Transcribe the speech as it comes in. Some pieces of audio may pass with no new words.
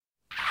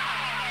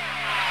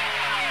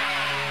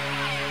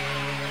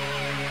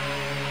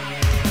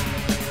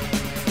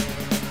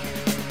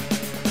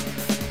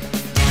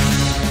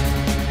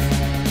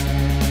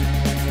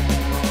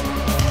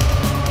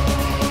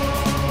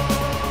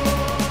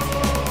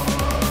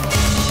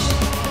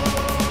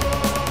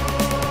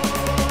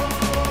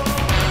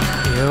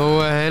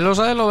og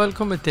sæl og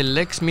velkomin til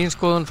leiks mín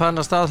skoðun fann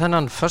að stað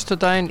þennan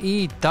föstudaginn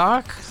í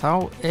dag.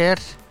 Þá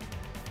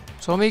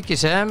svo mikið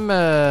sem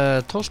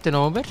 12.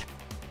 nóvember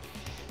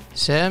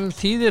sem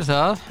þýðir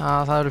það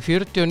að það eru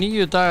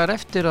 49 dagar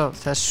eftir af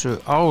þessu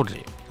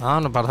ári.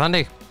 Það er bara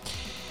þannig.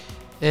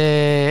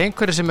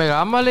 Einhverjir sem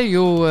eiga afmæli,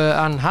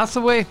 Anne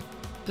Hathaway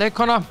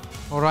leikkona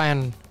og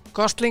Ryan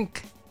Gosling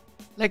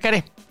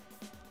leikari.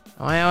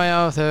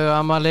 Já, þau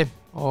afmæli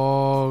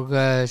og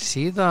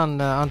síðan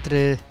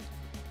Andri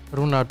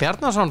Rúnar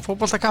Bjarnason,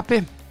 fótboltakappi,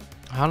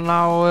 hann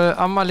á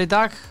afmæli í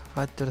dag,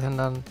 fæddur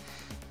þennan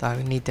dag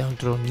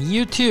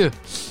 1990.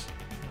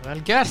 Vel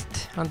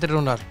gert, Andri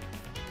Rúnar.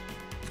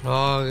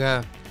 Og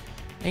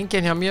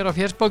enginn hjá mér á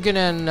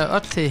fjersbókinni en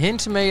öll þið hinn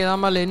sem eigið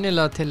afmæli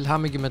innilega til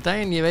hamingju með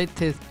daginn. Ég veit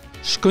þið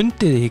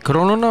skundið í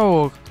krónuna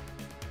og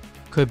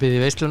kaupið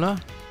í veisluna.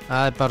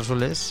 Það bara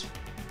svoleiðis.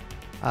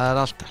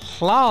 Það allt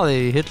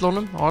hlaðið í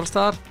hillunum og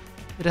allstaðar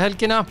fyrir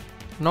helgina,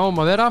 nóg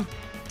að vera.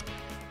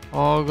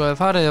 Og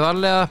fariði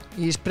varlega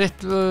í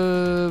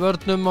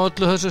sprittvörnum og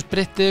öllu þessu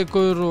spritti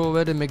ykkur og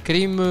verið með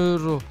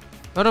grímur og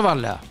verið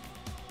varlega.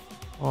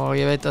 Og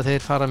ég veit að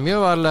þeir fara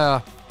mjög varlega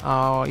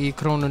í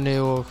krónunni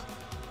og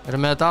eru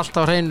með þetta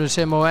allt á hreinu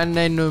sem á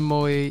N1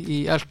 og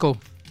í Elko.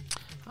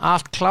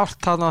 Allt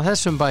klárt þarna á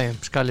þessum bæjum,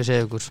 skal ég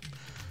segja ykkur.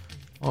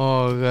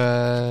 Og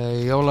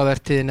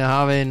jólavertíðin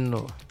hafin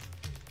og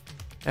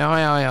já,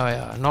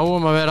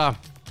 nógum að vera.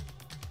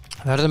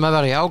 Verðum að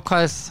vera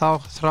jákvæð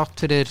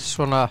þrátt fyrir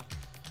svona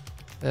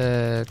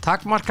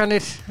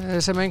takmarkanir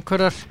sem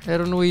einhverjar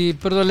eru nú í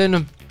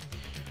burðarliðnum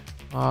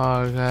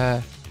og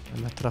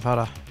við möttum að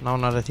fara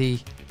nánari því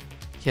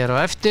hér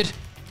á eftir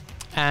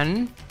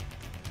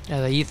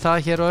eða í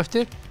það hér á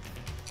eftir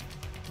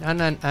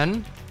en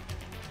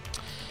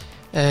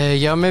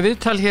já, með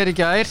viðtal hér í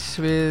gær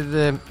við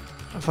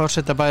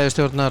forseta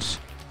bæjarstjórnar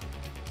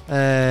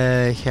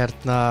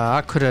hérna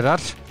Akureyrar.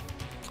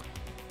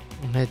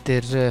 Hún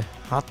heitir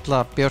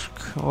Halla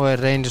Björk og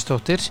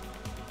Reynisdóttir.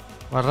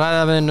 Var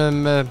ræða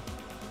við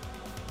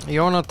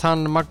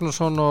Jónatan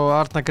Magnússon og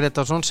Arnar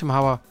Gretarsson sem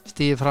hafa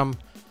stigið fram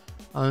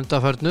að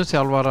undanförnu,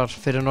 þjálfarar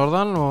fyrir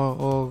norðan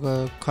og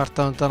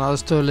kvarta undan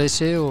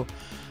aðstöðuleysi og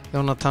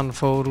Jónatan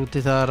fór út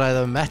í það að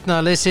ræða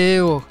metnaðarleysi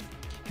og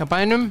hjá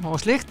bænum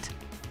og slíkt.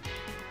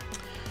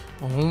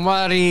 Og hún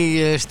var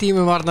í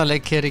stímum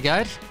varnarleik hér í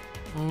gær,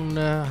 hún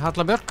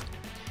Halla Björk.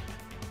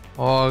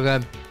 Og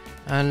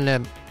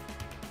en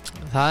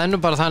það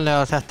nú bara þannig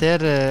að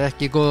þetta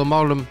ekki í góðum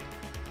málum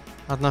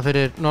þarna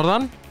fyrir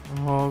norðan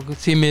og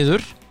því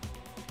miður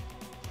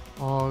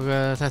og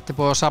þetta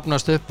búið að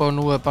safnast upp og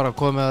nú bara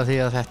komið að því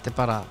að þetta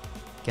bara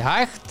ekki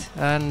hægt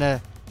en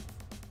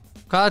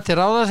hvað til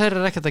ráða þeir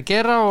ekkert að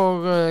gera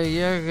og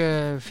ég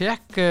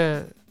fekk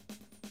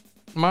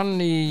mann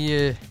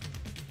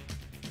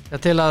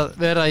til að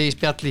vera í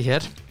spjalli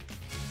hér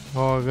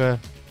og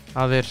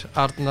það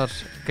Arnar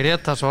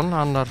Gretarsson,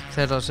 annar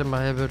þeirra sem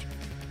hefur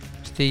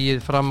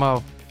stigið fram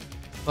á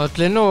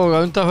öllinu og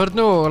undanförnu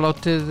og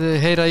látið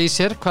heyra í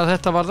sér hvað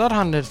þetta varðar.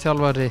 Hann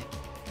þjálfari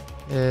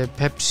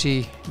Pepsi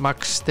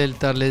Max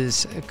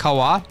deildarliðs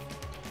KA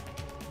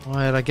og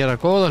að gera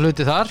góða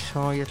hluti þar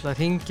og ég ætla að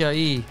hringja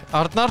í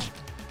Arnar.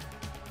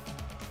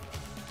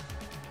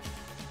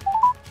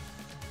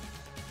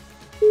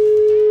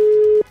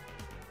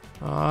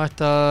 Það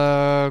ætti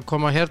að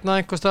koma hérna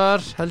einhvers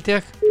staðar, held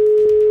ég.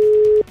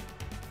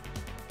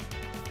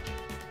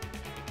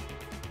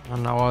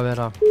 Hann á að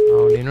vera á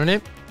línunni.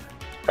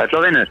 Heill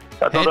og vinnur,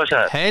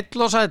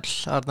 heill og sæll,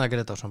 Arnar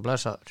Gretarsson,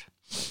 blessaður.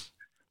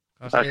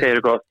 Það segir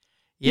gott.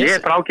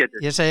 Ég bara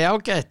ágættur. Ég segi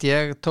ágætt,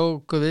 ég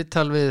tók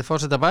viðtal við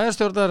forseta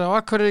bæjarstjórnar á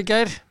Akureyri í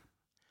gær.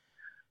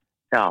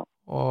 Já.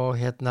 Og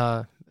hérna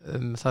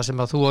það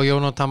sem að þú og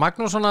Jónatan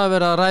Magnússon hafa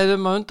verið að ræða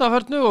að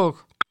undanförnu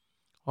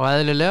og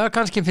eðlilega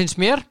kannski finnst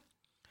mér.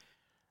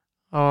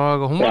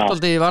 Og hún var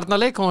alltaf í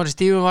varnarleik, hún var í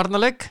stífum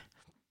varnarleik.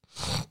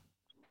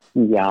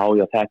 Já,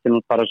 þetta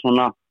nú bara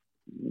svona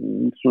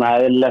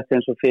eðlilegt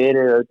eins og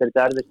fyrir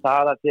þetta erfið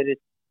staða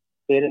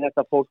fyrir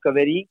þetta fólk að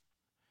vera í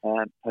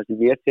það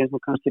sem ég finnst nú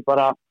kannski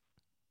bara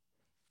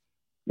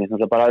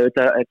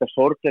þetta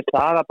sorglega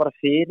staða bara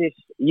fyrir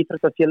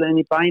íþróttafélögin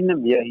í bænum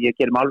ég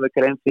gerum alveg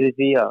grein fyrir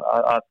því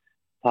að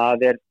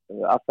það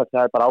alltaf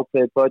bara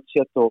ákveðið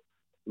budget og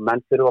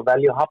menn þurfa að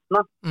velja að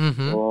hafna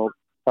og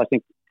það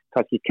sem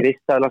kannski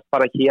kristallast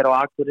bara hér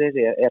á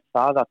Akureyri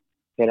það að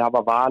þeir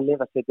hafa valið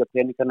að setja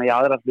peningana í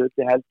aðra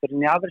hluti heldur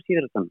en í aðra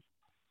síðröðanum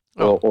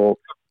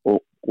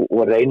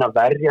og reyna að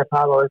verja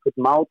það á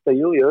einhvern máta.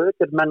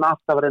 Auðvitað menn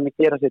alltaf að reyna að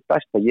gera sitt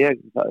besta. Ég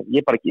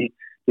bara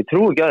ég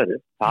trúi ekki öðru.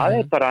 Það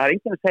bara, það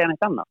enginn að segja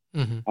neitt annað.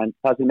 En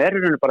það sem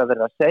rauninu bara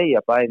verið að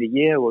segja, bæði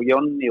ég og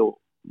Jonni og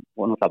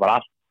náttúrulega bara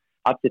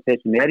allir þeir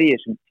sem í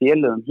þessum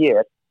félögum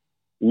hér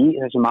í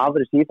þessum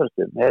afris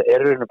íþróttum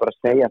rauninu bara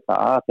að segja það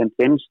að þeim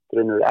finnst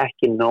rauninu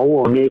ekki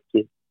nógu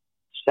mikið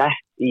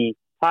sett í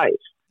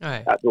þær.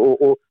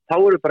 Og þá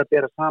bara að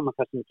bera saman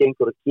það sem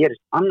gengur og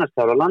gerist annars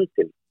þar á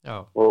landinu.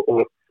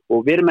 Og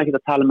við erum ekki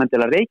að tala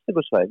endilega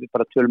Reykjavíkursvæði, við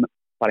bara tölum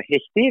bara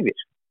heilt yfir.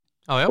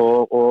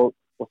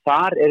 Og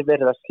þar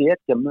verið að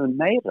setja mun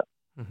meira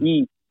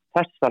í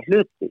þessa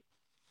hluti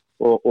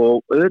og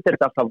auðvitað er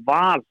þetta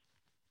val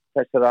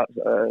þessara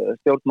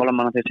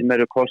stjórnmálamanna þeir sem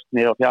eru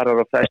kosnir og 4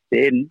 ára fresti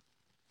inn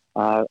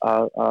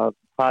að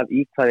hvað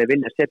þið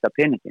vilja setja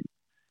peningin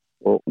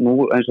og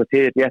nú eins og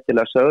þið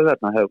réttilega sögðu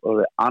þarna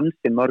hefur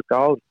ansi mörg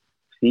ár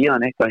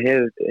síðan eitthvað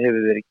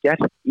hefur verið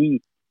gert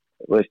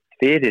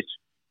fyrir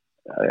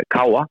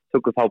Káa,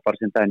 tökum þá bara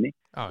sem dæmi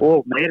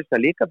og meira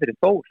það líka fyrir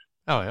Þór.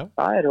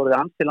 Það er orðið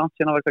ansi langt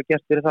síðan að vera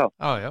gert fyrir þá.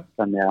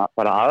 Þannig að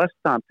bara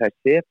aðstæðan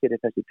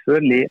fyrir þessi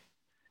 2 lið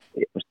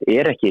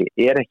er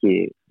ekki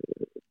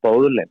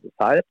góðleg.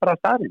 Það er bara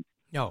staðinn.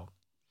 Já.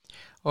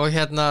 Og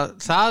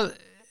það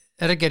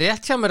er ekki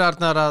rétt hjá mér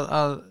Arnar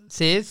að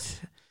þið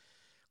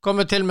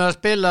komið til með að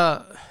spila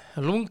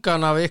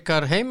lungan af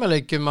ykkar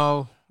heimaleikjum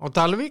á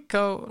Dalvík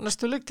á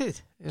næstu leiktíð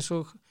eins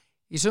og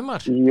í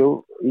sumar? Jú,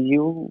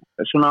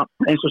 svona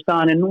eins og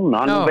staðan er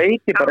núna. Nú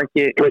veit ég bara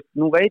ekki,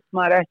 nú veit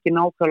maður ekki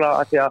nákvæmlega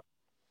að því að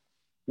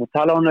nú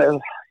tala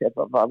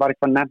var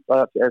eitthvað nefnt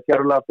að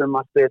fjárlega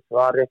frumvarpið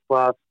var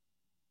eitthvað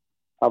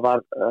það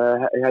var,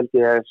 held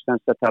ég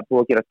semst að það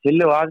búið að gera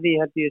tillögu að því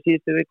held ég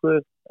síðustu viku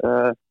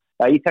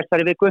í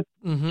þessari viku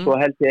svo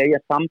held ég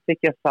að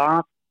samþykkja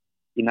það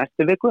í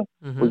næstu viku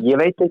og ég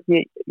veit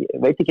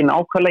ekki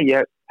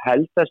nákvæmlega, ég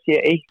held að sé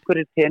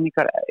einhverjir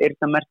peningar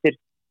eyrnamerktir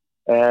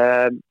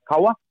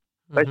Káa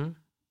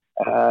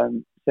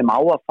sem á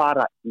að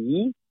fara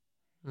í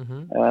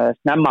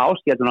snemma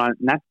ást, ég held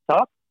að nefnt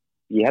það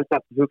ég held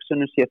að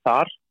hugsunum sé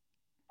þar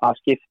að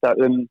skipta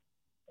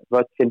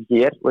völlin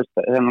hér,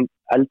 þennan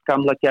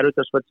eldgamla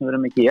gerðutarsvöll sem við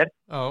erum ekki hér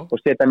og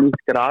setja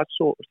nýtt gras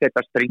og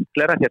setja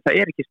sprinklera því að það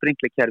er ekki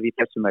sprinklerkerfi í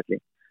þessum velli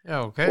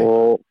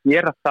og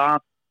gera það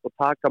og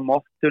taka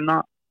mottuna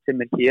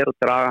sem er hér og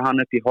draga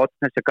hann upp í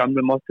hotn þessi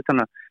gamlu mottu,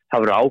 þannig að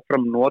það verður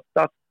áfram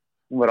notað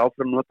hún var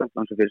áfram notað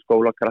eins og fyrir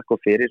skólakrakk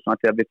og fyrir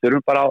svona að við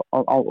þurfum bara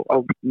á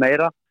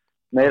meira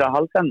að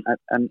halda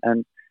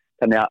en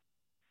þannig að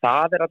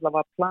það er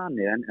allavega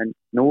planið en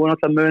nú er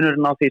náttúrulega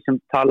munurinn á því sem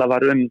tala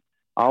var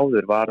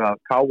áður var að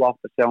Káa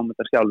átt að sjá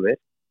þetta sjálfir.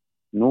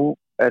 Nú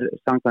er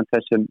samkvæmt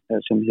þessum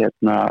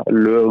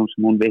lögum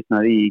sem hún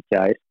vitnaði í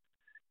gær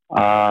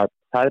að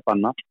það er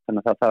bannað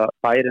þannig að það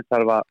bærinn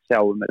þarf að sjá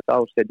þetta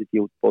og setja þetta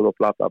í útboð og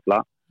bla bla bla.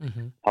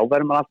 Þá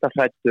verður maður alltaf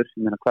hræddur,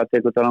 hvað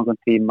tekur þetta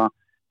langan tíma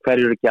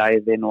hverju eru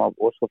gæðin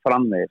og svo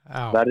framvegis.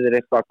 Verður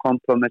eitthvað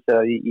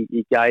kompromissað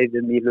í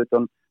gæðum í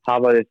hlutum,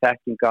 hafa þið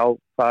þekking á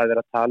hvað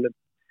er að tala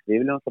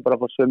Við viljum alltaf bara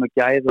fá sömu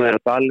gæð og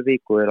á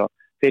Dalvík og á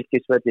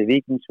Fylkisvelli,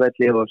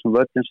 Víkingsvelli og þessum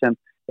völlum sem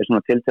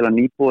svona tiltala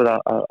nýbúið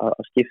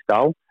að skipta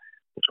á.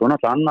 Og svo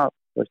náttúrulega annað,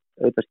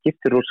 auðvitað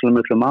skiptir rosalega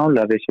miklu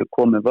máli að við séum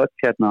komið völl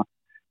hérna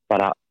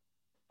bara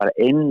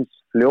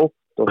eins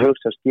fljótt og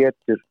hugsa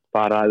getur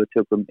bara að við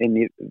tökum inn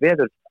í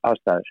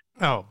veðuraðstæður.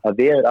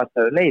 Að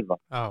veðuraðstæður leyfa.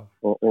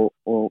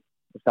 Og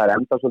það er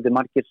enda svolítið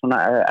margir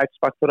svona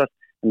X-faktorar.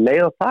 En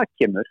leið og það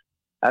kemur,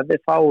 ef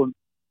við fáum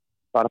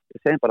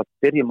segjum bara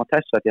byrjum á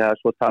þessu því að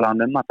svo tala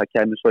hann að það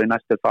kemur svo í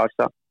næstu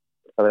fasa,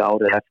 það verður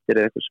árið eftir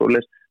eða eitthvað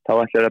svoleiðis, þá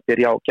ætlum við að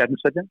byrja á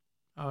keppnisvellinum.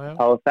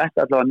 Þá er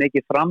þetta allavega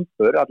mikið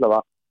framför,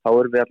 allavega þá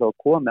erum við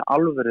allavega komið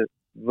alvöru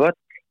völl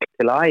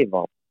til að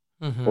æfa á.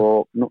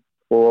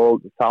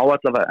 Og þá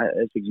allavega,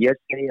 eins og ég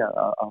segi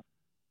að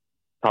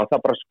þá er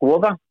það bara að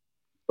skoða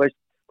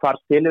hvar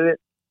spilum við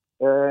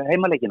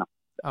heimaleikina.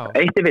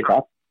 Eitt er við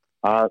það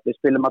að við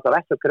spilum alltaf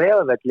ekki á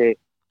Greiðavelli,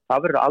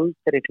 það verður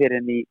aldrei fyrir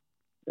en í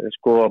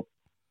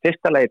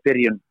fyrsta lagi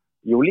byrjun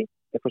júli,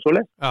 eitthvað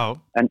svoleiðis.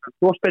 En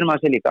svo spilum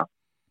maður sér líka.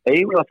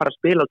 Eigum við að fara að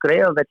spila á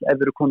Greiðavelli ef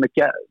við erum komið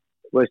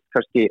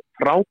kannski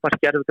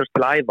frábært gerðugrás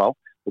til að æfa á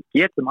og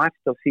getum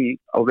æft á því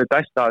á við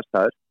besta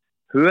aðstæður,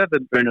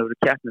 höfum raunveru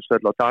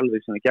keppnisvöll á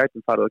Dalvík sem við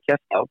gætum farið að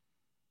keppa á.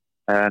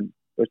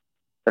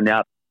 Þannig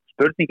að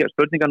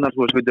spurningarnar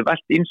svo við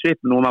velt innsvip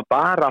nú maður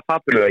bara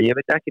fabulega. Ég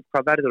veit ekki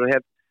hvað verður og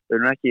hef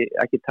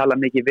ekki tala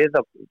mikið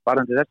við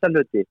bara til þessa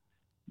hluti.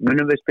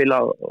 Munum við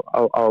spila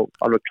á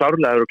alveg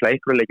klárlega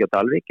einhverja leiki á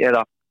Dalvík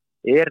eða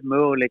er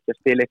möguleiki að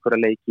spila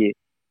einhverja leiki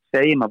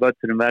segjum að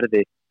völlurinn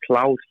verði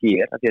klár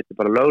hér, að þetta er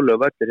bara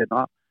löglega völlur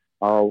hérna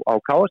á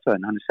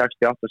KS-svæðinu, hann er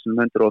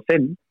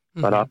 68.105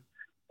 bara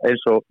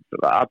eins og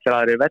allir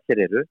aðrir vellir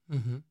eru.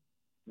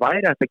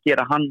 Væri hægt að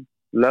gera hann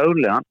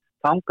löglegan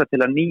þangað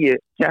til að nýju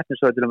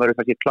keppnisvöllurinn verður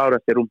kannski klár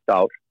eftir rúmt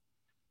ár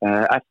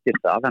eftir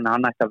það, þannig að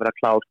hann ætti að vera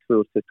klár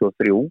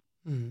 2023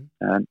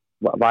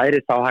 væri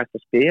þá hægt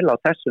að spila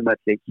á þessum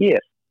velli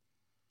hér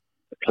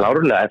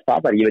klárlega ef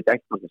það var, ég veit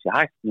ekki hvað það sé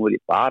hægt, nú er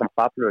ég bara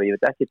fabulur, ég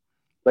veit ekki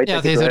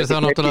Já, þið þurfið þá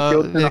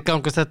náttúrulega við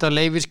gangast þetta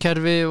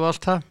leifiskerfi og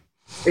allt það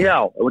Já,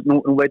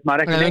 nú veit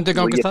maður ekki neitt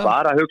og ég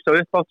bara hugsa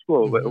upp átt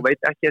og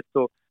veit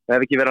ekkert og það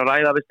hef ekki verið að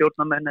ræða við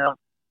stjórnarmenn eða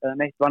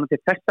neitt vanandi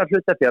þessar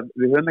hluta því að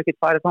við höfum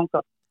ekkert farið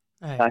þangað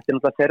þetta er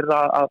náttúrulega þeirra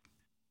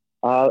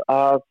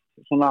að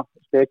svona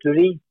speklur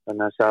í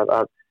þannig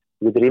að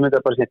við drýmum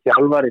þetta bara sem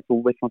þjálfari, þú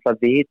veit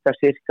náttúrulega vita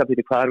sirka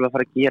fyrir hvað erum við að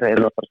fara að gera,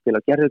 erum við að fara að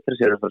spila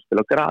gerðugrasi, erum við að fara að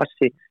spila á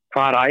grasi,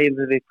 hvar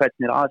æfum við,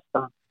 hvernig er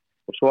aðstæðan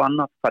og svo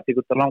annað, hvað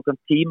tekur þetta langan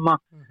tíma,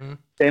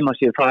 þeim að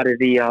séu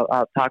farið í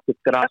að taka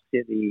upp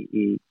grasið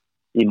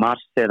í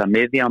mars eða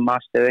miðjan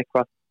mars eða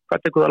eitthvað,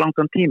 hvað tekur það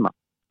langan tíma?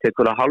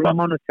 Tekur það halva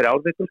mánuð, 3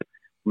 vikur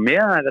og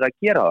meðan það er að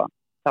gera það,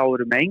 þá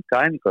erum við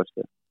enga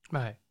æfingarstöð.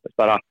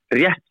 Bara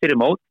rétt fyrir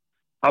mót,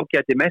 þá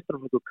geti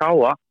meistaraflokkur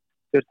KA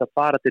þurft að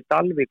fara til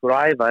Dalvíkur og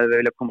æfa ef við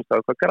vilja komast á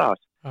eitthvað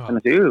gras.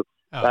 Þannig að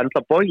það er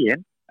alltaf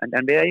bógin,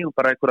 en við eigum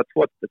bara einhverja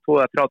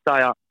 2-3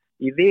 daga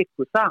í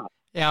viku það.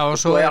 Já, og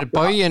svo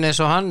bógin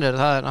eins og hann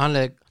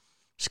er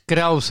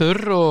skráður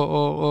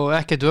og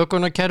ekkert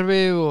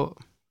vökunarkerfi og...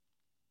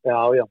 Já,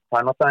 það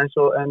er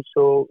náttúrulega eins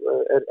og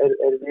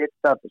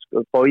vitað,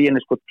 bógin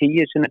er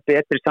 10 sinni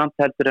betri samt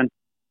heldur en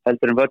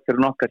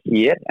völlurinn okkar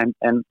hér,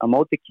 en á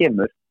móti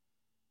kemur,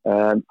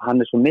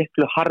 hann er svo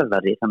miklu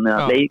harðari, þannig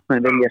að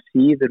leikmenn vilja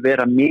síður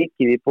vera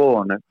mikið í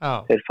bóðunum,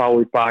 þeir fá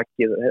í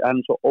bakið,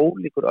 hann er svo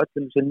ólíkur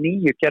öllum þessu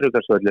nýju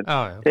gerðugarsvöllum,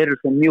 þeir eru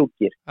svo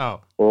mjúkir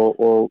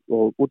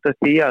og út af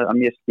því að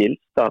mér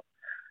skilst að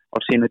á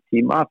sínu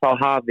tíma þá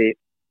hafi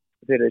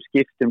þeir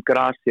skipt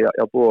grasi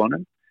á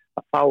bóðunum,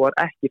 að þá var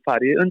ekki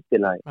farið í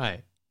undirlagi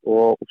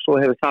og svo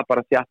hefur það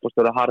bara þjappast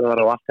og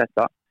harðara og allt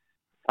þetta,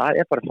 það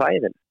er bara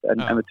hræðilegt,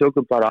 en við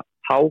tökum bara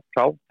HK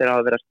þeir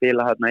hafa verið að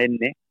spila hérna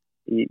inni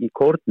í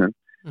kórnum,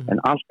 en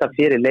alltaf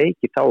fyrir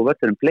leiki þá er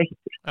völlurinn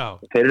bleiktur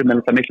þeir eru með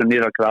þetta miklu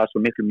nýra gras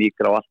og miklu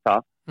mýgra og allt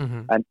það,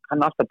 en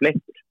hann er alltaf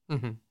bleiktur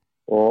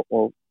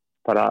og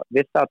bara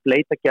við það að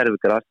bleita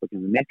gerfugras þá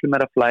kemur miklu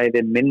meira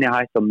flæði, minni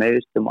hætt á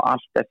meiðslum og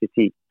allt eftir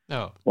því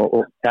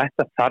og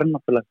þetta þarf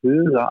náttúrulega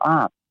huga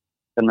að,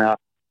 þannig að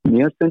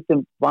mjög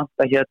stundum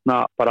vanta hérna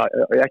bara,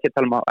 ég ekki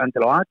tala um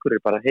endilega á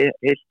Akureyri, bara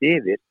heilt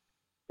yfir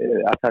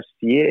að það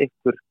sé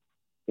ykkur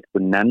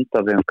nefnd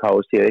af þeim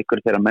KC,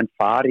 ykkur þegar menn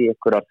fari í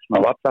ykkur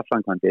svona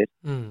vallaframkvæmdir,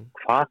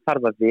 hvað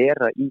þarf að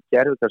vera í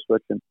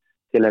gerfugarsvöllum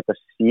til þetta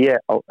sé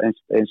á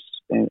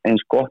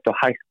eins gott og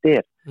hægt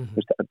er.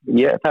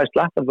 Það er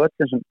slatt af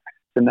völlum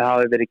sem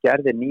hafa verið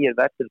gerðir nýjir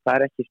vellir, það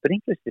er ekki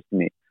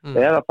sprinklersystemi,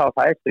 eða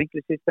það er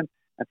sprinklersystem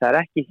en það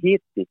er ekki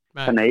hiti,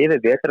 þannig að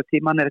yfir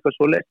vetratíman er eitthvað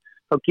svoleiðis,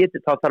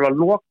 þá þarf að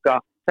loka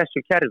þessu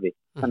kerfi,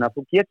 þannig að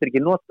þú getur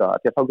ekki nota það,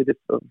 því að þá getur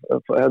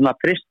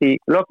frist í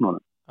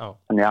lögnunum,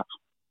 þannig að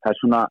það er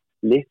svona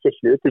litli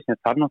hluti sem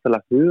þarf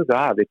náttúrulega að huga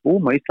að við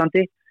búum á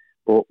Íslandi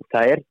og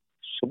það er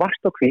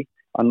svart og hvítt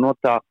að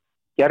nota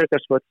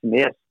gerfugarsvöll sem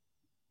er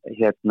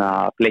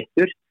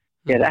bleiktur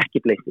eða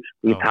ekki bleiktur.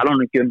 Ég tala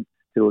nú ekki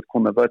þegar þú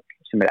komið völl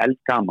sem er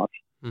eldgamall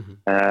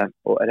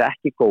og er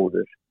ekki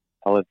góður,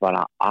 þá er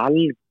bara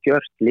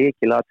algjört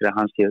lykilatriði að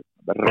hann sé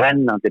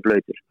rennandi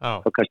blautur.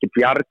 Þá kannski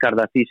bjargar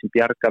það því sem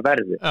bjargar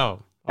verður.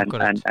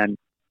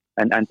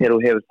 En þegar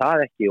þú hefur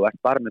það ekki og ert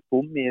bara með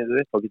gummið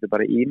upp, þá getur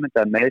bara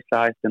ímyndað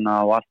meiðslahættina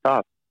og allt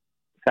það.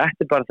 Þetta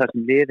er bara það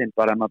sem liðin,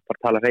 bara maður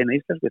bara tala reyna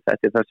íslensku,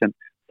 þetta er það sem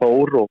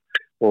Þór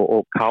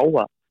og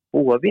Káa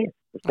búa við.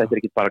 Þetta er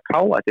ekki bara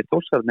Káa, þetta er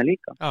Þórsararnir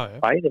líka.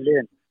 Bæði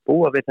liðin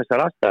búa við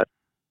þessar aðstæður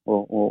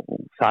og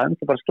það er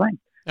náttúrulega bara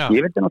slæmt. Ég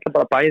veit náttúrulega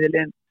bara bæði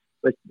liðin,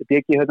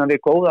 byggi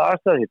við góða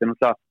aðstæður, þetta er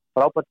náttúrulega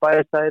frábært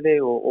bæðistæði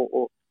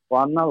og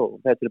annað og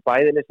þetta er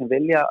bæði lið sem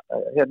vilja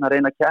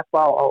reyna að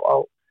keppa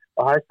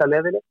á hæsta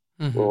leveli.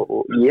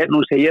 Og ég, nú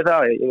segi ég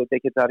það, ég veit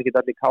ekki það er ekki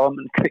allir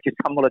káamenn ekki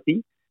sammála því,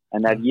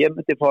 en ef ég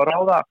myndi fá að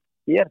ráða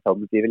hér, þá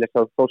myndi ég vilja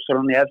sjá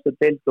Þórsararnir í efstu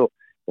deild og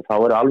þá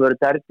eru alvöru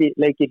derby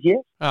leikir hér,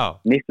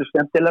 miklu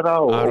skemmtilegra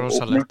og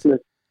miklu,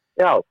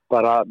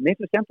 bara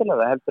miklu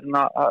skemmtilegra heldur en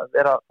að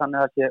vera þannig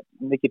að það sé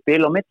mikið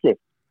bil á milli,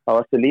 þá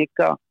ertu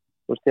líka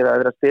til að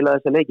vera að spila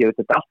þessa leiki,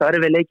 þetta er alltaf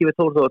erfið leiki við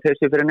Þór og þeir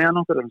séu fyrir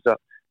neðan okkur,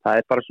 það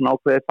er bara svona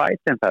ákveðið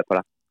fætt, en það er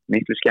bara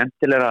miklu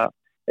skemmtilegra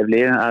ef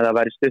liðin að það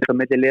væri stutt á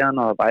milli liðan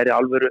og það væri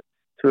alvöru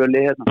 2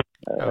 lið hérna.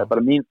 Það er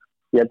bara mín,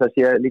 ég held að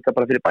sé líka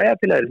bara fyrir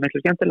bæjarfélagið,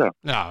 miklu skemmtilega.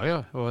 Já,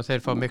 og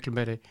þeir fá miklu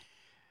meiri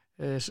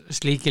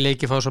slíki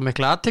leiki fá svo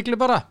miklu athygli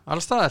bara,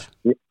 allstaðar.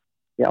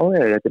 Já,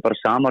 þetta er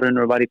bara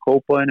samarunur var í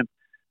Kópavoginum,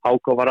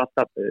 HK var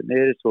alltaf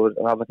niður, svo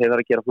hafa þeir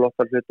verið að gera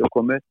flottar hluti og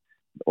komu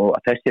og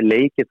þessi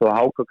leiki þó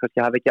HK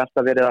kannski hafi ekki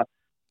alltaf verið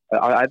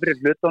að efri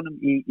hlutunum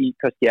í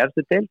kannski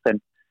eftir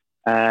deild,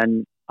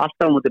 en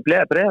alltaf á móti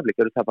Breiðablik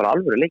eru það bara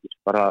alvöru leikir,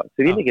 bara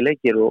þvílíkir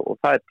leikir og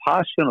það er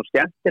passion og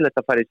skemmtilegt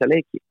að fara í þessa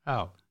leiki.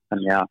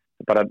 Þannig að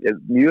það er bara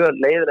mjög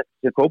leiðilegt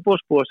sem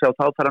Kópavogsbúar sjá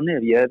þá fara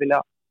niður. Ég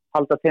vilja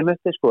halda þeim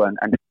uppi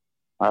en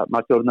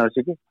maður stjórnar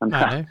þessu ekki. En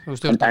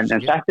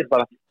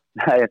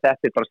þetta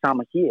er bara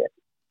sama hér.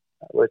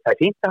 Og það er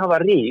fínt að hafa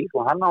rík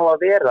og hann á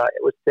að vera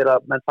þegar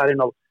mann fara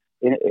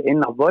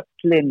inn á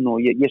völlin og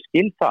ég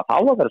skil það á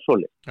að vera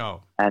svoleið.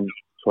 En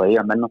svo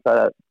eiga menn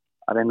að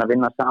reyna að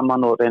vinna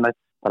saman og reyna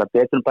bara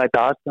betur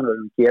bæta aðstæður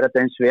og gera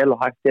þetta eins vel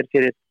og hægt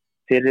fyrir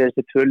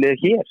þessi 2 lið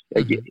hér.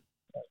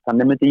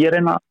 Þannig myndi ég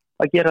reyna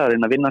að gera það,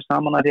 reyna að vinna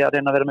saman að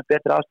reyna að vera með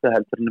betri aðstæður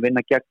heldur en að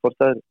vinna gegn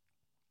hvort öðru.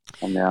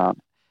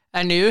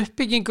 En í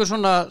uppbyggingu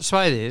svona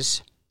svæðis,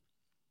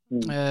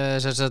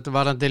 sem sagt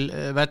varandi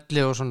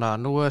velli og svona,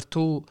 nú ert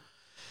þú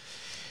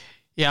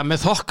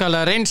með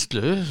þokkalega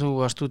reynslu, þú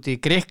varst út í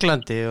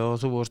Grikklandi og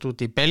þú varst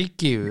út í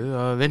Belgíu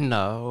að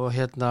vinna og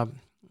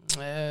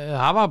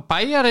hafa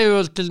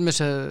bæjaryfirvöld til með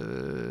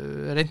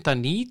reynda að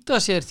nýta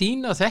sér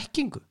þína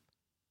þekkingu?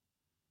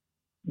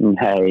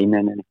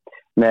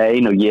 Nei,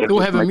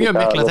 þú hefur mjög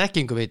mikla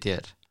þekkingu, veit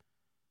ég.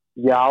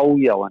 Já,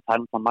 en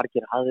það náttúrulega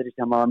margir aðrir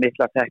sem hafa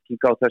mikla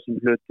þekking á þessum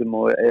hlutum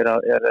og er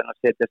að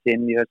setja sig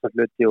inn í þessa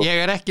hluti.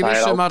 Ég er ekki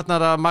vissum,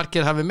 Arnar, að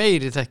margir hafi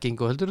meiri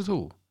þekkingu, heldur þú?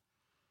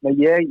 Nei,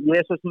 ég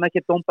er svo sem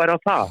ekki dómbær á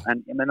það,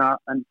 en ég meina,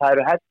 en það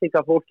eru helling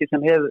af fólki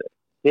sem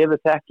hefur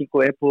þekkingu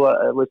og er búið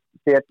að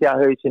setja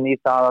hausinn í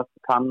það að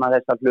kanna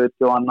þessa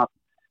hluti og annað,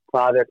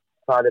 hvað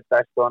er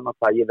best og annað,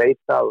 það ég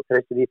veit það og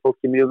treysti því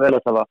fólki mjög vel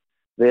og það var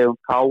við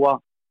Káa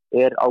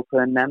er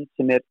ákveðin nefnd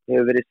sem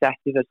hefur verið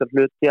sett í þessar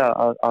hluti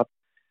að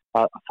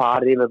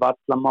fara yfir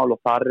vallamál og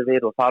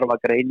þarfir og þarfa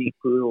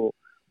greiningu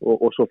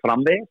og svo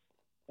framvegis.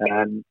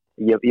 En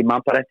ég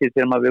man bara eftir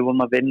þegar við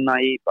vorum að vinna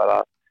í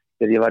bara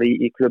þegar ég var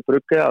í Club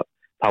Brugge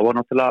þá var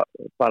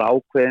náttúrulega bara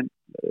ákveðin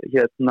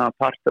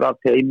partur af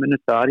teiminu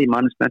þar í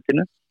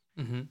mannsmentinu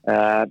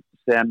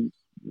sem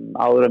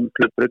áður en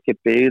Club Brugge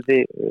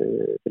byggði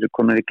þegar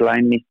komum við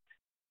glæni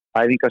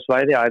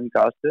æfingasvæði,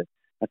 æfingaaðstöð.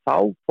 En þá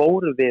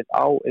fórum við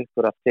á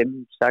einhverja 5,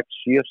 6,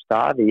 7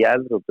 staði í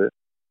Evrópu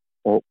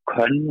og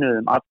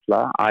könnuðum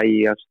alla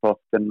Ajax,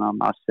 Tottenham,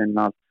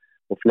 Arsenal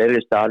og fleiri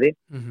staði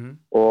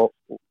og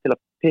til að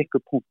pikka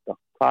upp punkta.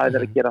 Hvað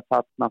er að gera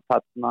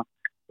þarna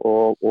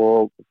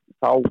og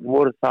þá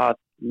voru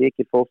það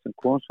líkir fólk sem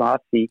kom svo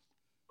að því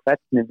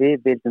hvernig við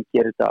vildum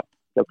gera þetta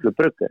hjá Club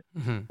Brugge.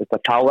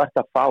 Þá ert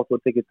að fá, þú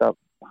ert ekki að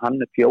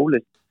hann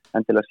fjólið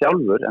endilega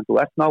sjálfur en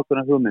þú ert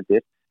nákvæmlega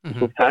hugmyndir og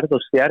þú ferð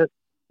og sérð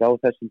hjá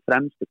þessum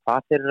fremstu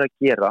hvað þeir eru að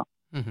gera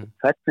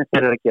hvernig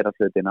þeir eru að gera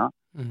hlutina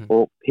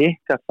og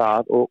pikka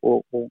það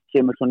og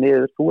kemur svo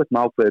niður, þú ert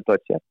með ákveðið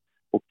budget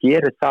og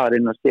gerir það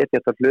inn að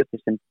setja það hluti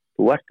sem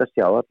þú ert að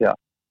sjá því að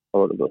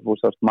þú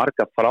sást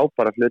marga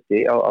frábæra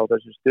hluti á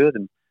þessum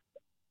stöðum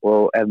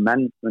og ef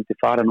menn myndi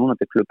fara núna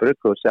til Club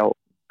Brugge og sjá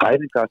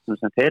æfingastunum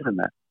sem þeir eru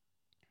með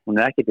hún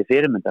er ekki til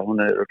fyrirmynda,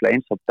 hún er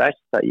eins og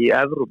besta í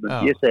Evrópu,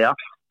 ég segja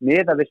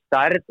miðað við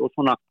stærð og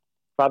svona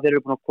hvað þeir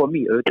eru búin að koma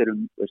í, auðvitað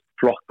eru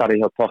flottari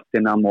hjá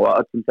Tottenham og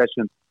öllum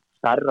þessum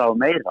stærra og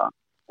meira,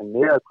 en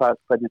með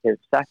hvernig þeir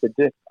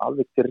settið upp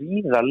alveg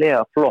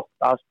gríðarlega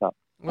flott aðstæð.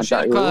 Og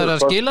sér hvað er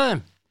að skila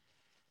þeim?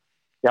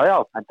 Já,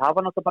 en það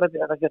var náttúrulega bara,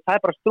 það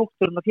er bara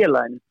struktúrinn af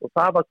félaginu og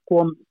það var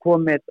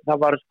komið, það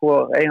var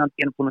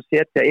eigandinn búin að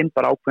setja inn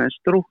bara ákveðin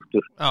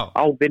struktúr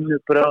á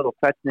vinnubröð og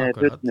hvernig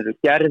hlutin eru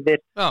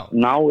gerðir,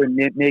 náinn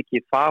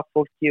mikið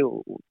fagfólki og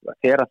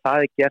þegar það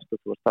er gert og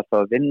þú varst alltaf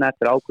að vinna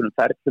eftir ákveðin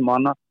ferðum og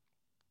annað,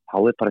 þá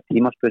er bara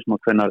tímaspörsum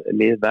og hvernig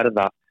lið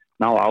verða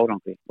ná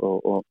árangri.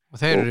 Og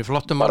þeir eru í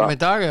flottum arm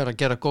í dag, er að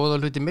gera góða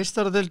hluti í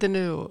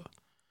meistaradeildinni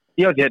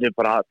Já, þeir eru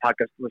bara að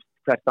taka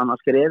hvert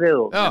annað skrefið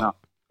og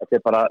þetta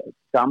er bara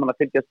gaman að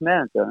fylgjast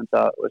með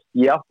þetta.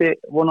 Ég átti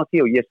von á því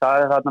og ég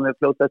sagði þarna með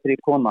fljóta eftir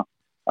í koma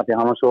af því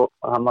hann var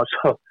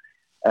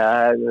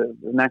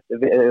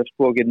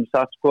svo getum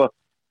sagt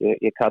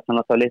ég kallt hann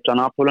alltaf litla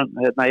Napóleon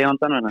hérna í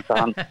andanum en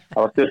það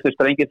var styrstu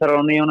strengi þar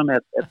á nýjunum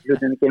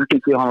hlutinni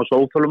gengingi og hann var svo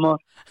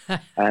óþolumóður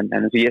en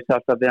eins og ég sagði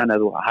alltaf við hann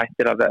ef þú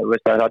hættir að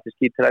það er alltaf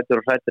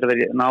skítrættur og hrættir að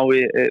vera ná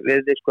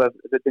við þig ef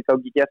hlutin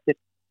gangi ekki eftir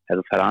ef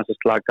þú fer hans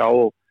að slaka á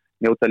og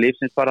njóta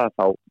lífsins bara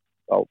þá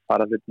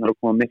fara hlutin að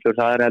koma miklu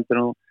hraðar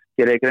heldur og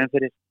gera grein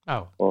fyrir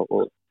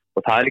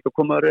og það er líka að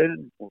koma á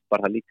raunin og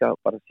bara líka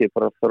sé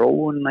bara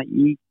þróuna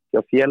í hjá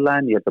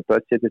félagin, ég held að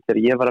budgetið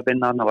þegar ég var að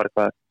vinna hann var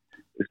eitthvað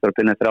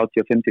 30,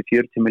 50,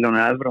 40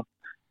 milljónir evro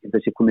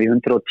þessi komið í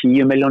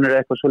 110 milljónir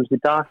eitthvað svolítið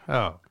í dag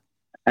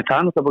en það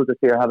er náttúrulega búin að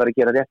því að það verður að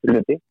gera réttur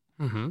hluti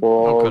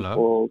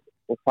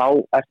og þá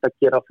ert að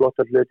gera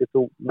flottar hluti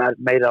þú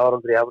meira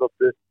árangri í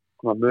Evrópu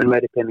koma mun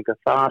meiri peninga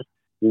þar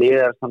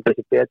liðar samt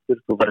ekki betur,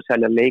 þú verður að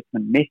selja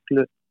leikmenn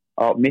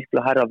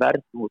miklu hærra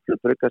verð þú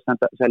brukar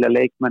að selja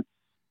leikmenn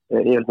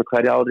yfir það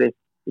hverja ári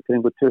í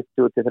kringu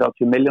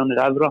 20-30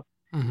 milljónir evro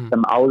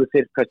sem áður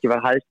fyrir kannski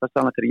var hæðsta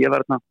saman þegar ég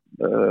var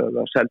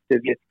þarna seldi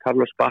við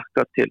Carlos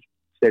Bacca til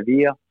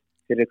Sevilla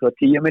fyrir eitthvað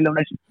 10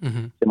 milljónir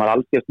sem var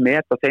algjört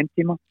met á þeim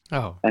tíma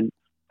en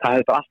það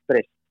hefði allt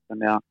breyst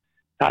þannig að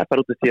það er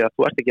bara út af því að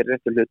þú ert ekki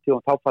réttur hluti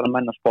og þá fara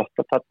menn að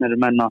spotta þannig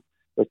eru menn að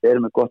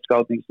eru með gott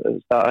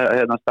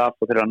skátningsstaf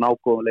og þeir eru að ná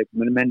góðum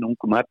leikmönnum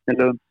ungum og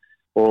efnilegum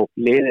og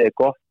liðið er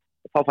gott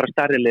og þá fara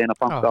stærri liðin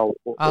að banka á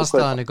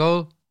aðstæðan er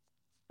góð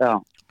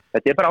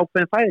þetta er bara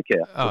ákveðin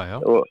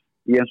fæðikeðja og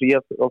eins og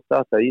ég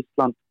ofta að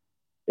Ísland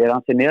er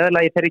ansið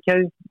neðarlega í þeirri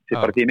keðju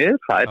bara því miður,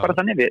 það er bara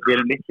þannig, við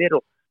erum litlir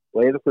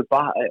og ef ykkur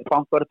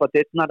bankar upp á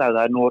dyrnar eða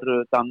það er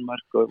Noreg,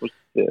 Danmörk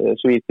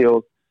Svíþjóð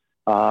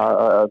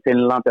og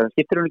Finnland, það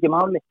skiptir hún ekki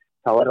máli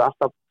þá er það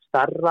alltaf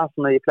starra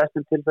svona í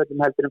flestum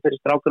tilfellum heldur en fyrir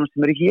strákunum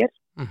sem eru hér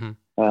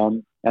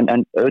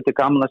en auðvitað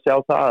gaman að sjá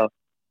það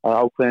að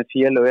ákveðin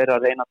félög er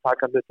að reyna að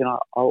taka hlutina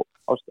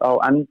á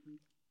enn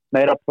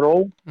meira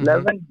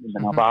pro-level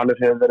þannig að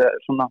Valur hefur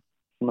verið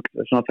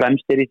svona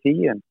fremstir í því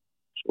en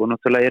svo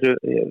náttúrulega eru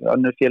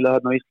önnur félög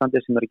hérna á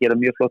Íslandi sem eru að gera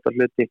mjög flottar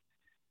hluti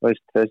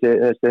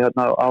þessi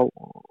hérna á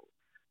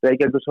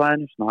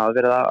Reykjavíkursvæðinu sem hafa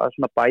verið að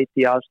svona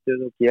bæti í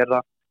aðstöðu og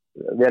gera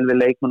vel við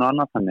leikmenn og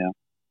annað þannig að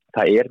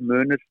það er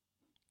munur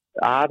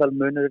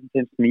aðalmunur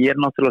finnst mér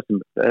náttúrulega sem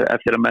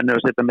eftir að menn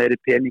eru að setja meiri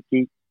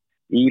pening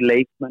í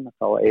leikmenn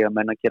þá eiga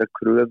menn að gera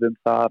kröfu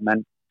það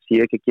menn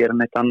séu ekki að gera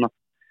neitt annað,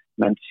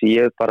 menn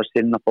séu bara að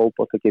sinna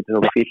fótbolta,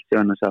 getur þá hvílt sig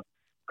þess að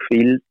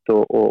hvíld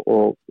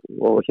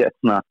og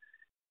hérna,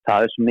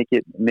 það svo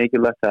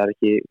mikilvægt, það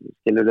ekki,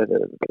 skilur ef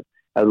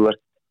þú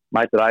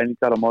mætur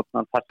æfingar á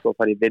mótnan, þarf þú að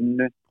fara í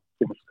vinnu,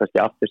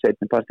 kannski aftur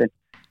seinni partinn,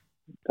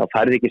 þá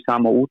færði ekki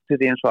sama út í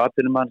því eins og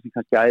atvinnumaður sem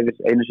kannski æfir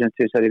einu sinni,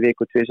 tvisvar í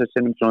viku, tvisvar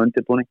sinnum svona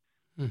undirbúning,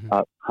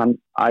 að hann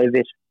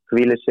æfir,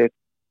 hvílir sig,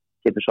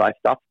 getur svo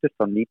æft aftur,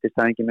 þá nýtist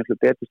það ekki miklu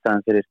betur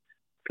staðan fyrir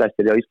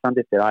flestir á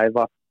Íslandi, þeir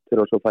æfa,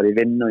 þurfa svo að fara í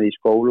vinnu í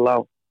skóla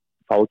og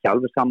fá ekki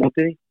alveg saman út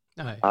í því.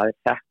 Það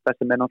þetta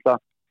sem náttúrulega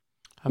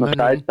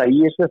það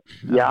í þessu.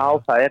 Já,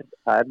 það er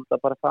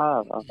náttúrulega bara það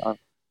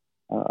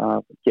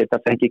að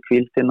geta fengið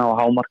hvíldina og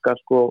hámarka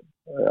sko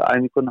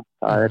æfinguna.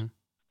 Það er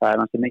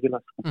náttúrulega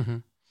mikilvægt.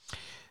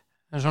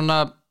 En svona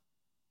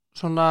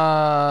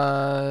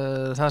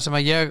það sem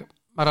að ég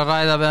var að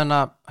ræða við hana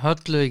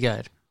Höllu í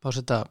gær,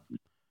 forseta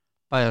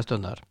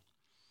bæjarstundar.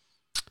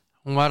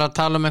 Hún var að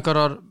tala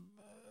einhverjar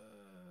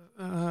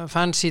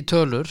fancy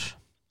tölur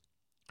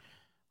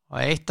og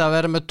eitt að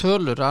vera með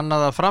tölur,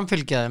 annað að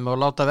framfylgja þeim og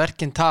láta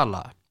verkin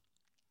tala.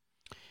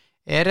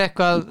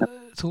 Eitthvað,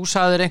 þú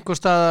sagðir einhver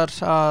staðar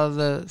að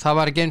það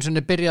var ekki eins og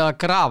byrjað að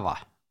grafa?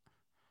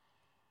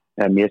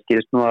 Ja, mér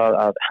skilst nú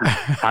að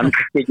hann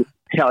ekki,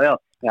 já,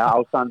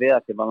 ástæðan við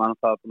þetta var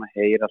náttúrulega að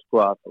heyra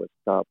sko að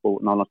það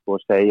nánast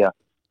búið að segja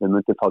við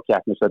myndum fá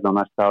keppnisvöld á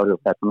næsta ári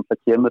og þetta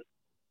náttúrulega kemur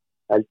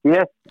held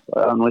ég,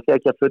 nú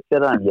ekki að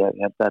fullera en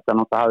ég held að þetta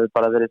náttúrulega hafi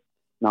bara verið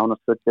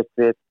nánast fullist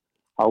við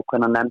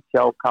ákveðna nefnd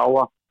hjá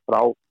Káa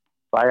frá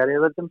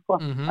bæjaryfirvöldum sko,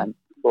 en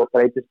svo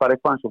breytist bara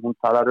eitthvað eins og hún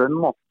talar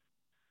og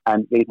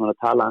en við erum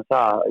að tala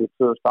það í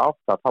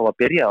 2008 þá var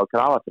byrjað að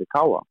grafa fyrir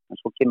Káa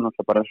en svo kemur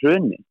náttúrulega bara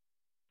hrunið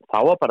þá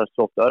var bara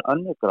stókt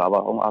önnur grafa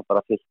og það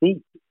bara fyllt í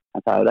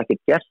en það er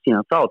ekkert gert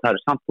síðan þá, það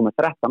er samt komið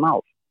 13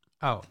 ár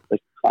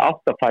það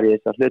átt að fara í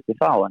þessar hluti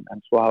þá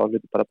en svo hafa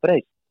hluti bara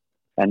breyst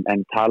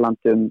en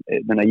talandum,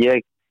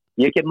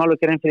 ég get málu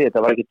ekki reynd fyrir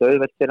þetta, var ekki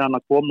auðvelt fyrir hann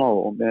að koma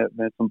og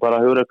við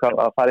bara hugur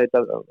að fara þetta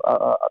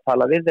að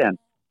tala við þið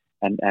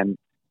en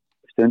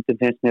stundum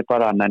finnst mér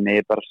bara en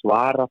ég bara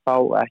svara þá,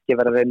 ekki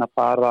vera að reyna að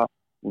fara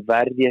og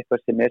verja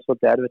eitthvað sem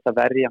svolítið erfitt að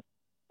verja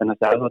þannig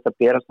að það er að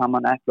bera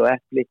saman epli og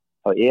epli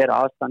þá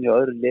aðstæðan í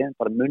öðru liðin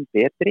bara mun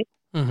betri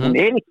hún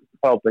ekki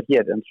frábær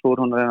hér en svo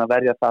hún að reyna að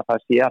verja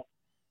það sé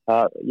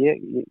að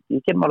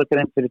ég get málu ekki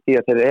reynd fyrir því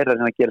að þeir að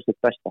reyna að gera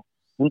sitt besta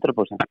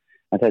 100%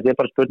 en þetta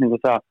bara spurningu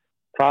það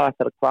hvað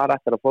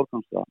ættir að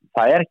forgangsraða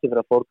það ekki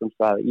verið að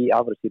forgangsraða í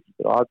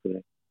afræðsýttur og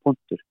aðgöðri,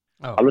 punktur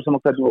alveg sem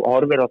að hvernig þú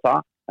horfir á það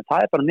en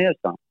það bara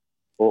niðurstaðan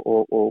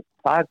og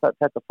það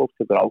þetta fólk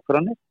tekur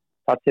ákvörðanir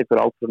það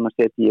tekur ákvörðan að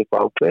setja í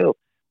eitthvað ákveð og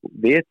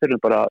við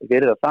þurfum bara að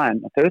virða það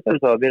en þau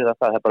þurfum þá að virða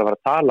það er bara að vera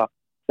að tala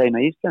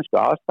þeina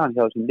íslensku aðstæðan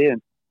hjá þessum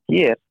liðum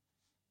hér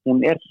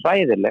hún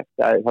hræðileg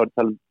þá er að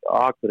tala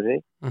ákvörði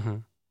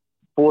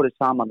borið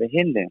saman við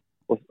hinni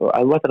og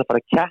að þú ættir að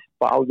fara að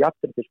keppa á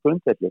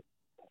jafnréttisgrundvelli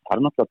það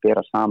er náttúrulega að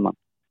bera saman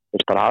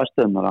þess bara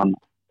aðstöðunar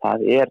annað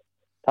það er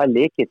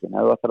lykillinn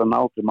ef þú ættir að ná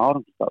fyrir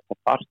árangur það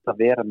þarf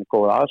að vera með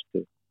góða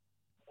aðstöðu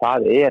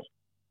það er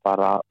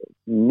bara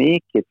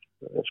mikill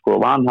sko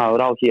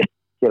vanhagur á hér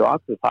og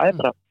allir, það er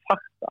bara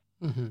fakta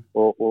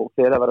og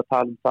þegar að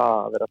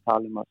vera að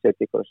tala um að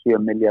setja ykkur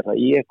 7 milljarða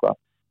í eitthvað,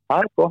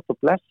 það er gott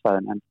að blessa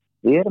en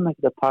við erum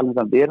ekki að tala um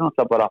það, við erum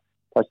náttúrulega bara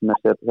það sem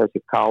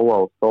þessi Káa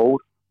og Þór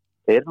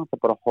þeir eru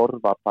náttúrulega bara að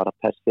horfa bara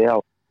þessi á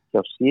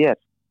hjá sér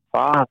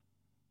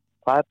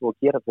hvað er búið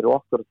að gera fyrir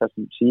okkur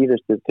þessum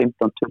síðustu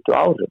 15-20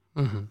 árum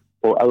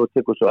og ef þú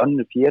tekur svo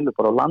önnur félög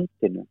bara á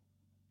landinu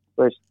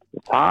veist,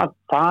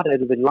 þar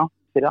eru við langt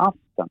fyrir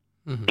aftan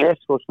er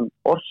svo sem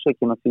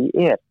orsökin að því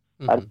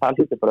það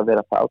hlýtur bara að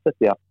vera það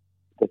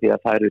því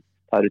að það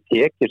eru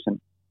tekjur sem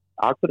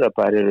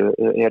Akureyrarbær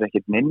er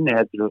ekkert minni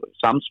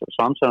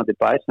samsvarandi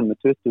bær sem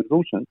með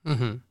 20.000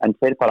 en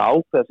þeir bara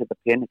ákveða að setja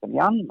peningan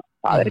í annað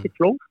það er ekki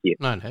flókið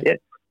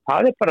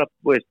það er bara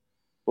veist,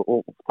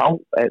 og þá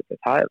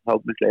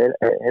heldur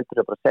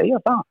ég bara að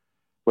segja það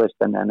veist,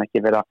 en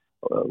ekki vera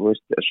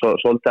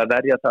svolítið að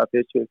verja það að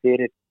þessu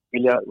fyrir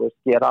vilja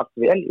gera allt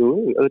vel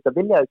auðvitað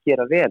vilja að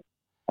gera vel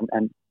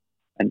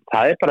en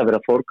það er bara að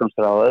vera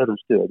forgangsraða á öðrum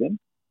stöðum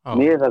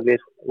miðað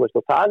við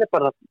og það er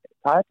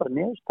bara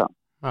niðurstaðan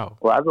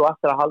og ef þú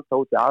ættir að halda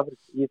út í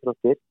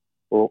afreksíþróttir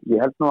og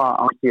ég held nú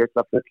að ég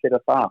ætla að fullera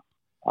það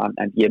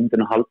en ég myndi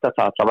nú halda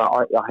það var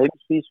á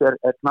heimsvísu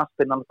er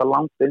knattspyrnan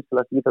langt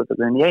vinsælasta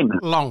íþrótturinn í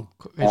heiminn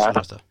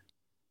vinsælasta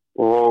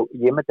og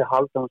ég myndi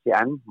halda hún sér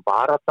enn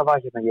var þetta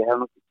var ég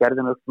hef nú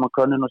gerðið með upp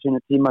könnun á sínu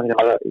tíma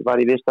þegar ég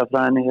var í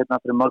vistafræðinni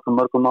fyrir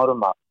mörgum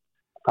árum að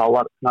þá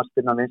var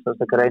knattspyrnan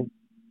vinsælasta grein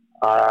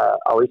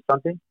á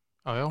Íslandi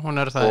hún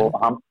er það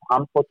og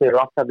handbolti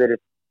eru alltaf verið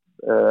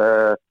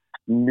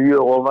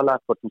mjög ofalega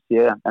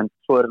en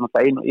svo er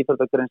náttúrulega einu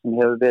íþróttagrein sem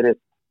hefur verið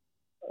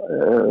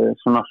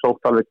svona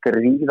sótt alveg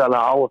gríðarlega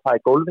á og það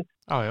er gólfið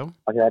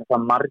það er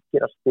það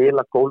margir að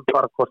spila gólf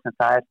bara hvort sem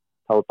það er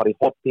þá bara í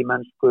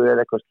hobbymennsku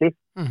eða eitthvað slíkt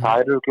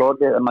það eru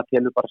glóðið að maður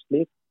telur bara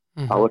slíkt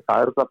þá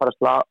það það bara að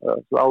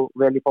slá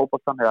vel í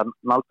fótboltan eða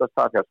nálgast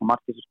það þegar svo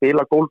margir sem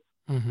spila golf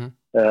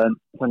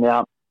þannig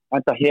að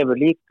þetta hefur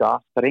líka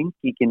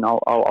sprengingin á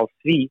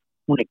því,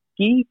 hún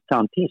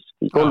gigantísk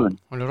í golfinu.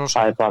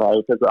 Það bara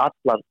að þau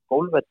allar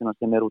golfvettina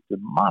sem út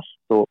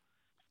margt og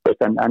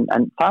en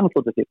það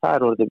náttúrulega því,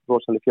 það orðið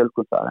rosalega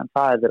fjölgun það, en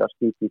það verið að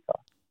skýta í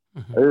það.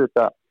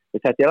 Auðvitað,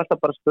 þetta alltaf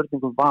bara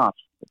spurningum var.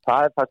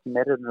 Það það sem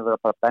verið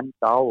að bara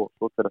benda á og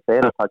svo fyrir að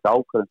þeirra taka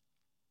ákvörðun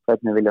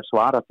hvernig vilja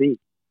svara því.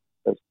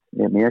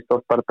 Mér er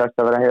stótt bara best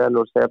að vera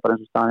heiðarlegur og segja bara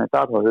eins og staðan í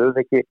dag, þá höfum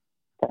við ekki,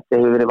 þetta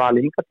hefur verið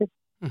valið hingað til.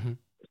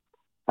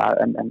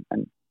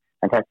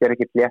 En þetta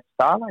ekkert létt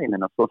staða, ég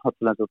meina, svo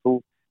náttúrulega eins og þú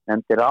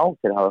nefndir á,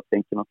 þeir hafa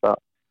fengið náttúrulega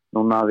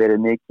núna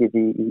verið mikið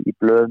í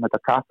blöðum þetta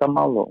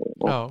kattamál og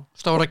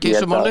stóra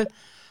kísumáli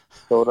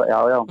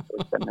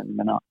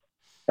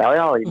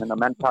ég meina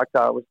menn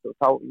taka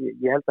þá,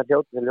 ég held að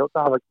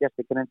hljóta hafa gert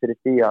ekki nefndir í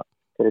því að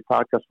þeir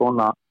taka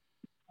svona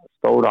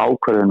stóra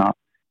ákvörðuna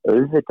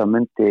auðvitað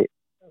myndi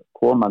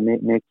koma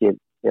mikil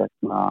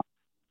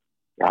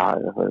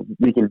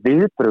mikil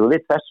viðbrögð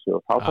við þessu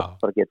og þá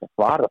bara geta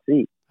svara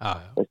því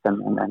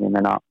en ég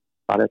meina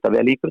bara þetta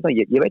vel íkvörða,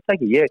 ég veit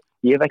ekki ég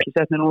hef ekki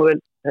sett mér nú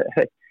vel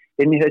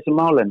inn í þessi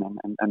málin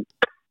en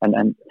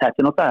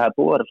þetta náttúrulega það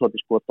búið að vera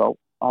svolítið skot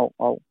á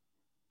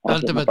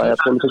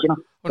pólitíkina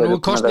og nú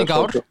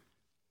kosningaár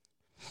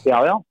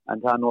já,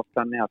 en það nú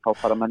þannig að þá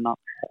fara menn að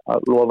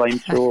lofa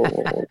eins og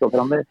svo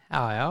fram við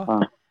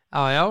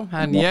Já,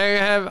 en ég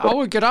hef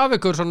áhyggjur af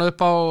ykkur svona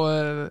upp á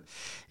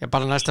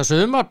bara næsta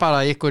sumar,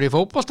 bara ykkur í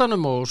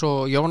fótboltanum og svo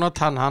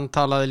Jónatan, hann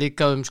talaði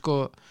líka sko,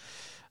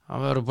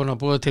 hann verður búin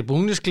að búa til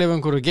búningsklefa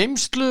einhverju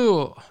geymslu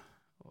og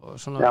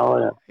svona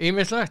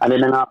ýmislegt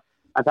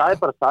En það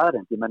bara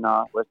staðarind, ég meina,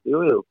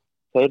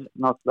 þeir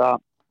náttúrulega,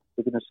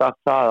 við getum sagt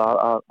það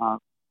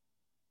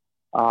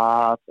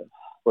að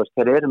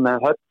þeir eru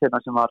með höll hérna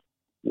sem var,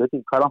 ég veit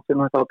ekki hvað langt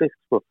sem þetta var byggt,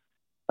 sko.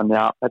 Þannig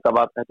að þetta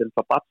er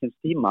það batsins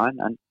tíma,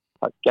 en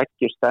það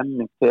geggjur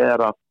stemning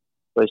þegar að,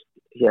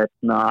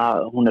 hérna,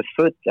 hún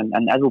full,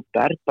 en ef þú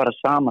berð bara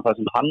saman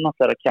það sem hann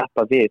náttúrulega er að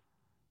keppa við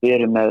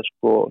erum með,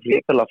 sko,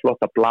 hrikalega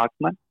flotta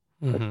blagmenn,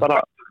 bara,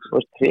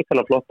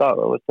 hrikalega flotta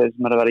þeir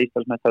sem að vera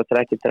ístalsmeistar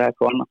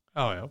trekk og annað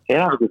þeir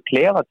hafa ekki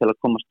klefa til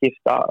að koma skipt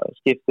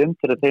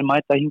til að þeir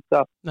mæta hinga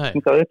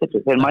upp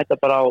þeir mæta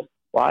bara á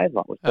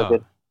æfa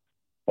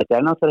þetta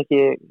er náttúrulega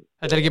ekki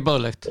þetta er ekki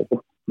báðlegt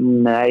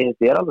nei,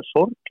 þetta er alveg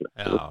sorglegt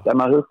þegar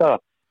maður hugsa það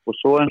og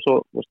svo eins og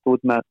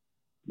stúð með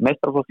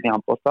meistaraflokki í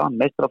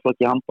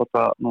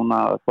handbolta núna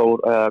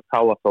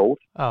Káa Þór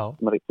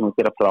sem að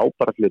gera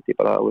frábæra hluti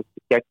bara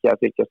geggja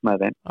að fylgjast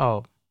með þeim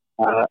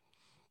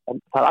en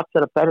það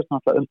allir að berjast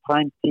náttúrulega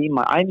prime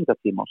tíma,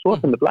 æfingatíma og svo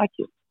sem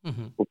blakið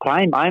og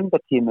prime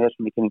æfingatíma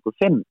sem í kringu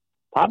 5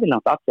 það vil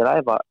náttúrulega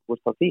allir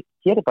æfa því,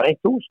 hér bara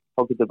 1 hús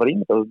þá getur bara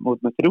ímyndað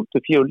með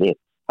 3-4 lið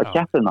það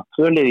keppina,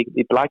 2 lið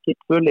í blakið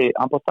 2 lið í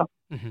handbolta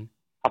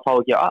það fá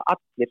ekki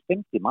allir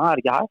 5 tíma, það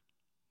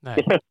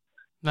ekki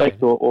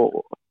hægt og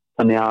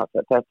þannig að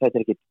þetta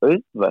er ekki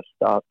auðvelt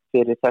að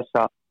fyrir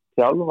þessa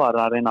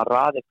þjálfara að reyna að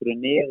raða ykkur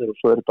niður og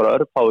svo eru bara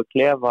örfái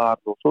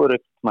klefar og svo eru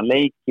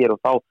leikir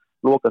og þá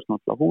lokast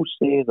náttúrulega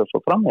húsið og svo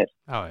frammeir.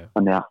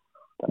 Þannig að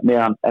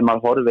meðan ef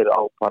maður horfir á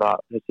bara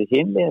þessi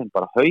hinliðin,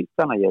 bara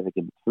Haukana, ég hef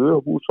ekki með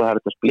 2 hús og það er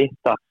þetta að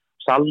splitta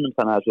salnum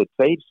þannig að þessu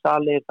 2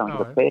 salir, þannig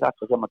að 2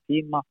 allir sama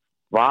tíma,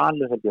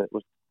 Valur,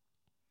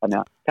 þannig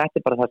að þetta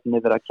er bara það sem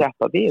við verðum að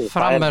keppa við.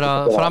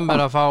 Fram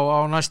er að fá á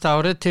næsta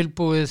ári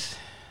tilbúið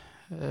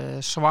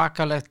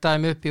svakalegt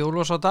dæmi upp í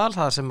Úlfarsárdal,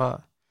 það sem að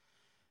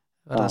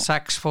verða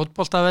 6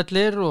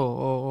 fótboltavellir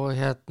og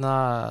hérna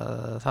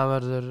það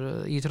verður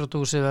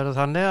íþróttahúsið verður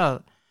þannig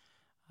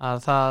að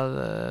það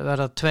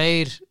verða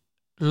 2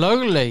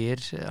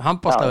 löglegir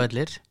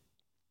handboltavellir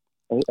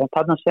en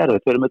þarna sér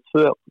við erum með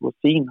 2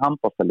 fín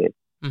handboltalið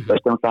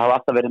það hafa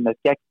alltaf verið með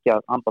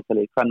geggjað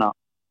handboltalið hvenna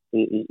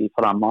í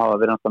fram og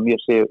hafa verið alltaf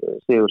mjög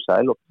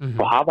sigursæl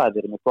og hafa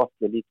verið með gott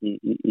við líka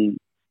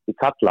í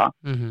kalla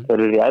þeir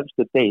eru í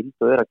efstu deild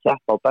og eru að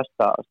keppa á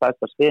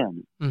stærsta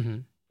sviðinu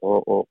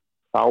og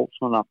þá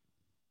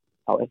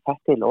er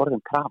þetta í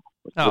orðin krafa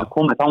við erum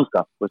komið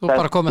þangað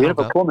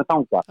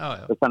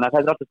þannig að það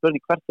er alltaf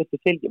spurning hvert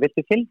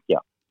viltu fylgja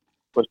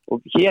og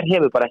hér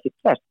hefur bara ekki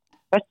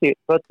þessi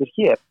völlur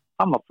hér,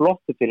 hann var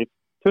flottur fyrir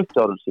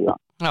 20 árum síðan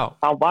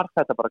þá var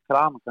þetta bara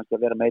krafa kannski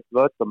að vera með 1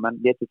 völl og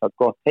menn leti það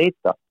gott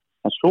heita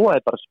en svo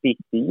er bara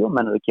spýtt í og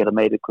menn eru að gera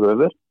meiri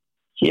kröfur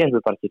hér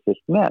hefur bara ekki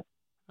fylgt með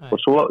og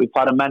svo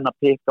fara menn að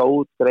peka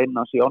út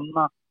greina hans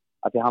Jonna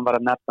að því hann var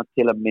að nefna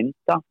til að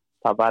mynda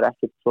það var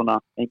ekkert svona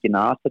engin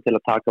aðstæð til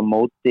að taka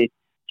móti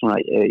svona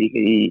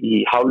í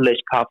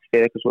hálfleiskaffi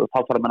eða eitthvað svo, þá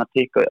fara mann að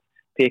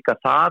peka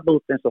það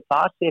út eins og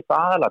það sé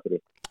aðalatri.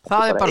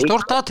 Það er bara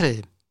stórt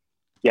atriði.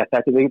 Já,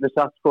 þetta við getum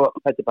sagt sko,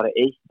 þetta er bara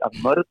eitt af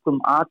mörgum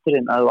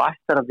atriðin að þú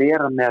ættir að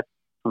vera með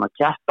svona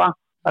keppa,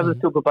 ef þú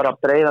tökur bara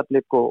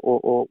Breiðablik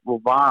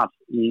og Val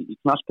í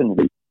knaspinu.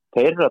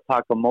 Þeir eru að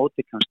taka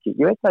móti kannski,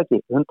 ég veit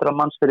ekki, 100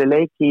 manns fyrir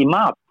leiki í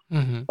mat,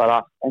 bara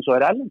eins og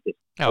erlendis.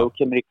 Þú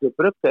kemur í Klub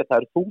Brugge,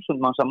 það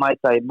 1000 manns að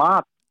mæta í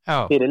mat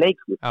fyrir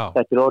leikli.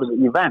 Þetta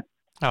orðið event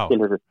til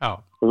þessu.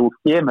 Og þú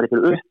kemur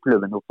eitthvað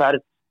upplöfun og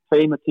ferð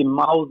 2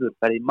 tíma áður,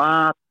 ferð í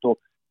mat og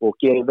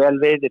gerir vel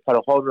við þig, ferð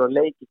að horfa á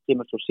leiki,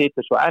 kemur svo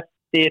situr svo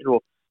eftir og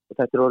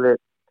þetta orðið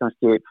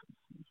kannski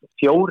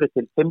 4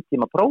 til 5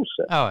 tíma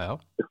prósess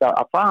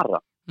að fara.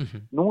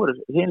 Nú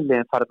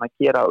hinlegin farin að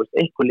gera,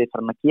 eitthvað lið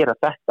farin að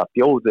gera þetta,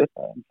 bjóðu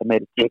það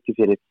meiri tekið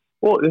fyrir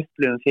og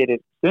upplöfun fyrir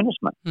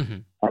stuðningsmenn.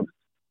 En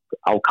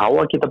á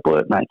Káa geta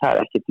búið, nei það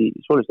ekkert í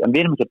svoleiðis, en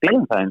við erum ekki að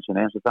beðum það eins og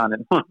það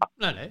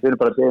við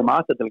erum bara að beðum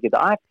aðstæð til að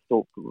geta æft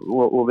og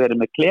verið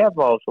með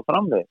klefa og svo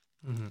framvegis.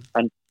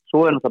 En svo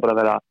það bara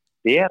að vera að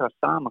vera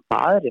sama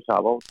hvað aðrir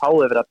það og þá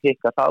verið að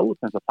pikka það út,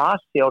 en það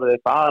sé orðið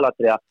eitthvað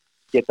aðalatri að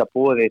geta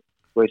búið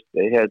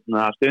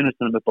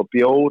stuðningsmennum upp á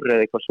bjór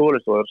eða eitthvað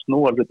svoleiðis og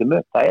snúa hlutum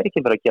upp, það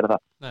ekki verið að gera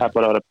það. Það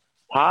bara að vera að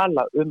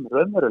tala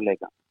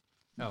raunveruleika.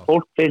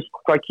 Fólk finnst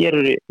hvað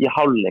gerur í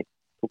hálfleik.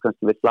 Þú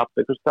kannski við slappa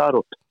ykkur staðar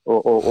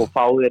og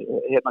fá þér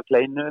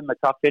kleinu með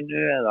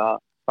kaffinu eða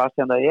hvað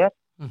sem það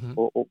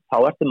og þá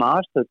ertu með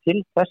aðstöðu til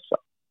þessa.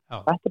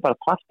 Þetta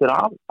bara partur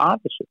af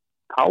þessu.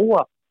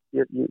 Káa,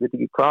 ég veit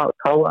ekki hvað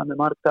Káa með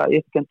marga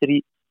yrkendur í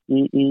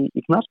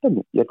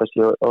knattspyrnu. Ég held að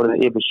sé orðið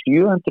yfir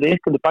 700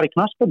 yrkendur bara í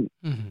knattspyrnu.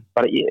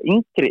 Bara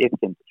yngri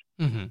yrkendur.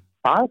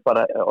 Það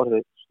bara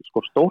orðið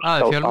stórt á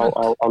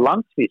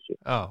landsvísu.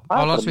 Á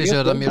landsvísu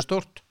er það mjög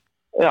stórt.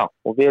 Já,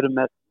 og við erum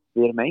með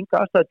enga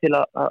aðstæð til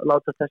að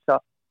láta þessa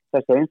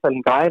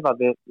einstaklinga æfa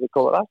við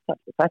góðar aðstæð.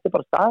 Þetta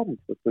bara staðurinn.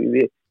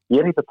 Ég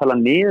er ekki að tala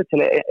niður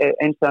til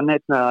eins að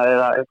neitt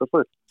eða eitthvað svo.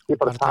 Ég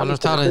bara tala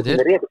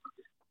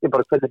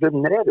hvernig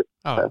hlutinir eru.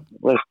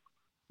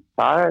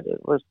 Það er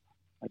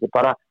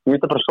bara, ég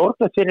veit bara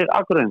sorglegt fyrir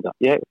Akureyringa.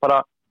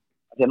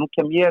 Þegar nú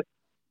kem ég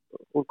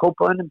úr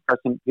Kópavoginum, þar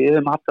sem við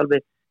höfum haft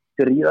alveg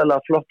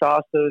gríðarlega flotta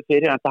aðstöðu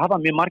fyrir, en það hafa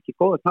mjög margir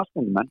góða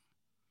knattspyrnumenn,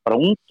 bara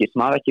ungir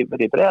sem hafa ekki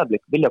verið í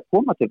Breiðablik vilja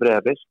koma til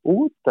Breiðabliks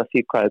út af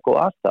því hvað góð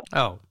aðstæða.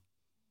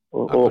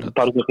 Og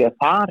bara því að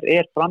þar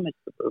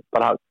framist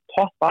bara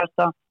topp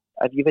aðstæða,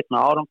 ef ég veit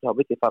með árangur þá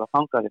vill ég fara að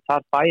fanga því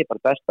þar fæ ég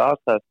bara besta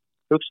aðstæða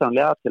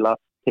hugsanlega til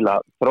að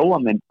þróa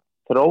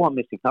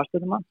mig sem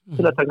knattspyrnumann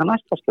til að taka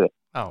næsta skref.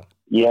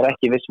 Ég er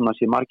ekki viss að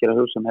sé margir að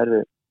hugsa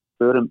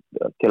förum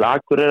til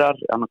Akureyrar,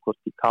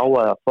 annarkvort í Káa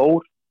eða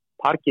Þór,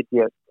 þar get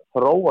ég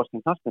þróa sem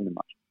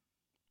knattspyrnumann.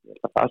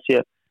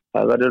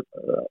 Það verður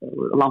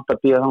langt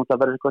að býða þannig að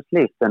það verður eitthvað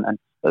slíkt, en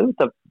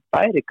auðvitað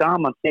væri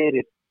gaman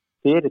fyrir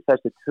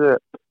þessi 2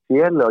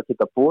 félög að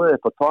geta búið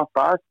upp á topp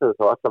aðstöðu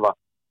þá allavega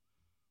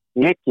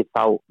ekki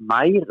þá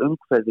nær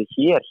umhverfi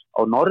hér á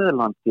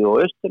Norðurlandi og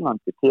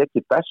Austurlandi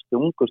tekið bestu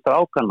ungu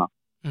strákana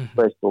og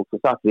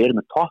við erum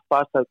með topp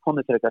aðstöðu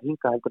komið til eitthvað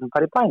hingað heldur en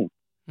fara í bæinn.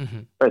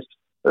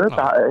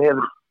 Auðvitað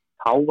hefur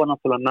Káa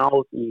náttúrulega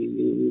náð í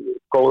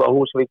góða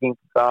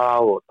Húsvíkinga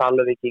og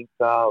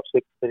Dalvíkinga og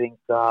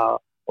Siglfirðinga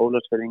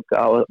Ólafsfirðinga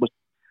og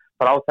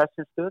bara á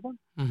þessum stöðum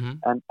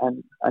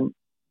en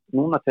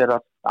núna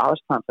þegar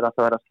aðstæðan fyrir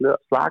að vera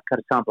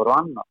slakari saman og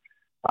annað,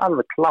 það er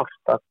alveg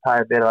klárt að það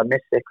verið að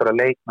missa einhverja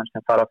leikmenn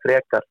sem fara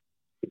frekar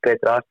í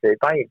betri aðstöðu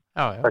í bæinn,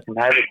 það sem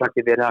hefur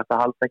kannski verið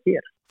að halda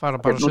hér. Nú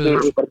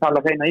þurfum við bara að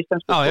tala þeina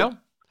íslensku. Já,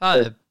 það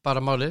er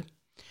bara málið.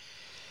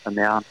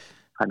 Þannig að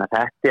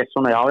þetta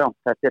svona,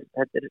 þetta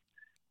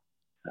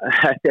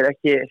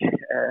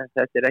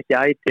er ekki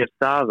ætíð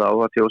staða og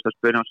að þjóðast að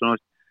spyrja svona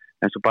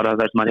eins og bara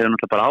þess að maður hefur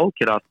náttúrulega bara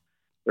ákjör að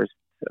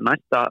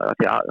næsta,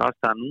 því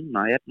aðstæðan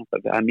núna er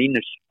náttúrulega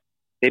mínus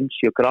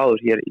 5-7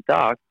 gráður hér í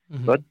dag,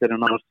 völlur er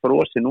náttúrulega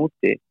frosin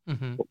úti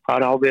og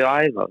hvað á við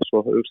að æfa,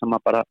 svo hugsa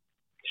maður bara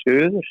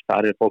söður,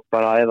 þar er fólk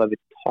bara að æfa við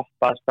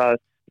toppaðstæður,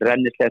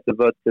 rennisléttur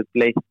völlur,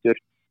 bleittur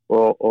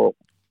og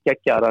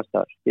geggjaðar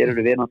aðstæður. Hér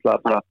eru við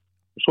náttúrulega bara,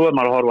 svo er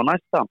maður að horfa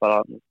næsta, bara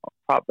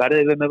hvað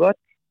verðum við með völl,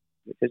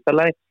 fyrsta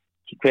leið,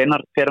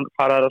 hvenær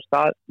fara þær á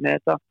stað með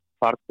þetta,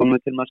 hvar komum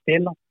við til maður að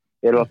spila,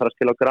 erum við að fara að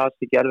spila á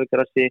grasi,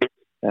 gervigrasi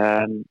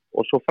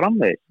og svo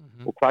framvegis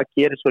og hvað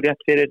gerir svo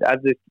rétt fyrir ef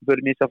við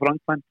förum í þessa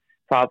framkvæmd,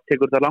 það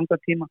tekur það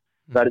langan tíma,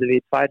 verðum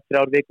við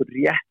 2-3 vikur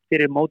rétt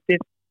fyrir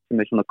mótið sem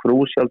er svona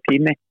krúsjál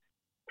tími,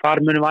 hvar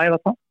munum við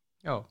æfa það?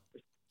 Já,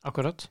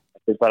 akkurat.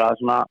 Þetta er bara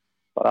svona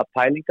bara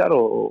pælingar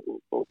og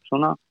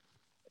svona,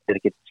 þetta er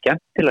ekki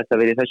skemmtilegt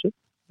að vera í þessu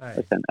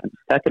en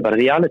þetta er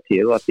bara reality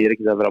og það er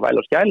ekki að vera að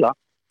væla og skæla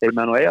þeir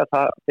með nú eiga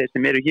það, þeir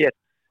sem eru hér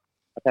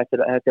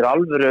þetta er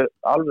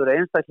alvöru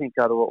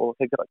einstaklingar og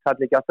þeir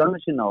kalli ekki að þönnu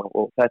sína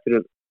og þetta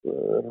eru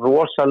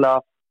rosalega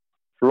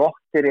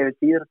flottir yfir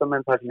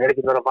íþróttamenn þar sem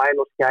ekki að vera að væla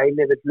og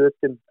skæli við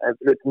hlutum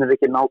er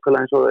ekki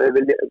nákvæmlega eins og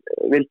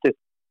vildu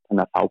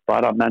þannig að þá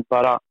bara menn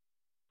bara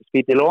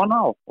spýti lóna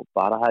og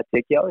bara það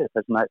tekið á því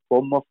þess að það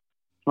kom oft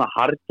svona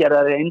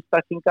hardgerðari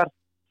einstaklingar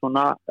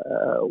svona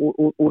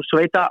úr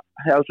sveita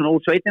eða svona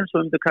úr sveitin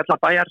sem við kalla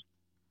bæjar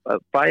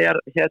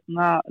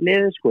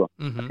liðið sko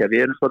því að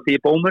við erum svolítið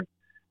í bómur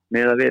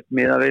með að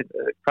við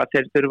hvað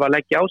þeir þurfa að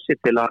leggja á sig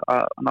til að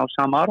ná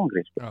sama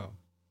árangri sko.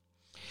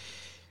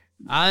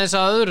 Aðeins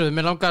að öðru,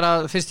 mér langar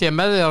að fyrst ég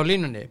með þig á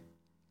línunni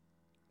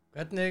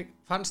hvernig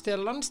fannst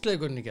þér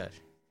landsleikurinn í gær?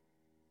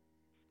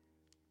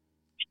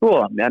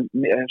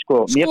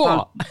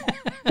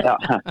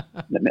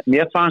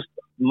 mér fannst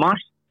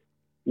margt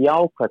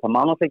jákvætt, það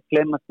má náttúrulega ekki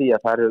glemma því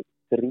að það eru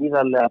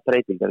gríðarlega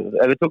breytingar.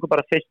 Ef við tökum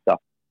bara fyrsta,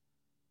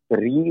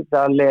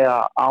 gríðarlega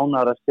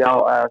ánægður að sjá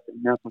að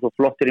svo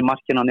flottir í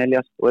markinu á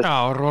Elias. Já,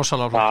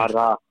 rosalega flottir.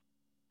 Bara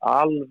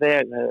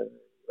alveg,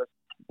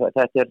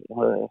 þetta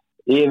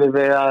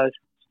yfirvegaður,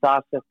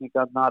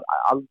 staðsetningarnar,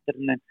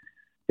 aldurinn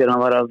þegar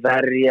hann var að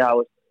verja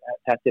og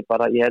þetta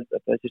bara, ég held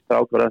að þessi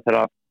strákur að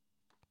þeirra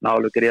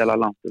nálega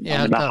gríðarlega langt.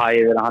 Hann með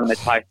hæðir, hann með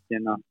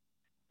tæknina,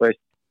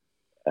 veist.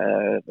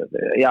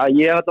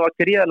 Þetta var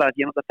gríðarlega,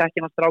 ég náttúrulega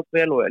þekki hann strák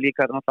vel og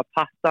líka náttúrulega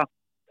patta,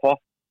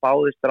 topp,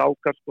 báðir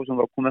strákar sko, sem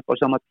var að koma upp á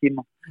sama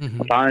tíma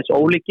og það aðeins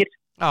ólíkir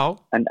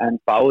en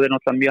báðir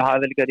náttúrulega mjög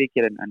hæfileika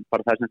ríkir en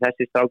bara það sem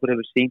þessi strákur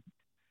hefur sýnt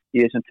í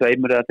þessum 2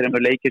 eða 3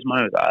 leikir sem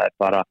hann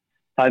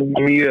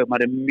hefur,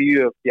 maður er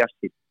mjög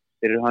bjartsýnn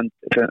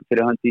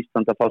fyrir hönd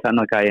Ísland að fá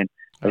þennan gæinn.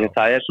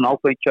 Það er svona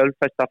ákveðin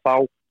kjölfest að fá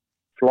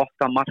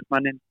flotta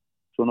markmanninn,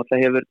 svo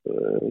náttúrulega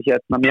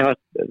hefur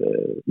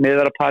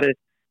miðvaraparið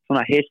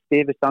svona heilt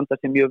yfir standa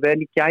sem mjög vel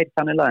í gær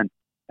þannig laðin.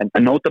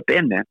 En nota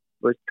bene,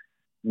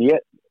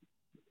 mér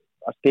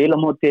að spila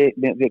móti,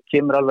 við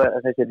kemur alveg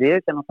þessi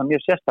riðill er náttúrulega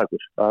mjög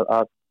sérstakur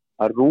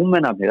að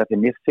Rúmenarnir, að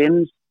mér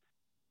finnst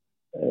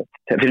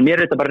fyrir mér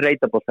er þetta bara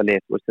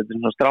reytaboltalið, þetta er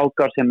svona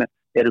strákar sem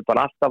eru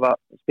bara alltaf að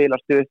spila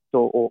stutt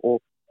og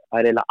það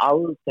er eiginlega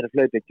aldrei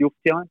hlaupið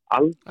djúpt hjá hann,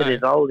 aldrei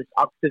ráðist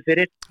aftur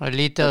fyrir. Það er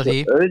lítið af því.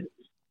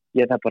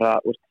 Ég það bara,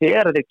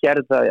 þegar þeir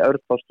gerðu það í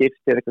örfá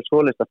skiptir eitthvað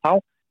svoleiðis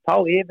þá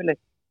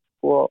yfirleitt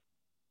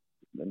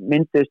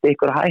myndiðist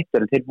einhver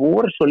hættur en þeir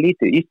voru svo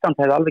lítið. Ísland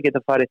hefði alveg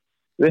getað farið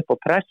upp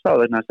og pressa á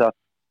þess að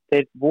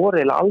þeir voru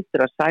eiginlega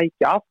aldrei að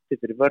sækja aftur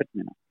fyrir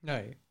vörnina.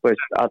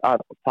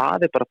 Að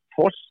það er bara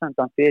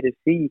forsendan fyrir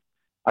því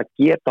að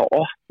geta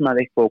opnað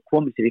eitthvað og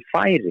komið sér í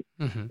færi.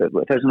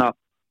 Það er svona,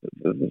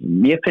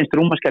 mér finnst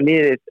rúmenska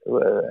liðið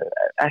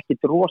ekki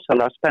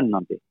rosalega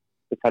spennandi.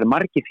 Það er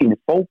margir fínir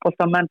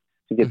fótboltamenn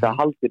sem geta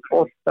haldið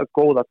bolta,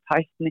 góða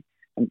tækni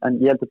en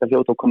ég held að þetta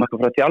hljóta að koma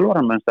eitthvað frá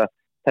þjálfaranum en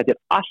þetta er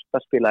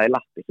alltaf spilað í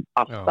lappir,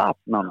 alltaf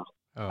nánast.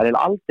 Það er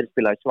aldrei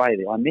spilað í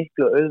svæði og það er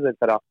miklu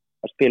auðveldara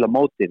að spila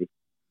mótið því.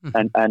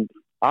 En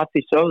að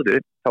því sögðu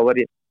þá var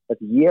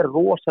ég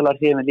rosalega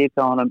hrifinn líka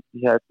á honum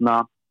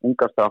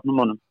unga stráknum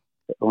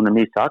honum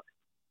Ísak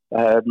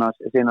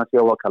sína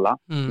Sjóvakalla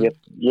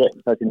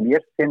það sem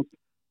mér finnst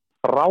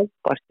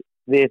frábært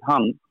við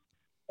hann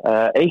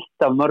eitt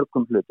af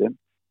mörgum hlutum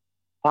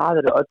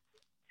það eru öll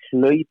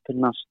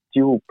hlaupina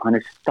stjúp, hann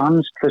er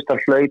stanslaust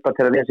að hlaupa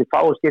til að þessi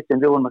fáskiptin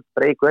við vorum að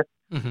breyka upp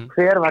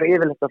hver var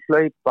yfirleitt að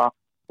hlaupa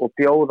og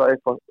bjóða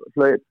upp á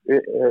hlaup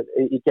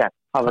í gegn,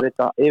 það var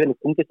þetta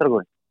yfirleitt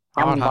ungistrákurinn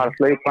hann var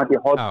hlaupandi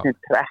í hornin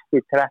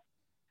 30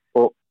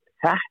 og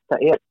þetta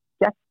er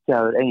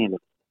geggjaður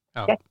eiginlega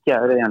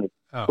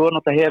svo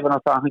náttúrulega hefur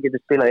hann það að hann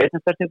getur spilað í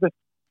einstaklingu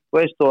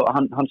og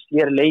hann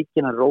sér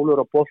leikinn, hann rólur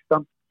á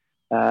boltan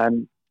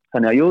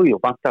þannig að jú,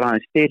 vantar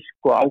hann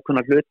styrk og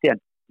ákveðna hluti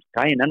en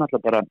gæinn er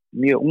náttúrulega bara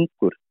mjög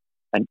ungur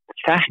en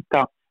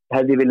þetta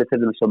hefði viljað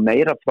til þess að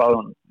meira frá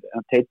hann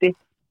Teiti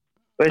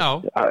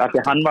af því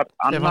hann var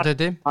ég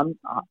held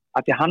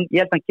að hann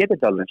geti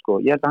þetta alveg sko,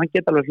 ég held að hann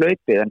geti alveg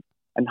hlaupið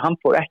en hann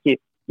fór ekki,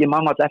 ég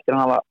mamma alltaf eftir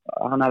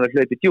hann hafi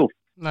hlaupið djúpt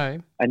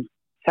en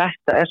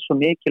þetta er svo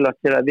mikilvægt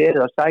til að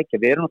verið að sækja,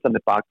 við erum náttúrulega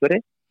með bakveri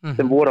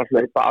sem voru að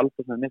hlaupa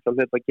alveg sem minnst að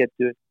hlaupa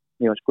getur,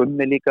 ég var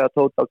skummi líka að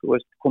tóta,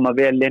 koma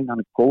vel inn,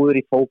 hann er góður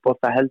í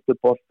fótbolta,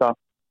 heldurbolta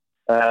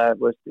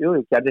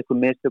ég gerði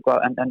eitthvað mistök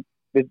en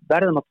við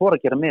verðum að fóra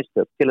að gera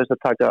mistök til þess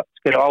að taka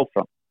skrifa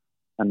áfram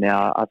þannig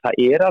að það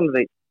er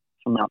alveg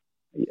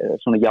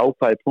svona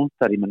jákvæði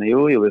punktar ég menna,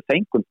 við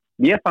fengum,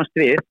 ég fannst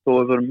við og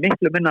við vorum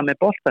miklu minna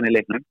með boltan í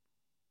leiknum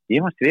ég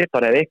fannst við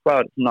bara ef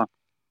eitthvað svona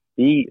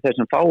í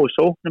þessum fáu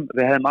sóknum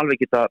við hefðum alveg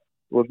getað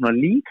voru svona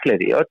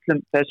líklegir í öllum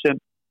þessum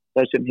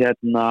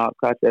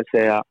hvað er að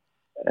segja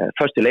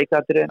förstu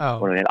leikatriðin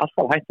voru þeir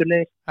alltaf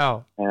hættulegir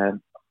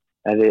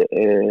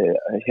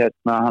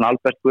hann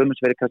Albert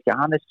Guðmunds verið kannski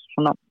hann er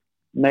svona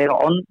meira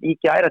í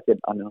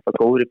gæratin hann er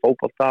náttúrulega góður í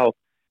fótbolta og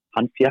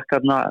hann fékk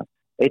hann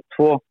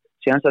 1-2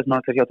 síðan sem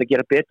hann kannski átt að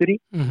gera betur í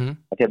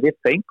því að við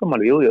fengum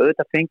alveg,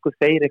 auðvitað fengum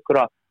þeir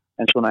einhverja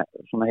en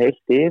svona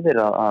heilt yfir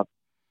að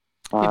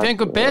við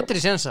fengum betri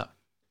sénsa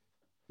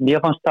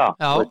mér fannst það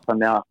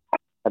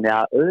þannig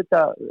að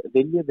auðvitað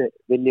viljum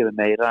við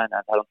meira en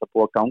það er alltaf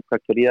búið að ganga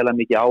gríðarlega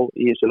mikið á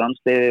í þessu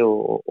landsliði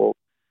og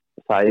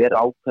það er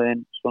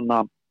ákveðin svona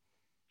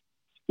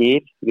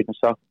skil, við getum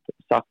sagt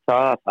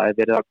það að það er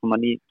verið að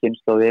koma ný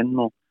kynslóð inn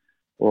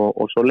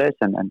og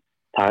svoleiðis en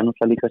það er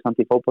náttúrulega líka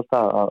samt í fótbolta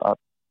að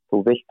þú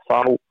vilt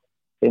fá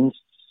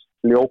finnst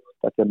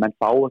fljótt að menn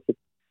fá ekki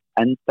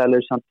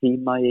endalausan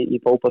tíma í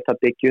fótbolta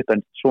byggju upp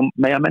en svo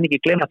mega menn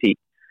ekki glemma því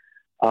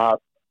að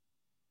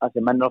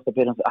því menn er ofta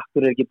fyrir hans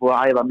akkur er ekki búið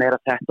að æfa meira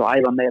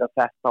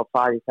þetta og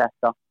fara í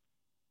þetta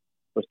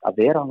að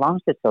vera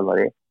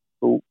landsliðsþjálfari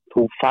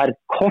þú færð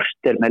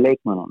korter með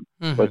leikmönnum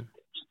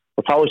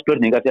og þá er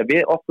spurning að því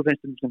að okkur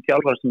finnst sem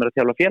þjálfari sem er að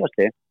þjálfa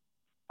félagslið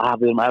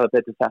við erum að æfa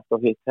betur þetta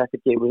og hitt þetta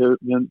ekki við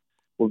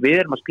og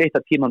við erum að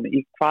splita tíman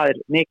í hvað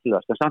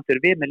mikilvægast, en samt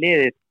við með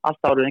liðið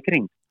allt árið í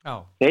kring.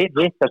 Þeir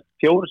hittast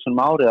 4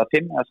 sinnum árið eða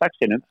 5 eða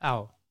 6 sinnum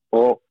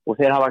og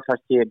þeir hafa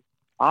kannski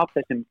af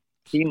þessum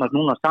tímas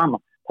núna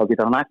saman, þá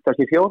getur hann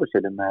eftir í 4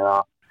 sinnum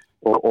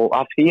og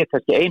af því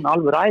kannski ein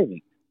alveg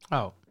æfing.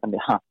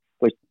 Þannig að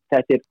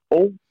þetta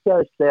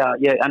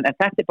ógæðslega, en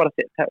þetta bara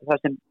það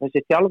sem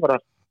þessi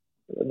þjálfarar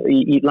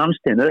í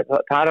landsliðinu,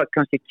 það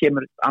kannski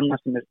kemur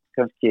annað sem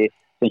kannski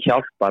sem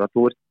hjálpar að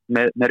þú ert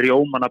með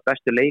rjóman af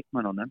bestu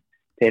leikmönnunum,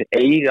 þeir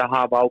eiga að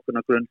hafa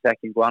ákveðna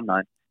grunnþekking og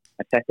annað,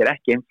 en þetta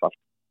ekki einfalt.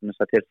 Þannig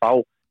að þeir fá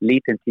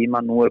lítinn tíma,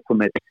 nú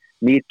komið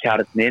nýr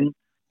kjarninn,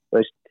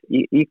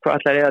 í hvað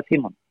ætlar eða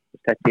tíman.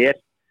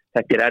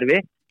 Þetta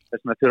erfitt,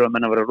 þess vegna þurfa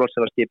menn að vera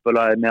rosalega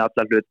skipulaðir með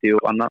alla hluti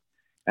og annað,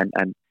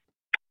 en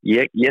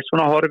ég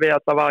svona horfi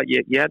að það var,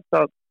 ég held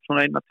að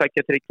svona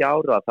 1-2-3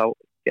 ára þá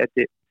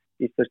geti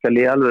íslenska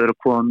liðalveg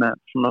að koma með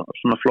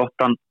svona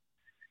flottan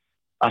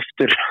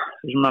aftur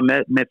svona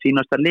með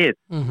fínasta lið.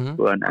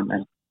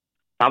 En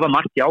það var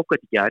margt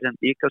jákvætt í gær, en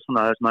líka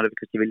svona þess að maður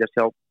kannski vilja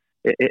sjá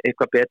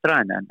eitthvað betra,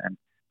 en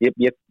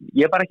ég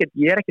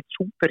er ekkert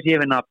super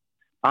hrifinn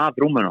af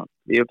Rúmenum.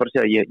 Ég vil bara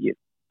segja,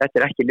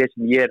 þetta ekki lið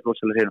sem ég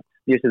rosalega hrifinn.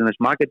 Ég veist þetta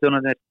með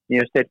Makedónarnir,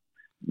 ég veist þeir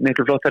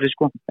miklu flottari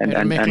sko.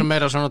 Miklu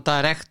meira svona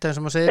direkt eins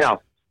og maður segir.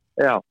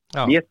 Já.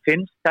 Ég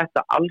finnst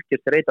þetta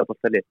algjört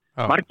reitafólktalið.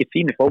 Margir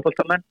fínir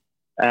fótboltamenn,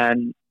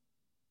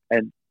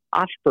 en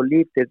allt og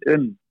lítið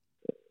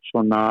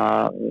svona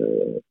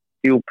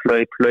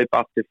djúplaup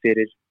aftur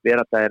fyrir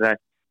verðardæra,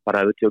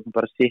 bara við tökum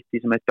bara City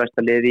sem eitt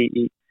besta liði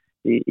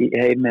í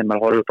heimi,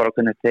 maður horfur bara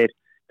hvernig það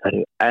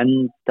eru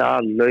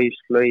endalaus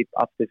hlaup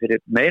aftur fyrir,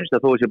 meirist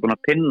að þú sé búin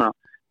að pinna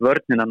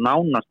vörnina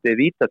nánast við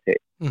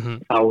vítateig,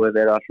 þá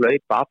verið að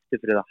hlaupa aftur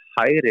fyrir það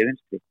hægri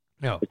vinstri.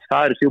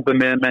 Það eru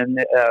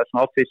sjúpummiðmenni, eða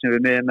svona offísum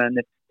við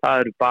miðmenni, það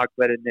eru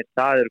bakverðinir,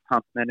 það eru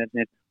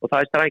kantmennir og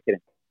það er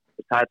strækirinn.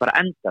 Það er bara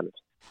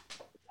endalaust.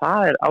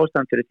 Það er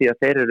ástæðan fyrir því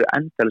að þeir eru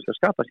endalaust að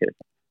skapa sér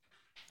þetta.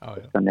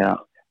 Þannig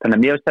að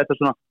mér veist þetta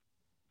svona,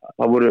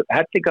 það voru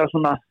hellinga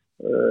svona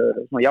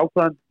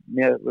jákvæðan,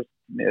 ég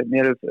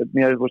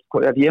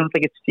hef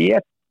ekki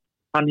séð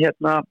hann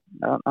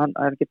hann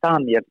er ekki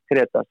Daniel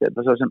Greta,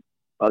 það svo sem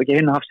var ekki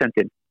hinn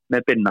hafsendin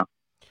með Binna.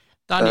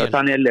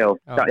 Daniel Leo.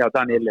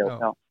 Daniel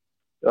Leo.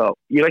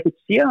 Ég hef ekki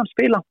séð hann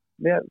spila.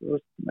 Mér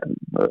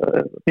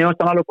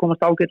finnst hann alveg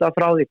komast ágætlega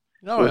frá því.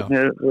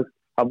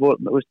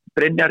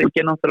 Brynjar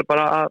ekki náttúrulega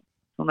bara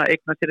að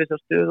eigna sér þessa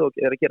stöðu og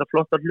að gera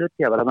flottar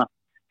hluti. Það var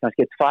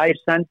kannski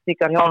 2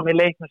 sendingar hjá hann í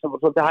leiknum sem var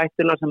svolítið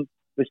hættulega sem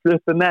við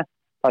sluppum með.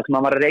 Það sem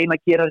hann var að reyna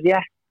að gera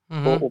rétt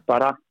og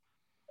bara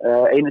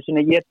einu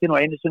sinni étin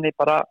og einu sinni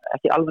bara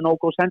ekki alveg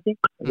nógu góð sending.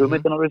 Við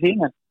myndum alveg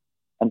fín,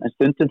 en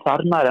stundum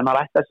þarna ef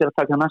maður ætti að sér að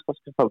taka næsta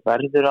skrif þá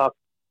verður að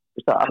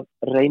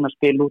reyna að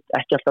spila út,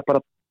 ekki alltaf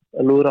bara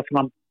lúðra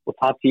fram og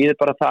það þýðir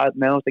bara það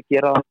með að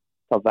gera það.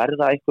 Þá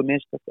verða eitthvað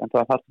mistök, en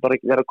það þarf bara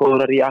að vera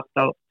góður að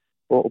reakta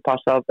og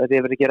passa að þið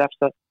verður ekki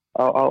refsta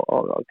á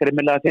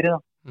grimmilega fyrir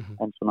það.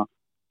 En svona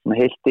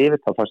heilt yfir,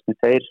 þá fannst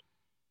þeir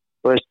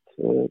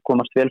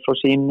komast vel frá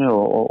sínu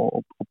og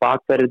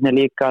bakverðinni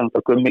líka, en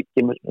það Gummi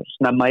kemur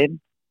snemma inn.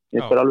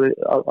 Ég er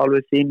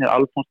alveg þín,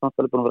 Alfons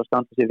náttúrulega búin að vera að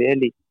standa sér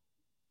vel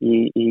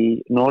í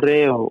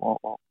Norri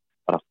og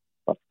bara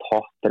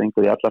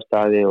toppdrengur í alla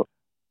staði og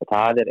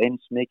það er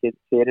eins mikið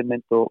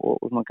fyrirmynd og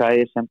svona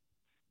gæði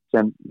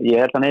sem ég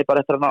held að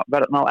bara eftir að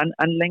ná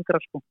enn lengra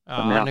sko.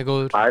 Þannig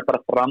að það er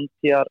bara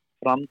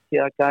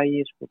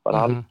framtíðagægi sko,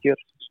 bara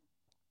algjör.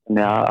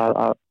 Þannig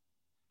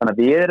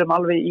að við erum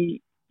alveg í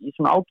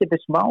svona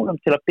ágætis málum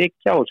til að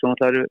byggja og svona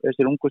það eru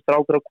þessir ungu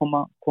strákur að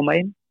koma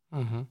inn.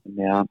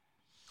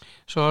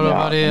 Svo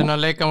var ég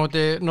að leika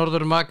móti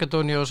Norður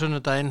Makedóníu og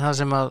sunnudaginn, það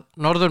sem að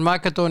Norður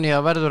Makedóníu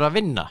verður að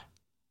vinna.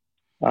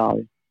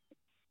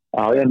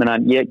 Ég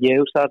meina, ég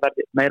hugsa að það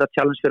verður meira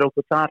challenge fyrir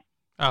okkur þar.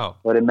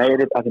 Það var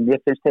meiri, að mér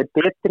finnst þeir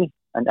betri,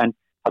 en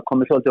það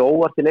komið svolítið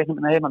óvart í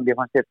leiknum heima, mér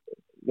fannst þeir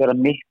vera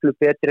miklu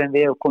betri en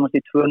við og komast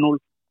í 2-0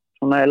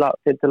 svona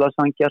til að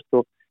sangjast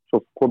og svo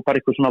kom bara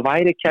eitthvað svona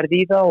værikærð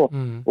í það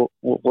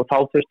og þá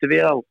þurftu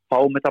við að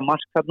fáum þetta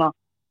mark þarna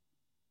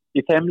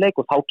í þeim leik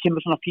og þá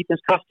kemur svona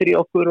fítins kraftur í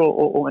okkur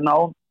og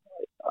náum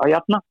að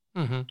jafna.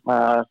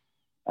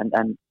 En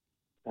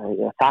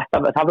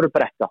það verður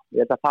bretta.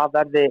 Ég held að það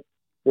verði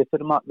Við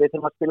þurfum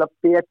að spila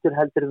betur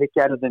heldur en við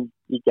gerðum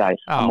í gær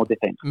á móti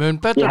þeim. Mun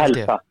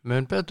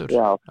betur.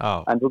 Já.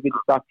 En þú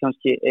getur sagt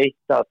kannski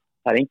eitt að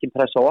það er engin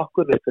press á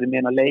okkur, við fyrir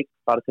meina leik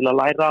bara til að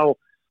læra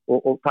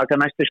og taka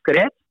næstu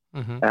skref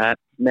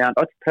meðan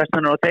öll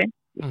pressan er á þeim.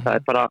 Það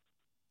er bara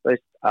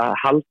að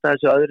halda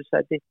þessu öðru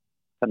sæti,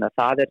 þannig að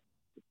það er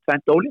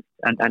tvennt ólíkt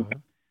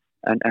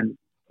en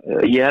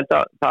ég held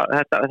að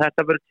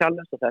þetta verður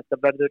challenge og þetta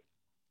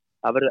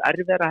verður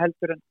erfiðara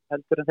heldur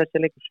en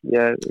þessi leikur.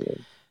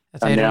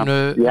 Þeir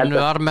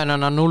eru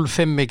Armenana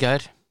 0-5 í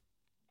gær.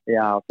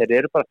 Já, þeir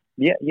eru bara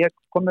ég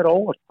kom mér á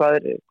óvart hvað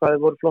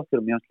þeir voru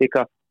flottir mér finnst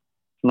líka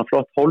svona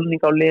flott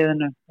hólning á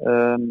liðinu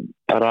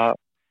bara,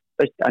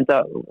 enda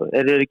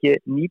eru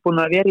ekki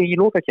nýbúin að vera í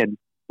lokakeppni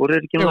voru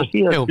ekki núna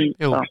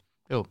síðast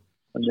Jú.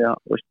 þannig að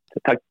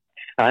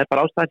það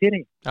bara ástæða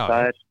fyrir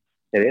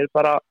þeir eru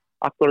bara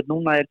akkurat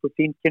núna eitthvað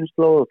fín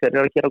kynslóð og þeir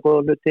eru að gera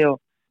góða hluti og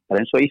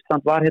það eins og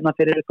Ísland var hérna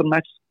fyrir eitthvað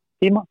næst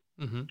tíma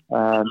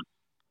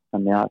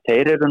þannig að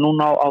þeir eru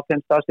núna á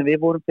þeim stað sem við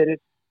vorum fyrir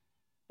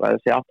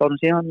 8 árum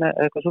síðan með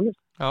eitthvað svolítið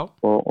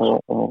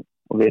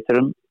og við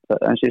þurfum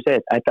eins og ég segi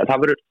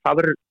það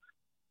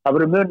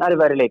verður mun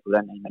erfiðari leikur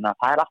en ég meina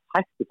það allt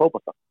hægt í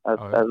fótbolta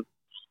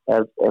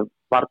ef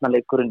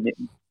varnarleikurinn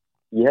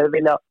ég hef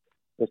viljað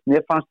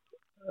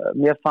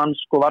mér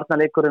fannst sko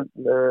varnarleikurinn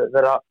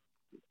vera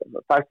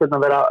fæsturinn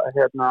að vera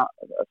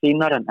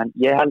fínar en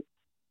ég held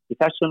í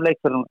þessum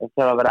leikurinn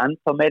þegar að vera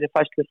ennþá meiri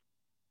fæslur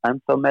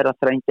ennþá meira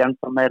þrengi,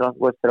 ennþá meira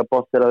þegar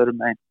bóttir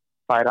öðrum einn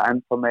færa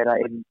ennþá meira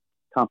inn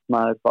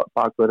kantmaður,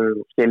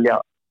 bakverður og skilja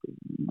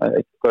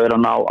eitthvað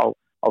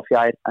á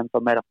fjær ennþá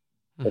meira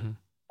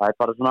það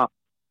bara svona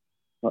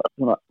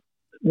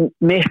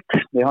mitt,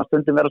 við hann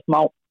stundum vera smá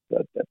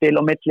bil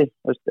á milli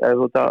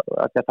það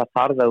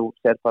þarf að þú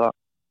sér bara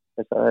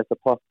þess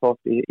að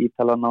topp í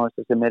Ítalana og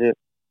þess sem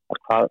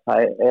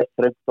það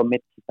þröngt á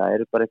milli, það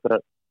eru bara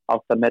einhverjar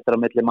 8 metra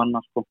á milli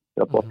manna sko,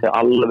 þegar bóttir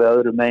alveg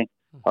öðrum einn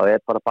þá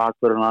bara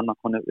bakverðun og annar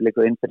konu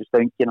líka inn fyrir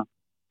stöngina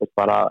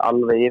bara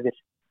alveg yfir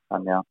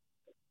þannig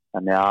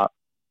að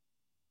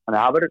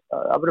það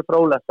verður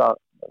fróðlegt að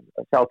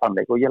sjá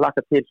þannleik og ég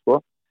laka til sko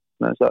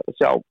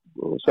sjá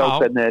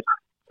hvernig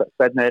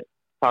þeir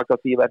taka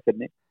því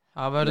verkefni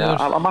það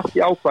var margt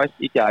ákvæmt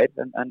í gær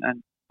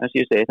en sem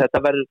ég segi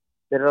þetta verður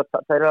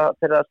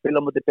þeir að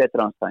spila mútið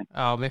betra anstæðing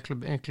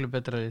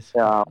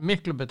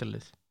miklu betra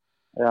lið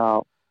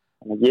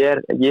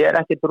ég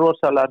ekkert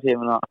rosalega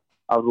hrifinn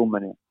af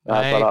Rúmeníu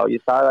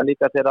ég sagði það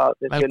líka þegar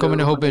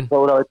velkomin í hópinn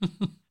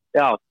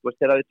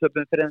þegar við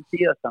töpum fyrir enn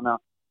síðast þannig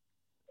að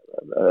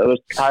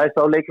það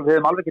svo leikum við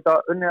höfum alveg geta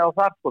unnið á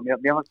þar sko.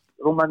 mér fannst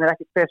Rúmenir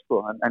ekki spes sko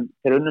en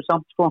þeir unnu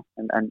samt sko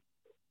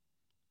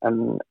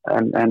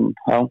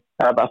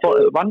það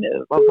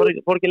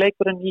fór ekki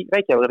leikurinn í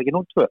Reykjavík, var ekki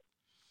 0-2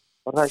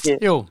 var það ekki?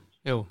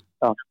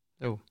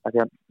 Jú.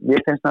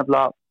 Ég finnst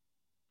nefnilega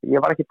ég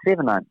var ekki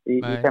hrifinn af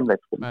þeim í þeim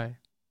leik sko.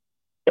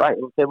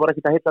 Þeir voru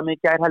ekki að heilla mig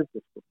í gær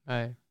heldur sko.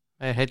 Nei,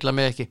 heilla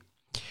mig ekki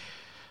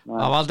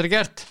það var aldrei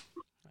gert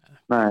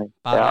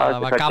það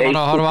var gaman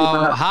að horfa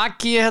á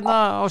haki hérna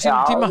á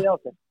sínum tíma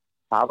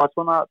það var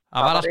svona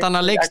það var allt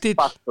annað leikstíl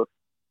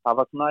það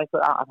var svona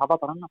eitthvað það var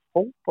bara annað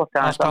fótbolti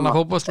allt annað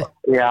fótbolti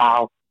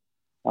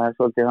það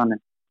svolítið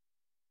þannig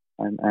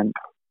en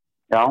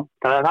já,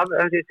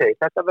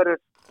 þetta verður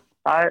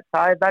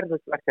það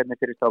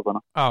verðurverkefni fyrir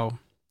strákuna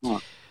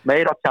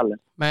meira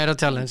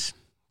challenge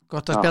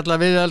gott að spjalla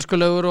við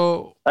elskulegur og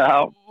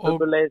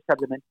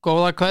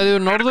góða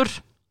kveðjur norður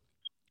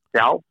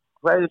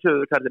kveðjur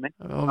söður kveðjur minn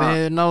og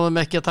við náðum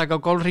ekki að taka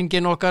á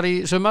golfringin okkar í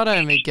sumar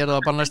en við gerum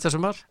það bara næsta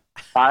sumar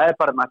það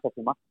bara næsta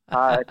sumar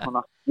það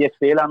svona, ég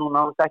spila núna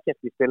á ekkert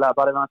ég spilaði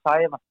bara við hann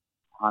Sæfa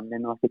hann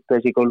nú ekki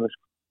spes í golfu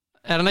sko.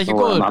 hann ekki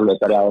góður? Hann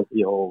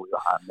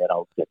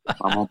ágætt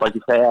hann má bara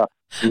ekki segja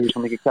ég er svo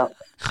mikið kjátt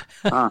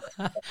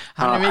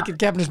hann mikið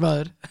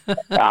keppnismæður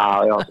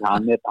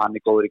hann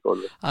góður í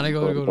golfu hann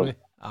góður í golfu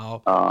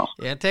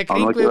ég tek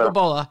ring við og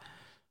báða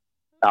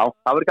það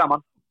verður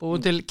gaman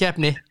búin til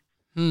keppni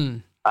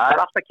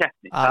það alltaf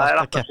keppni það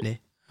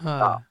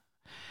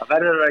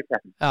verður að vera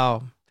keppni það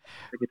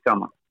er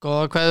gaman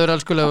góða kveður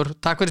elskulegur,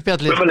 takk fyrir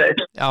spjallið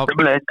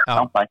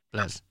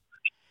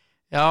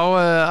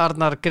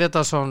Arnar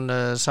Gretarsson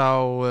sá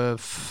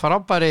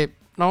frábæri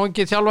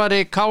náungi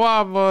þjálfari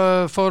K.A.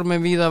 fór með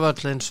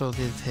víðavöll eins og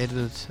þið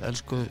heyrðuð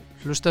elsku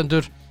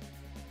hlustendur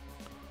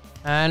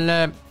en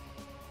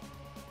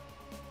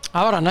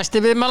það var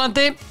næsti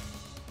viðmælandi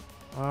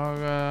og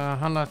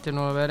hann ætti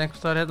nú að vera einhvers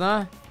staðar hérna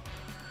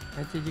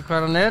veit ekki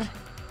hvar hann er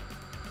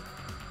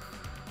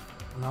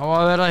hann á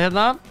að vera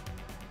hérna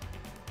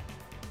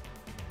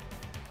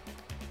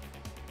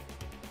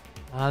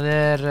það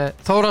er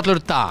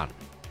Þórhallur Dan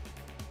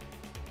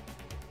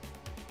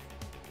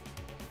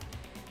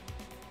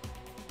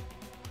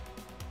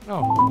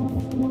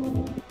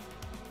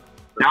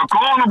Já,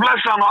 góðan og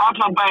blessan og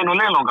allan daginn og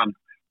liðlangan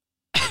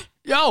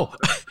Já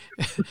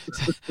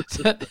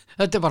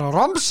þetta er bara að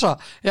romsa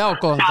já,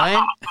 góðan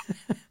daginn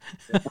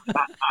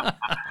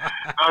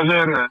Hvað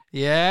segir þau?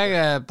 Ég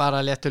er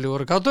bara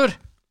léttulegur og kátur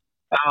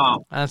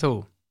en þú?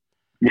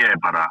 Ég er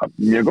bara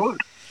mjög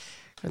góður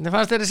Hvernig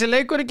fannst þér þessi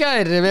leikur í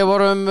gær? Við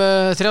vorum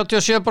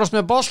 37%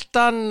 með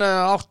boltan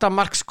 8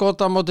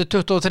 markskota á móti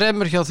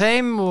 23 hjá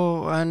þeim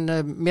en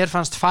mér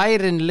fannst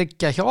færin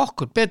liggja hjá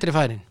okkur, betri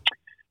færin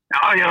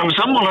Já, ég er alveg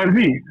sammálaður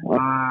því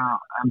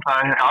en það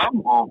er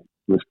og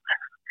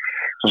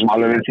svo sem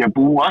alveg við því að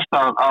búast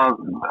að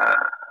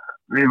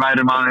við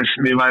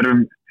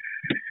værum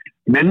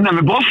minna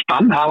með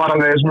boltan, það var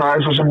alveg svona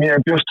eins og sem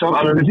ég bjóst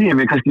alveg við því,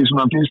 við kannski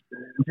svona finnst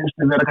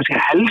við vera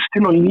kannski helst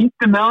til og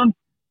lítið með hann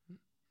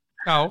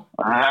Já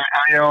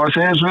ég var að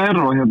segja svo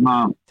og hérna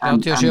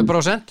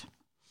 37%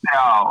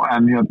 Já,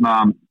 en hérna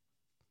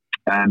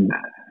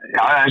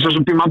eins og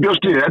sem maður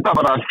bjóst við þetta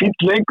bara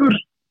fínn leikur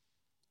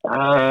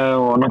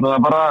og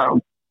náttúrulega bara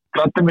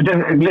gladdi mig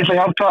litla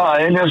hjarta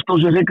að Elías stóð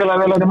sér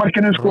hrikalega vel á því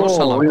markinu, sko.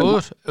 Rosalega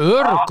góður,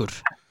 öruggur.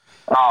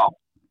 Já.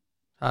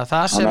 Það er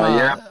það sem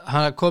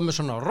hann er komið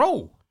svona á ró.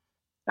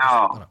 Já.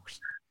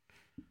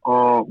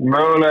 Og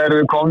mögulega eru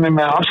við komnið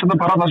með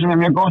afsendaparaða sem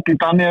mjög gott í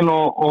Daniel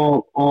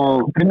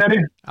og Brynjari.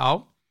 Já.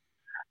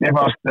 Mér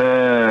fannst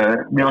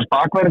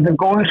bakverðin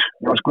góðir,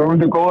 ég var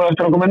Guðmundur góður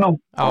eftir að koma inn á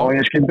og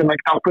ég skildi mig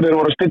ekki af hverju þeir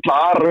voru að stilla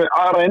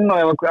aðra inn og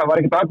ef það var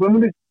ekki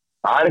Guðmundi.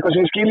 Það er eitthvað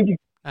sem ég skil ekki.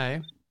 Nei.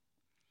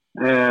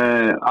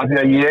 Af því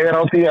að ég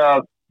á því að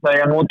það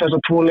er að nota þessa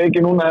 2 leiki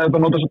núna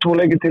eða nota þessa 2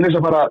 leiki til þess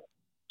að fara að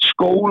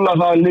skóla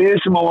það lið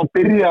sem á að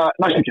byrja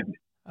næstu keppni.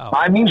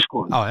 Það er mín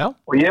skoðun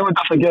og ég myndi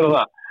alltaf gera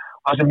það.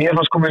 Það sem ég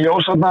fannst komið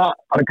ljós þarna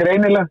bara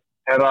greinilega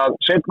er að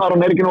Sveinn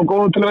Aron er ekki nógu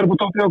góður til að vera på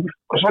topp í okkur.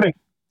 Sorry.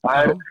 Það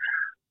er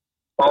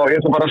og ég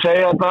ætla bara að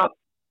segja þetta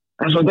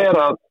eins og þetta er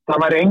að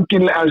það væri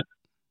engin ef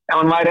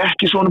hann væri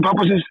ekki sonur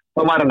pappasins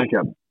þá væri hann ekki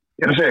það.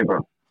 Ég er að segja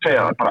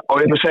það bara og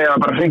ég ætla að segja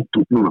það bara hreint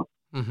út núna.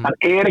 Hann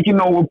er ekki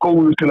nógu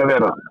góður til að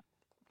vera það.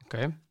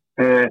 Okay.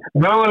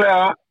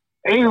 Mögulega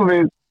eigum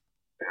við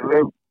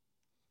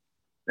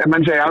ef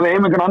menn segja að við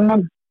eigum einhvern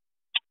annan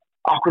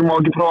okkur má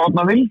ekki prófa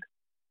Árna Vil.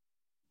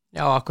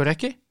 Já, okkur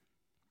ekki?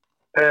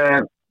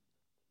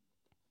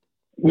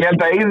 Ég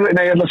held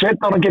að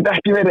Sveinn Aron geti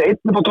ekki verið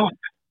einn upp á topp.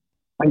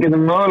 Hann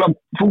getur mögulega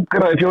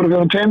fungerað í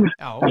 4-4-2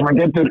 þar sem hann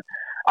getur,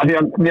 að því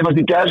að mér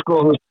fannst í gær sko,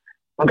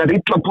 hann gæti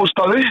illa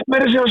postað upp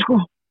með þessi sko.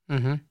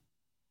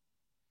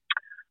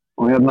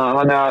 Og þannig að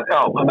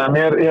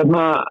mér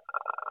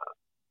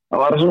það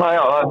var svona,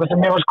 það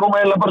sem mér fannst koma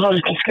eiginlega bara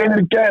svona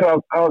skeinir í gær að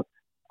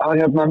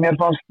mér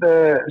fannst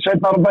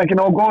Sveinn Aron ekki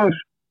nógu góður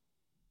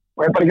og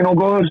er bara ekki nógu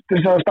góður til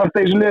þess að starta í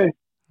þessu liði.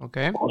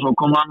 Okay. Og svo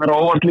kom það mér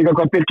á óvart líka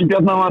hvað Birkir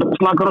Bjarnar var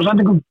slakur á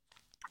sendingum.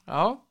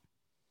 Já.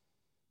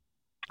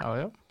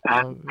 En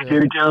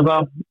fyrir ekki það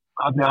að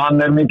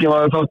hann er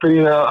mikilvægur þáttur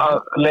í að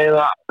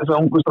leiða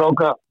þessa ungu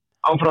stráka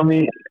áfram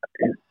í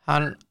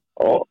hann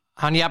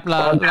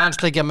jafnlega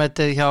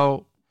landsleikjametið hjá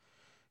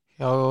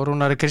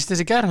Rúnari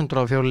Kristins í gær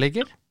 104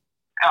 leikir.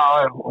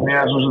 Já, og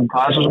það er svo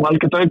sem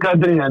algjört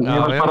aukaðri en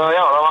ég var bara,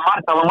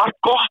 það var margt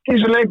gott í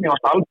þessu leik, ég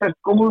var Albert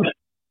góður.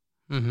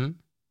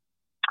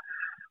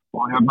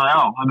 Og þannig að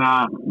það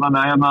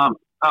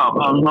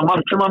var svona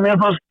margt sem að mér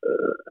fannst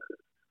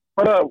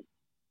bara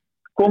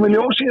komið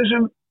ljós í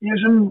þessum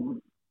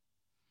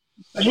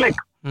leik.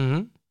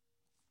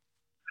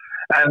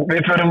 En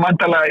við förum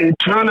vantarlega í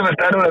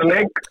töluvert erfiðari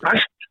leik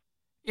næst.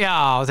 Já,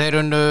 þeir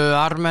unnu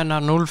Armena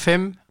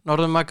 0-5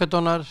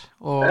 Norður-Makedónar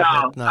og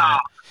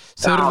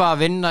þurfa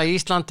að vinna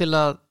Ísland til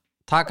að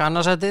taka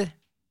annarsætið.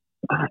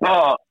 Já.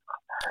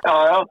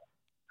 Þannig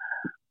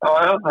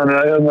að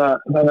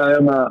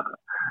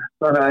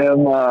það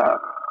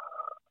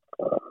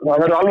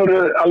verður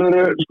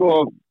alvöru sko,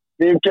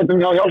 við getum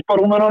hjálpa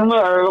Rúmenunum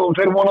og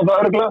þeir vona það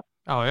örugglega.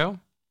 Já.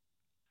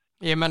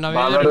 Ég menna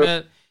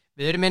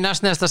við erum í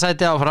næstnæsta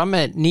sæti áfram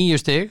með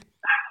 9 stig.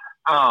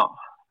 Já.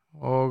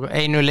 Og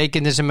einu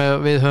leikindi sem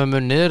við höfum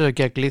unnið er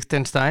gegn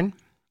Liechtenstein.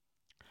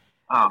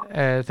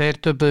 Þeir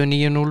töpuðu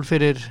 9-0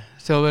 fyrir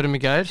Þjóðverjum í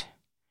gær.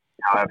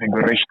 Já, það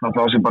fengur reisn á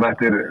þá sem bara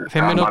eftir 5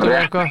 mínútur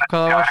eitthvað,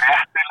 hvað það var?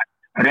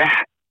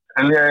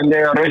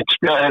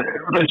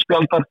 Rautt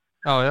spjaldar.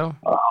 Já. Það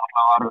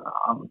var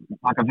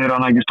þakka fyrir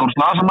hann ekki stór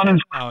slasamannin.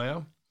 Já.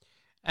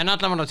 En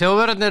allavega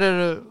Þjóðverjarnir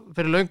eru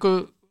fyrir löngu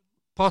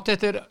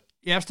pottettir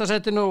í efsta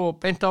sætinu og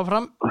beint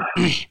áfram.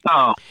 Já.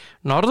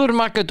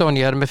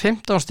 Norður-Makedónía er með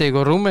 15 stig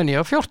og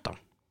Rúmenía 14.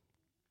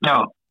 Já.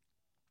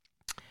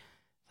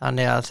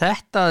 Þannig að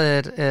þetta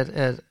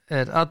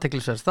er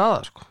athyglisverð staða,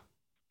 sko.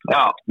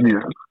 Já,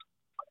 mjög.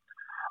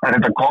 En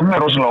þetta kom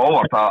mér rosalega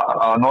óvart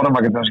að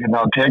Norður-Makedónía skilja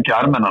að tekja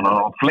Armenana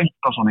og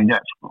flinta svona í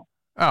gær, sko.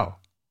 Já.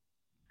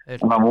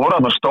 En það voru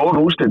þarna stór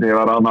úrslit, ég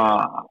var þarna,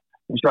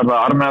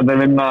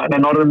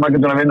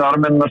 Norður-Makedónía vinna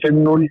Armenana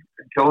 5-0,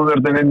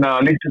 Þjóðverjar vinna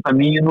Liechtenstein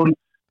 9-0,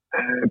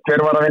 hver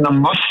var að vinna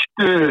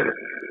Möltu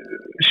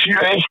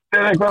 7-1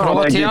 eða eitthvað.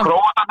 Króatía.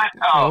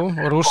 Og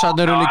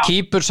Rússarnir unnu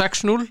Kýpur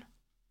 6-0.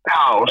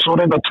 Já, og svo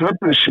reynda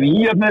töpuðu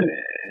Svíarnir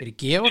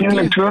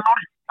sínleik 2-0.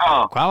 Já.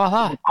 Hvað var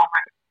það?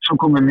 Svo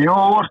komið mjög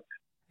óvart.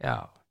 Já.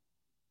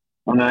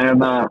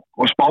 Þannig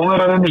og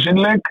Spánverjar unnu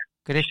sínleik.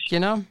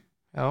 Grikkina.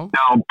 Já, og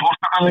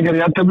Portugal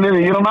gerði jafntefli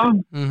við Írana.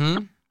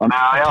 Þannig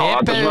að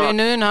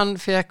Pepe-vinuðin, hann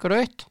fekk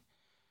rautt.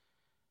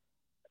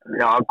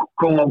 Já,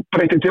 kom og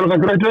breytti til og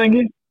fekk rautt við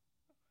engi.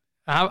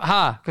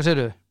 Hvað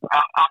segirðu?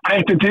 Hann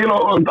breytti til og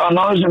hann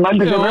náði sem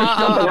nældi sem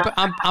rautt.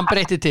 Hann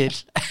breytti til.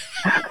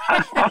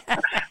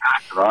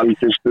 Það var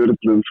alveg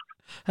styrlum.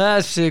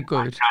 Þessi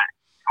góður.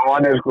 Og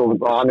hann er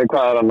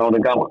hvað er hann náði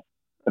gaman?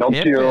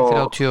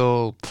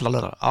 38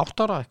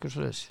 ára, eitthvað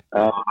svo þessi.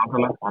 Já,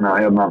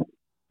 nákvæmlega.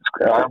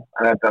 Þannig að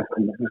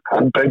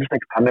hann breytist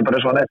ekkert, hann er bara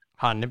svo hann er.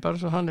 Hann er bara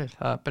svo hann er,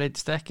 það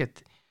breytist ekkert.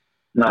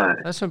 Nei.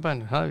 Þessum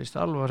bænum, það er vist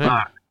alveg hrein.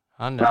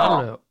 Hann er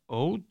alveg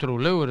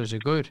ótrúlegur þessi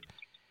góður.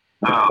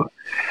 Já,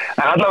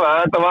 en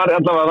allavega,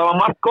 það var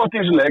margt gott í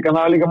þessu leik, en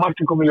það er líka margt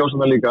sem kom í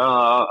ljósuna líka,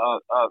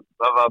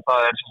 að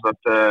það er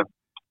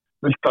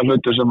fullt af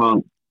hlutu sem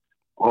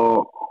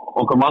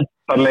okkur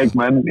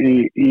leikmenn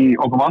í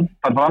okkur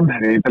vantar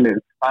framherja í Ítalíu.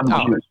 Það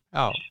bara svolítið.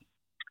 Já.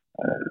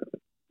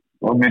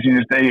 Og mér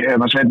sýnist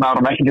Sveinn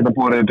Aron ekki geta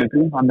borið þetta,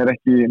 hann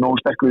ekki nógu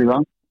sterkur í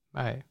það.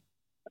 Nei.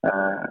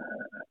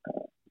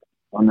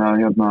 Þannig að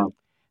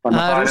það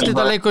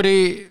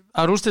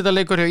er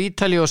úrslitaleikur hjá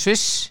Ítalíu og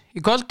Sviss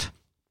í kvöld.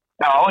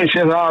 Já, ég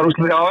sé það,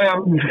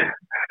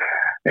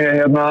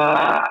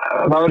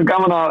 það verður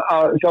gaman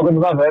að sjá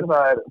hvernig það fer,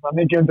 það er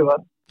mikið undir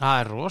það. Það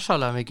er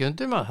rosalega mikið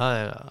undir maður, það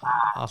er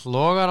allt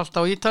logar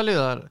alltaf á Ítalíu,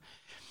 það er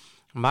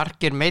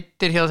margir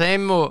meiddir hjá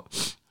þeim og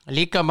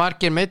líka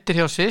margir meiddir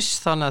hjá Sviss,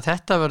 þannig að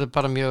þetta verður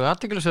bara mjög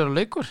athyglisverður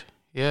leikur.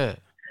 Já,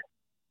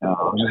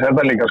 þess að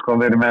þetta líka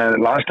við erum með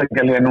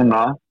landsleikjalið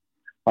núna,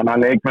 þannig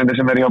að leikmenni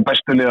sem hjá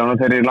bestu liðanum,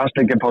 þeir eru í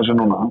landsleikjapásu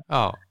núna.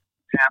 Já.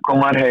 Síðan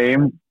koma þær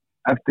heim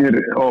eftir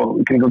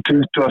og kringum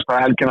 20.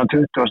 helgina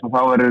 20.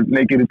 þá verður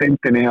leikir í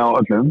deildinni hjá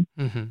öllum.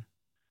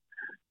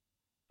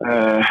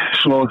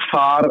 Svo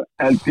þar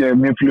held ég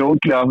mjög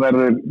fljótlega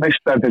verður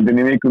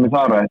meistaradeildin í vikunni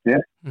þar á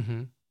eftir.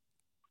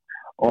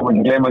 Og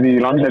maður gleyma því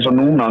í landsleik svo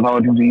núna þá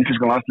er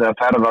íslenska landsleik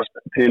að ferðast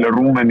til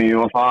Rúmeníu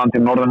og þaðan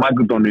til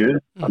Norður-Makedóníu.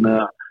 Þannig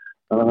að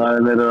það er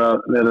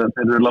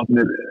þeir eru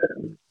látnir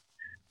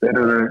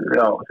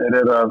þeir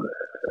eru að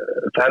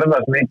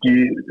ferðast mikið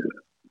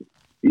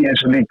í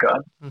þessu líka.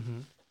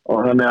 Og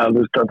þannig að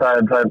það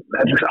er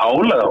hellis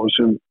álag á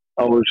þessum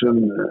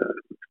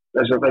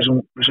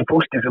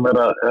fólki sem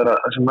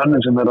þessum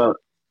mönnum sem að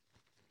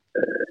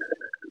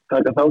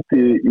taka þátt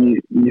í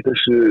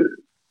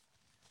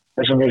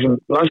þessum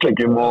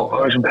landsleikjum og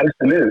þessum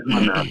helstu liðum.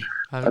 Þannig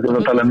að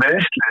við tala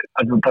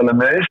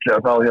meðisli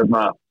þá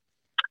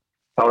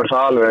er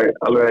það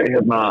alveg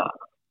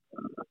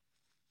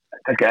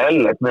ekki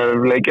eðlilegt með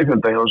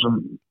leikjafjölda hjá þessum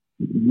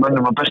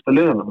mönnum á bestu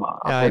liðunum.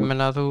 Já, ég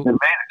meina að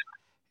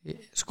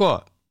þú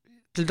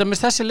til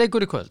dæmis þessi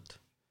leikur í kvöld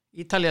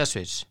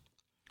Ítalía-Sviss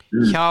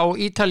hjá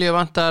Ítalíu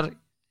vantar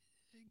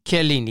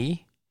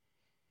Chiellini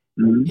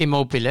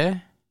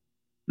Immobile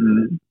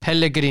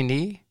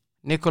Pellegrini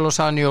Nicolo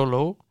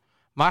Zaniolo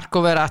Marco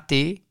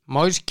Verratti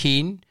Moise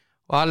Kean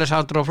og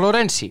Alessandro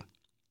Florenzi.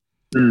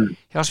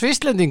 Hjá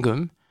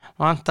Svisslendingum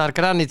vantar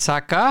Granit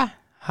Xhaka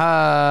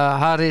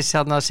Haris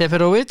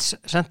Seferovic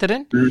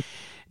senterinn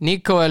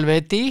Nico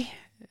Elvedi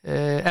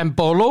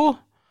Embolo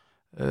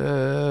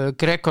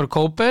Gregor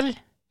Kobel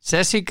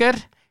Sessiger,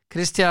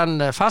 Christian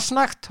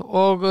Fasnacht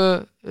og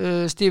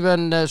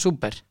Steven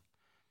Super.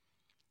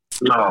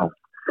 Já,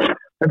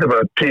 þetta er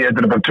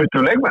bara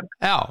 20 leikmenn.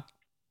 Já,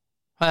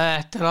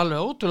 þetta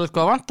alveg ótrúlega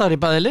hvað vantar í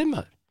bæði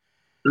liðmaður.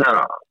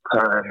 Já,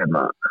 það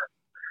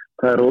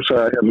er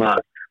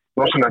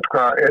rosalegt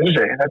hvað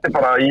þessi. Þetta er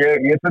bara,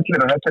 ég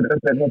fullir að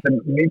þetta er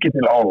mikið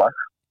til álag.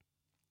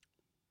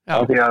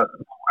 Já. Því að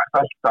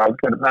alltaf,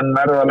 menn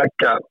verður að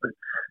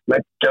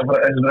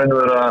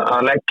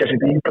leggja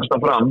sitt íbesta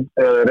fram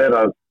þegar þeir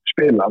að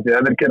spila, því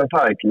að þeir gera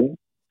það ekki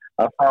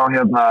að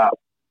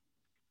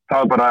þá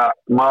er bara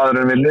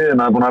maðurinn við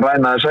liðina búin að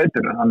ræna þess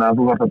sætinu, þannig að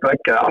þú þarf að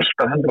leggja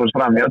alltaf 100%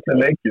 fram í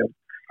öllum leikjum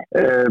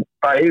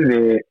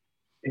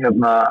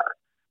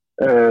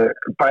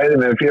bæði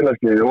með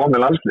félagsliði og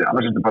með landsliði,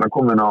 annars er þetta bara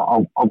komin á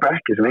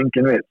bekki sem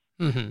enginn við.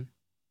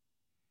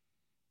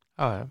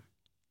 Já.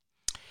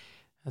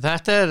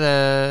 Þetta er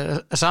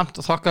samt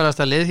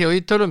þokkarast að lið hjá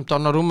Ítölum.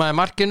 Donnarumma í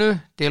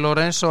markinu, Di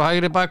Lorenzo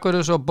hægri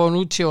bakvörður, svo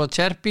Bonucci og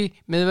Cerbi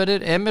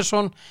miðverðir,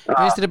 Emerson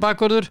vinstri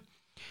bakvörður,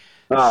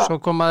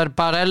 svo komaður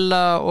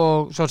Barella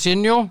og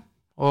Jorginho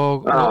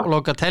og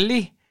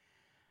Locatelli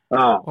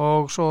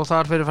og svo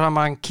þar fyrir fram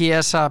hann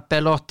Chiesa,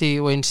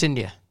 Belotti og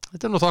Insigne.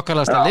 Þetta er nú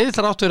þokkarast að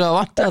lið þráttur að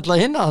vanta alla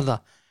hinna þetta.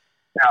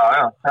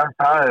 Já,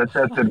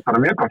 þetta er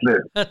bara mjög gott lið.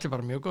 Þetta er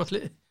bara mjög gott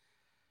lið.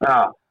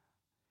 Já,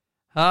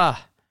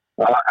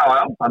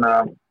 þannig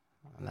að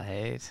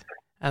Nei,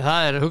 en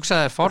það er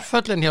hugsaði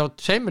forföllin hjá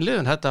tveimur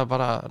liðum, þetta er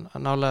bara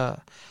nálega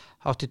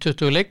hátt í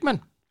 20 leikmenn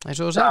eins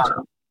og þú segir.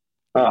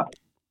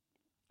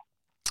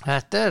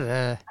 Þetta er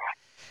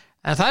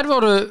en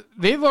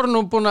við vorum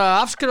nú búin að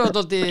afskrifa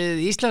dálítið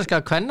íslenska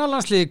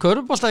kvennalandsliði í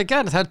körfubolta í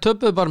gær, þær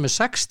töpuðu bara með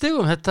 6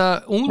 stigum, þetta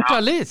unga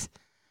lið.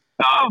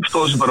 Já,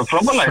 stóðu sem bara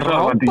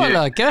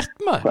frábælega gert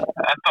maður.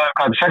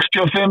 Þetta er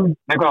 65,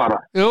 hvað var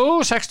það? Jú,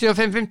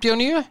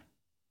 65-59.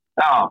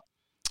 Já.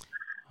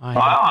 Það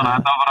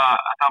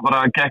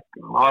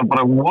var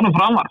bara vonum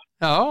framar.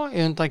 Já,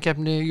 í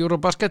undankeppni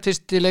Eurobasket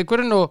fyrsti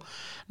leikurinn og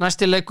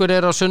næsti leikur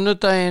er á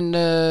sunnudaginn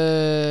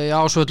á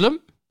Ásvöllum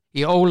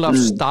í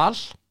Ólafsdal.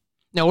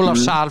 Nei,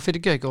 Ólafsal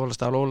fyrir ekki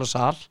Ólafsdal,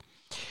 Ólafsal.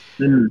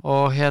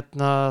 Og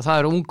það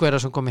eru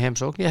ungverðar sem kom í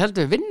heimsókn. Ég held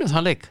við vinnum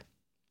þann leik.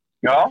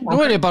 Já. Nú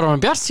er ég bara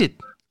orðinn bjartsýnn.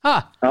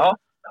 Já.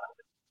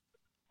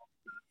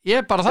 Ég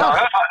er bara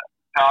það.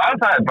 Já,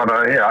 það er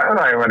bara, það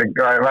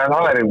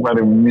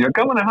væri mjög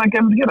gaman ef það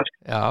kemur til gerast.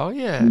 Já,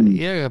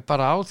 ég er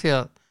bara á því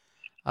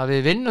að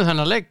við vinnum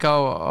þennan leik á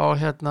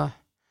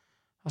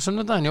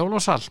sunnudaginn í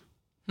Ólafsal.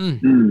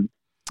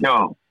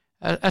 Já.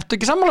 Ertu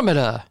ekki sammála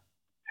með það?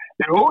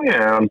 Jú, ég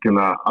er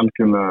algjörlega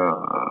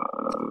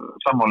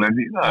sammála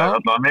því. Það er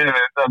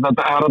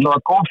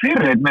allavega góð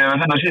fyrirheit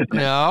með þennan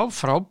síðan. Já,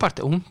 frábært,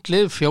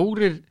 unglið,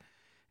 4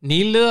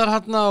 nýliðar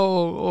hérna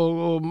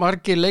og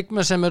margir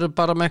leikmenn sem eru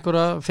bara með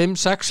einhverja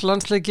 5-6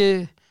 landsleiki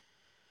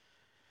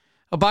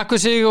á baku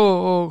sig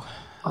og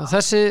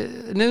þessi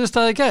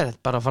niðurstaði gert,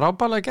 bara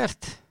frábælega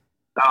gert.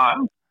 Já.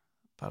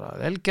 Bara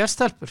vel gert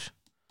stelpur.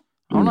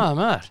 Ánægður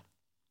með þær.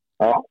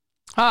 Já.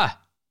 Ha?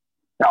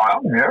 Já,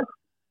 mjög.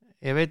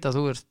 Ég veit að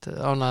þú ert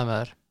ánægður með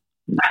þær.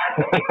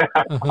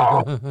 Já.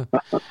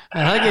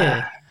 Er það ekki?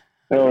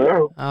 Jú.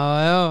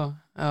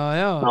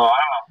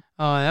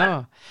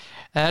 Já.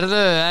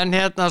 Erðu, en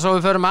hérna svo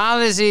við förum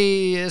aðeins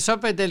í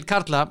Subway-deild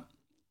karla.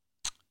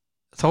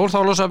 Þór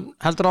Þorláksson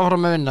heldur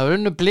áfram með vinna.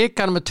 Unnu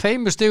Blikar með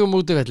 2 stigum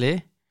útivelli.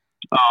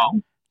 Já.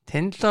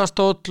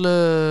 Tindastóll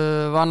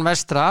vann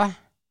Vestra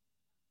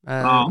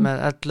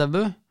með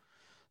 11.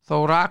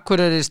 Þór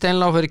Akureyri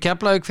Steinlá fyrir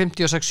Keflavík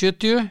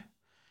 56-70.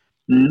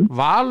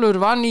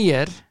 Valur vann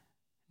IR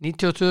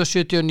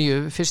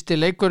 92-79, fyrsti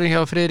leikurinn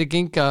hjá Friðrik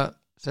Inga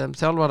sem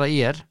þjálfara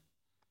IR.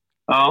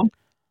 Já.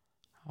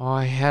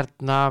 Og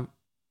hérna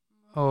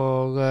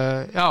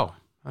já,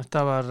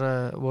 þetta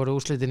voru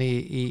úrslitin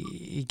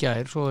í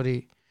gær. Svo er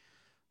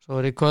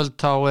í kvöld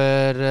þá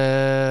er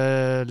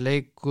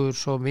leikur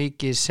svo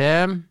mikið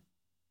sem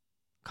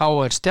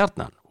KR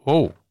Stjarnan.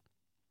 Wow.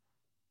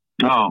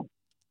 Já,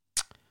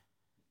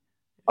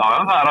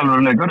 það er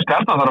alveg leikur.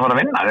 Stjarnan þarf að fara að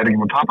vinna. Þeir eru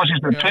ekki múið að tapa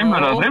sístu 2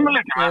 eða 3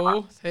 leikjum. Jú,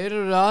 þeir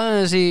eru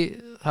aðeins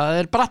það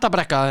er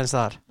Brattabrekka aðeins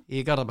þar í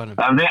Garðabænum.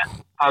 Það er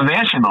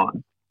vesinn á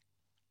þeim.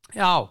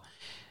 Já,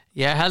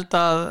 ég held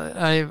að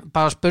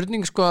bara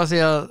spurning sko að því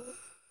að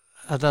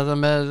þetta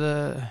með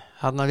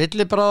hann að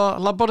villibráða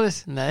labborðið?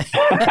 Nei.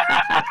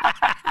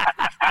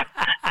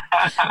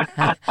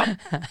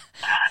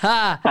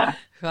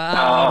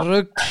 Hvað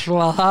rugl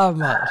var það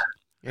maður?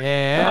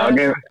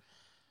 Okay.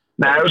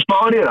 Nei, ef þú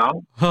spáir í það,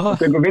 ef þú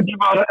tekur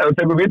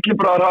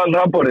villibráða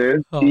labborðið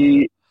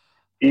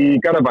í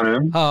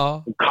Garðabænum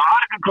og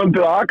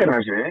Karlakvöldið á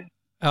Akranesi,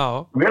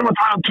 við erum að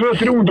tala um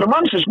 200-300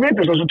 mann sem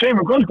smitist á þessum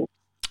 2 kvöldum.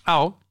 Já.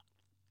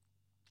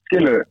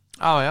 Skiluðu?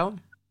 Já.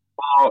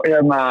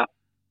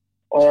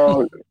 Og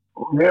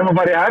við erum að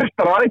fara í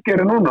hertar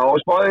aðgerði núna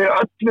og spáði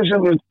öllu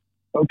sem við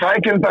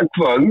tækir þetta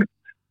kvöld,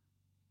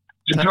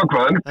 þessi 2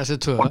 kvöld,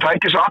 og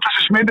tækir svo alltaf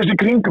sem smitist í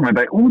kringum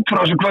þetta, út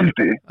frá þessu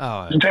kvöldi,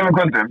 þessum 2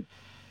 kvöldum.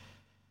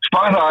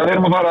 Spáði það að við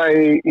erum að fara í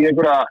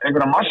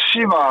einhverja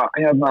massífa,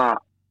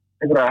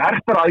 einhverja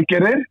hertar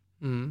aðgerðir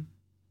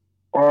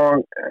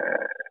og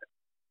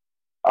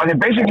að því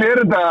basically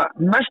þetta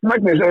mest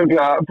megnis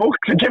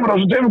fólk sem kemur á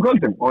þessum 2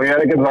 kvöldum og ég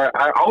ekki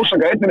að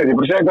ásaka einnig, ég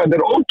bara segja hvað þetta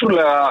er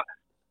ótrúlega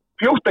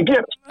fljótt að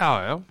gera. Já.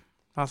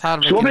 Það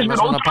þarf ekki með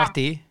svona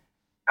partí.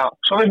 Já,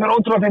 svo finnst mér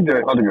ótrúlega fyndið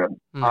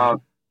að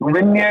nú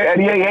er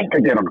ég í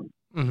einkageranum.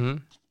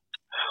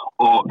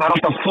 Og það er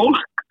alltaf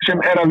fólk sem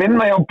er að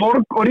vinna hjá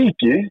borg og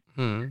ríki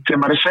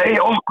sem er að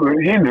segja okkur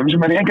hinum sem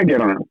er í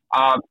einkageranum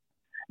að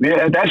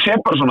þetta er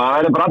sér bara svona,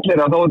 það er bara allir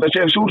að þó þetta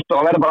sé súrt og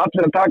það er bara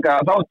allir að taka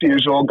þátt í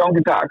þessu og gangi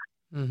í dag.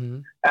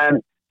 En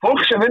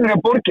fólk sem vinnur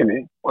hjá borginni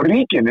og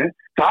ríkinni,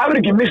 það hefur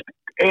ekki mist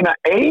eina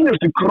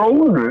einustu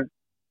krónu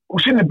úr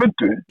sinni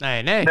buddu. Nei.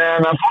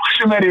 En að fólk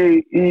sem er í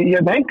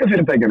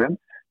einkafyrirtækjunum,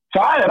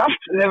 það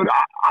hefur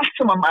allt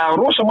saman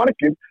rosa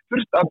margir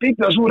þurft að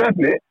býta það súr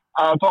efni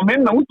að fá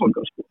minna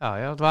útborgar. Sko.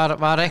 Já,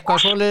 var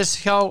eitthvað svoleiðis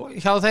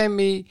hjá þeim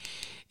í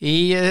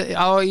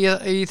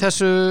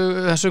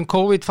þessum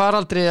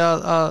COVID-faraldri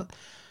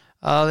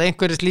að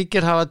einhverjir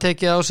slíkir hafa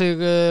tekið á sig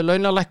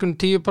launalækkun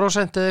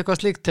 10% eða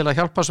eitthvað slíkt til að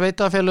hjálpa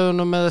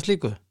sveitafélögunum eða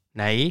slíku?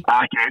 Nei.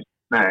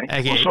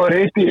 Ekki. Og svo er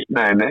eitt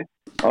nei.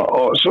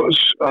 Og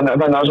þannig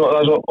að það er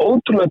svo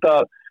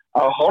ótrúlega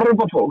að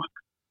horfa á fólk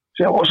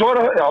og svo er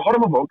að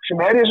horfa á fólk sem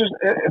er í þessu,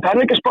 það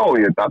er ekki að spá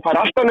í þetta, það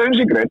er alltaf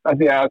launsigreitt af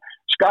því að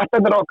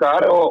skattarnir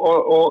okkar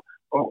og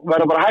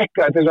verða bara að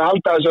hækka til þess að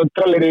halda þessu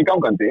trallir í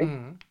gangandi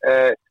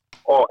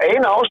og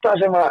eina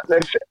ástæða sem að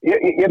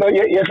ég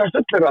ætla að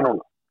stutla það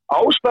núna.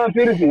 Ástæðan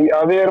fyrir því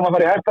að við erum að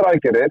fara í hertar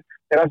aðgerðir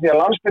er að því að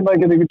landsbyrnaði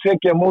getur ekki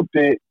tekið á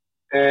móti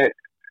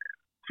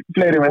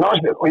fleiri með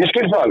náðsbyrð og ég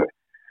skil það alveg.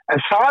 En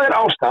það er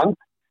ástand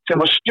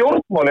sem að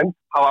stjórnmálin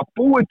hafa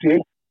búið til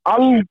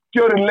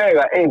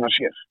algjörlega ein og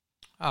sér.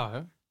 Já.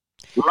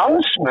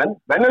 Landsmenn,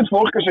 venjulegt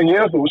fólk sem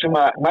ég og þú sem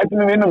að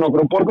mætum við vinnun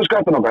okkur og borgum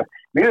skattan okkar,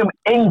 við erum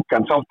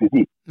engan þátt í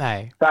því. Nei.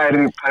 Það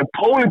er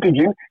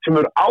pólitíkin sem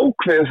eru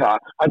ákveðið það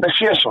að þetta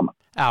sé svona.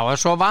 Já, og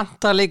svo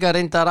vantar líka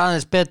reyndar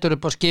aðeins betur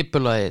upp á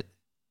skipulagið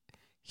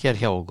hér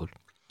hjá okkur.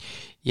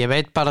 Ég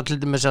veit bara til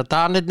dæmis að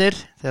Danirnir,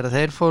 þegar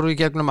þeir fóru í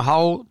gegnum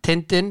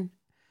hátindin,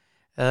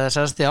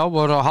 eða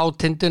voru á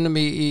hátindinum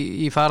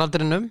í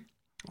faraldrinum,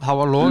 þá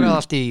var logað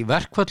allt í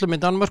verkföllum í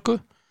Danmörku,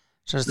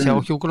 hjá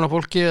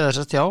hjúkrunarfólki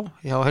eða hjá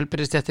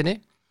heilbrigðisstéttinni.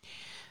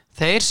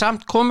 Þeir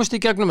samt komust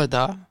í gegnum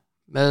þetta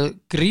með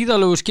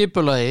gríðalegu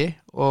skipulagi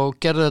og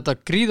gerðu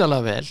þetta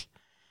gríðalega vel.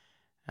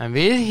 En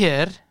við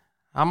hér,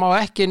 það má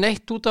ekki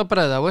neitt út að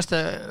breiða,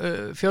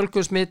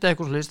 fjölgun smita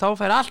eitthvað slíkt, þá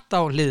fer allt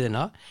á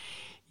hliðina.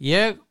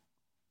 Ég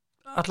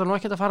ætla nú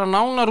ekki að fara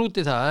nánar út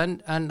í það,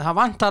 en það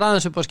vantar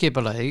aðeins upp á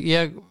skipulagi,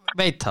 ég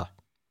veit það.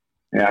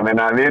 Já,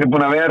 við erum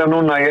búin að vera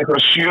núna í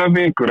eitthvað 7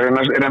 vikur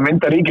að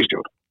mynda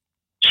ríkisstjórn.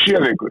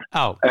 7 vikur.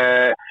 Já.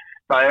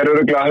 Það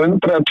örugglega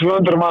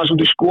 100-200 manns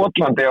út í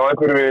Skotlandi á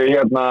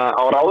einhverju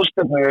á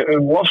ráðstefnu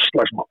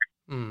loftslagsmál.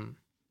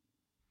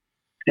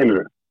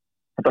 Skilurðu?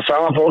 Þetta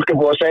sama fólk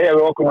búið að segja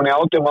við okkur í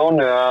 18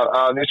 mánuði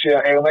að við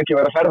eigum ekki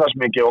verið að ferðast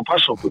mikið og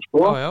passa okkur,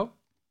 sko. Já.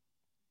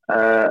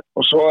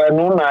 Og svo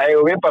núna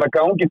eigum við bara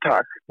gangi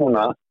takk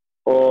núna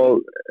og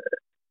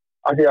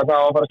af því að það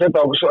var að fara að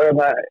setja okkur svo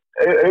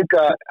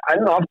auka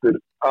enn og aftur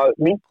að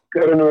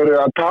minkarinn verið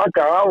að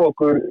taka af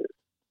okkur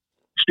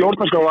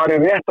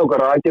stjórnarskrárvarin rétt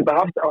okkar að geta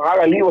haft að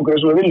haga líf okkur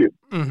eins og við viljum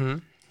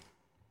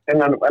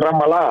innan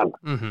ramma lagana,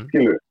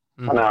 skilur.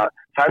 Þannig að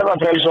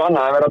ferðafrelsi og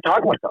annað að vera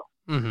takmarkað.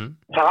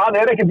 Það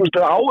ekkert,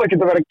 það á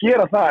ekkert að vera að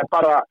gera það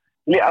bara,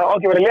 það á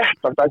ekki að vera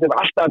léttvægt, það er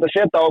alltaf að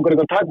setja á okkur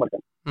einhvern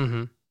takmarkan.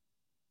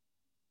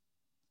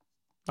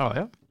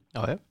 Já.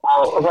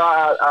 Og það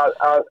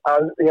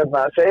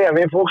að segja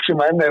við fólk sem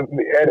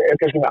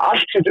kannski með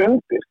allt sitt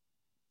undir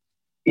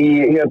í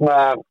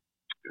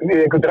við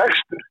einhvern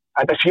rekstur,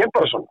 þetta sé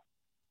bara svona.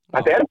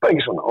 Þetta bara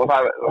ekki svona og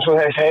svo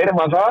þegar segir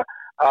maður það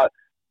að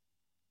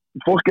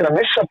fólk að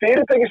missa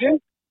fyrirtæki sín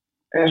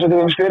eins og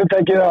þetta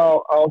fyrirtækið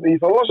í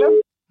Þorlákshöfn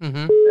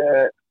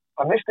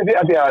að misti því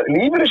að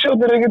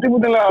lífeyrissjóðir er ekki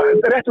tilbúinlega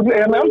rétt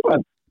útlega með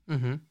alveg.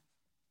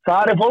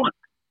 Það fólk,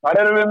 þar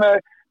erum við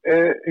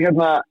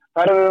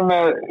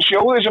með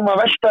sjóði sem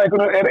að velta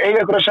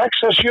eiga ykkur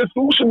 6-7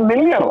 þúsund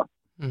milljarða.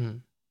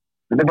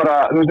 Þetta er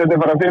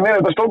bara fyrir mér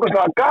þetta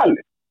stórkostlega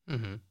gali.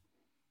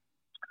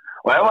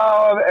 Og ef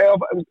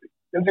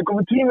þetta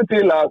komið tími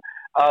til að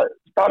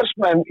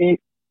starfsmenn í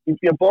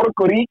að borg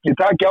og ríki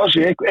taki á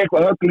sig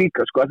eitthvað högg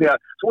líka, sko, því að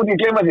þú mútti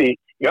ekki gleyma því,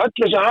 í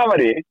öllu sem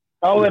hafari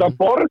þá að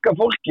borga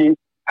fólki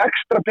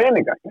ekstra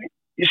peninga.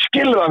 Ég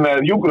skilða það með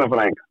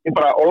hjúkrunarfræðinga,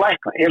 og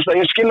lækna.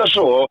 Ég skilða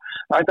svo og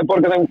það ætti að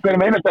borga þeim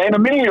hverjum einasta 1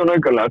 milljón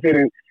aukalega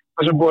fyrir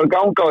það sem búið að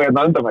ganga á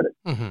undanfæri.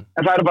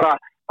 En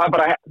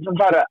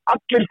það er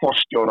allir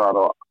forstjórar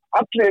og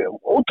allir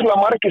ótrúlega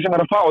margir sem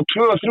að fá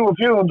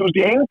 200-300-400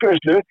 í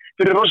eingreiðslu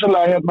fyrir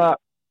rosalega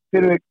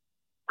fyrir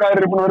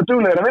hvað búin að vera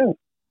duglegir að vinna.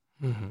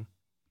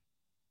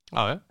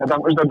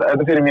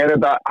 Þetta fyrir mér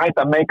þetta hætti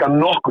að meika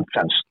nokkuð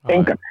sens.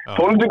 Engan.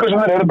 Pólitíkur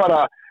sem eru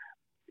bara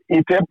í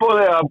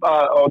tepóði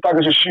að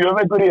taka sér 7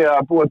 vikur í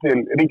að búa til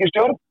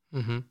ríkisstjórn.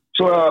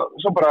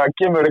 Svo bara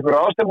kemur einhver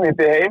ástefni í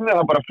því heimni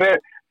það bara fer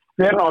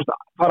náttúrulega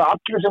fara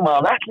allir sem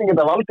að vettling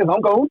geta valdið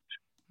þangað út.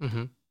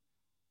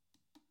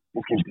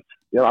 Ég skildi.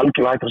 Ég hef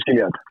algjörlega hægt að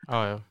skilja þetta.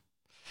 Já.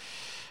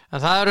 En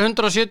það eru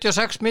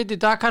 176 smitt í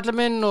dag, kallið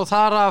minn, og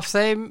þar af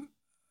þeim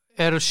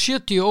eru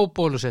 70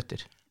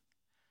 óbólusettir.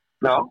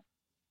 Já.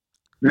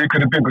 Við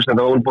hverju byggust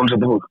þetta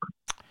óbólusetta fólk?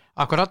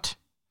 Akkurat.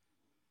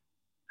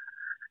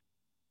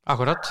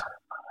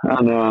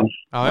 Þannig að...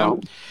 Já.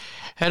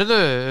 Herðu,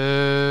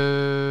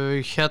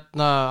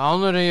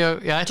 áður en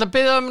ég ætla að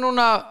biðja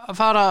núna að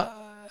fara...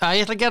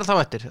 ég ætla að gera þá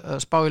eftir,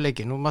 spá í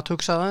leiki. Nú maður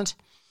hugsa það eins.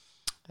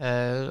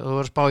 Þú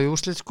verður spá í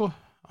úrslit, sko,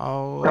 á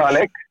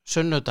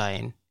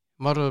sunnudaginn.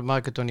 Norður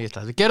Makedóníu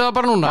Ísland. Þú gerir það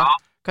bara núna.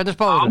 Hvernig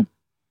spáður þú?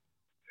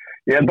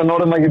 Ég held að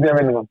Norður Makedóníu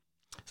vinni það.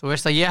 Þú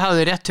veist að ég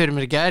hafði rétt fyrir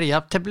mér í gær í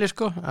jafntefli,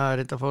 sko. Já,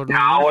 það var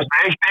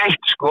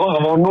 1-1, sko.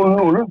 Það var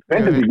 0-0.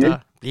 Veitum ekki.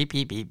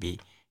 Bí.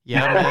 Ég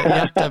hafði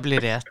jafntefli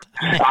rétt.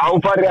 Já,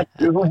 bara rétt.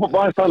 Þú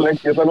bara sannleik.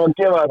 Ég ætla nú að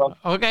gefa það.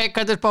 Ok,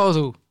 hvernig spáður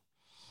þú?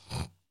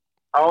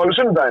 Á alveg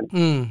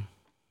sunnudaginn?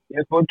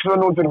 Ég spáði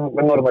 2-0 fyrir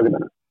Norður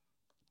Makedóníu.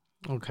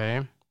 Ok.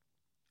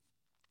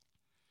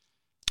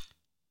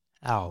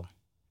 Já.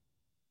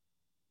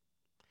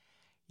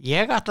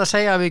 Ég ætla að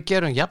segja að við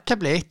gerum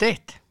jafntefli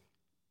 1-1.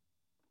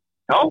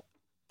 Já,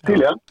 til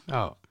ég.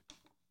 Já.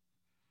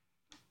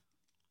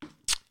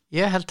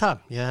 Ég held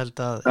það. Ég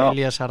held að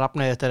Elías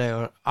Rafney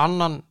þetta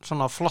annan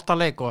svona flotta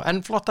leik og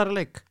enn flottari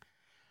leik.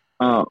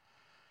 Já.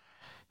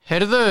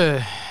 Heyrðu,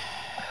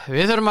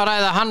 við þurfum að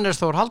ræða Hannes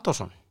Þór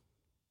Halldórsson.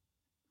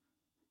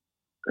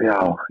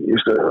 Já, ég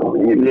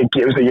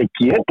geti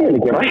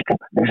ekki rætt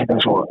þetta. Mér finnst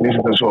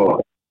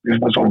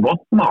þetta svo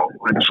votmál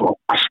og þetta er svo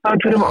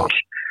aðstæð fyrir mál.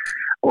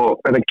 Og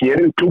þetta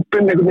gerir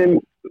klúbbin einhvern veginn,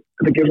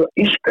 þetta gerir svo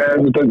illt,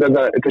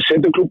 þetta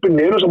setur klúbbin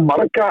niður og svo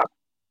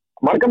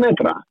marga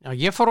metra. Já,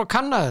 ég fór að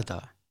kanna þetta.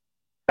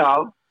 Já.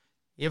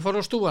 Ég fór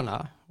á stúfana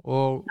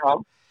og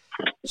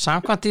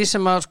samkvæmt því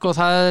sem að sko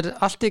það er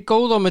allt í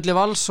góð á milli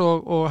Vals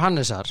og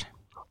Hannesar.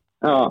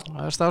 Já.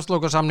 Það er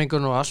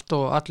starfslokasamningun og allt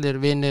og allir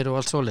vinir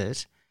og allt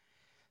svoleiðis.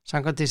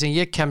 Samkvæmt því sem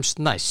ég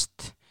kemst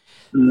næst.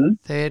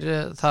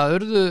 Það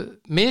urðu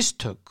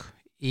mistök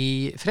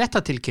í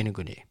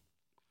fréttatilkynningunni.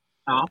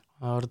 Já.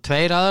 Það voru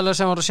 2 aðalar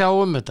sem voru að sjá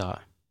þetta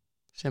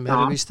sem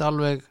eru víst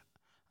alveg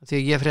því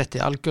að ég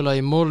frétti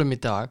algjörlega í mólum í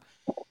dag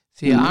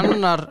því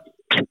annar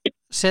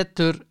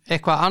setur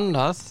eitthvað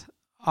annað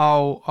á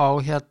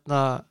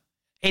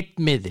einn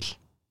miðil.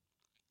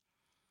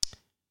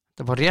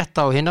 Það fór rétt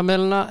á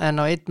hinamiðluna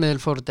en á einn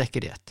miðil fór þetta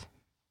ekki rétt.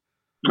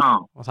 Já.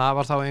 Og það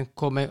var þá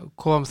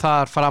kom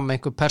þar fram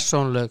einhver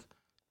persónleg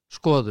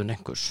skoðun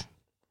einhvers,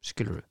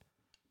 skilur við.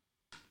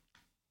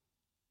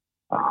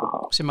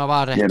 Sem að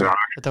var ekki.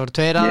 Þetta voru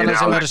 2 aðalar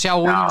sem eru að sjá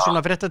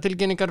svona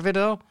fréttatilkynningar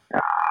fyrir þá.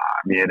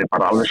 mér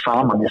bara alveg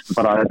saman,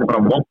 þetta er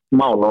bara vont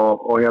mál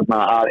og hérna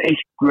að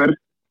einhver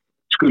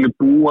skuli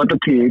búa þetta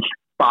til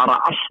bara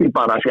allt í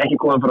bara, þessi ekki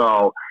komið frá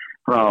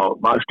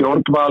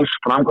stjórnvals,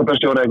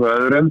 framkvæmdastjóra eitthvað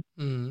öðrum,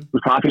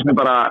 það finnst mér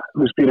bara,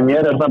 fyrir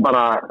mér það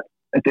bara,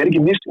 þetta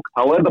ekki mistök,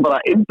 þá þetta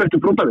bara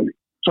einbeittur brotavilji,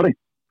 sorry.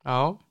 Já,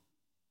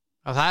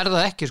 það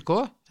ekki sko,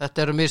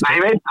 þetta eru mistök. Nei,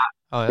 ég veit það,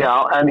 já,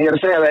 en ég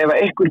að segja það, ef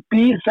einhver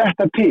býr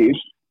þetta til,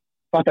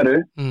 fattaru,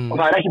 og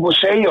það ekki búið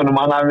að segja honum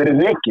að hann hafi verið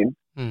rekinn,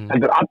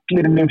 heldur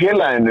allir inn í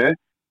félaginu,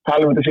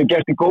 tala þetta sé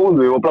gert í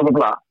góðu og bla bla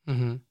bla,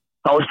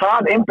 þá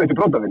það einbeittur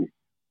brotavilji,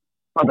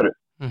 fattaru.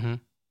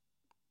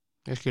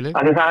 Ég skilji.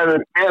 Þannig það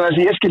hefur, með þess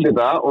að ég skildi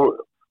þetta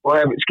og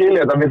hef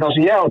skilið þetta með þá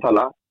sem ég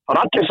átala, þá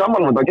allir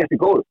saman þetta gert í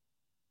góðu.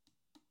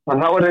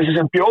 Þannig þá þessi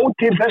sem bjóð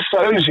til þessa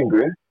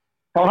auglýsingu,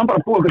 þá hann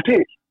bara búið okkur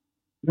til.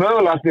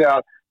 Mögulega því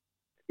að,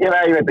 ég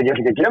veit ekki, ég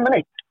ætla ekki að gera með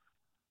neitt.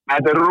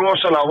 Þetta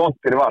rosalega vont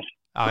fyrir Val.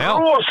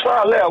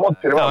 Rosalega vont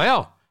fyrir Val. Já,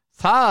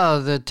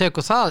 það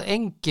tekur það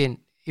enginn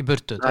í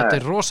burtu. Þetta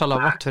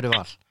rosalega vont fyrir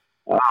Val.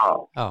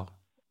 Já,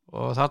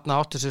 og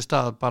þarna átti sér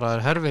stað bara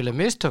herfileg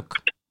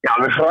mistök. Já,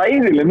 alveg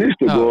hræðileg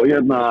mistök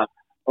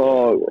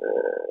og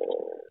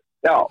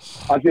já,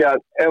 af því að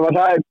ef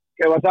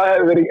það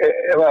hefur verið,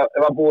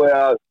 ef að búið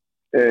að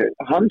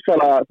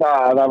hansala það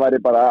að það væri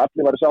bara,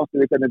 allir væri sáttið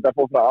við hvernig þetta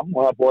fór fram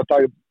og það búið að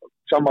taka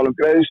sammálum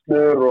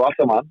greiðslur og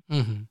allt saman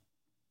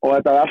og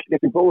þetta er allt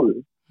getið góðu,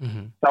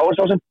 þá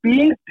sá sem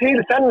býr til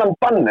þennan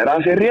banner,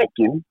 hans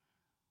rekinn,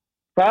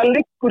 það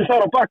liggur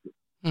þar á baki.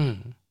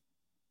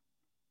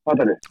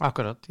 Fattar þið?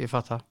 Akkurat, ég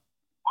fatt það.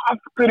 Af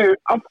hverju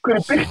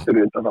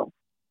byrktur þetta þá?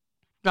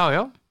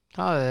 Já,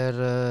 það er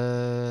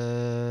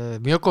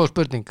mjög góð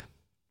spurning.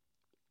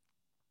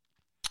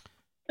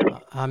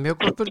 Það er mjög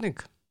góð spurning.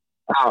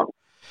 Já.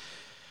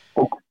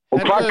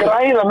 Og hvað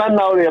græða menn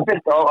á því að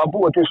byrta að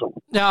búa til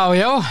svona?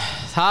 Já,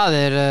 það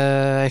er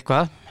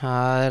eitthvað.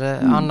 Það er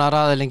annar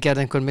aðilinn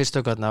gerði einhver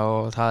mistökarna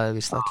og það er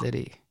vist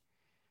allir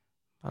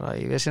bara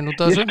í vissin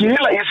út af þessu.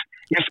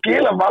 Ég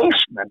skila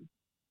valsmenn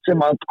sem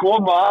að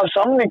koma að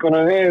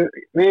samningunum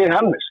við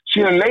Hannes,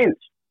 síðan leiðir.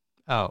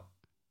 Já.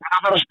 Það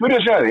þarf að spyrja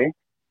sig að því,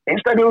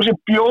 einstaklega sem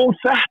bjóð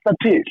þetta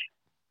til,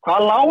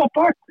 hvað lá að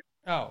baki?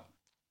 Já,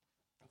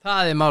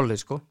 það er málið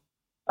sko.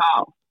 Já.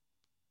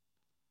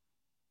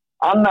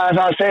 Annað en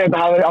það að segja að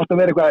þetta hafi átt að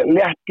vera eitthvað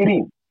létt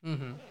grín.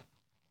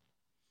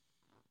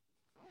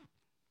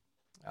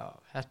 Já,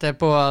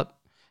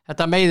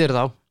 þetta meiðir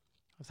þá,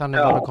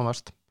 þannig var að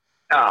komast.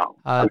 Já.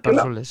 Það er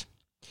bara svoleiðis.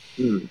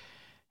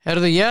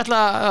 Herðu, ég ætla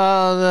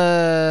að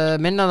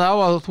minna það á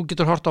að þú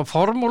getur hort á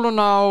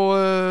formúluna á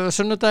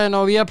sunnudaginn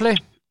á Viaplay,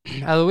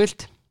 ef þú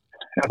vilt.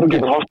 Já, þú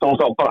getur hort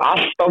á bara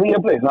allt á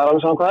Viaplay, það er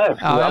alveg saman hvað það er.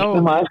 Já.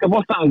 Allt maður elskar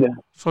boltann.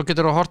 Svo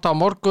getur þú hort á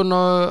morgun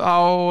á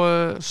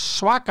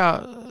svaka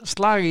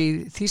slag í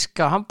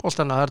þýska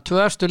handboltana. Það er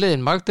 2 efstu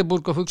liðin,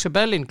 Magdeburg og Füchse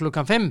Berlin,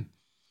 klukkan 5.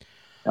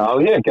 Já,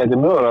 ég geti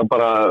mögulega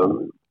bara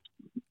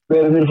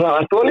verið fyrir frá,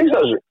 ertu að lýsa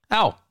þessu?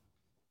 Já.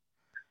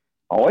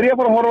 Þá er ég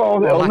bara að horfa á og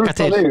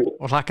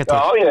hlakka til.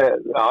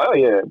 Já,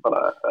 ég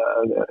bara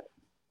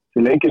því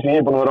leikir sem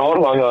ég er búin að vera að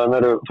horfa á hjá þeim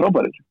eru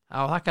frábærir.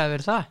 Já, þakkaði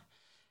fyrir það.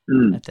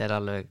 Þetta er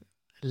alveg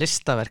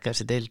listaverk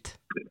þessi deild.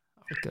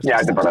 Já,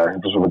 þetta er bara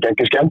svo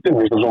geggjur skemmtinn,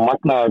 það er svo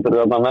magnað, þetta er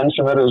þarna menn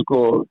sem eru sko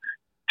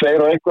 2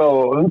 og eitthvað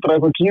og 100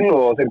 eitthvað kíló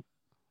og þeir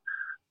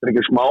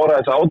ekki smára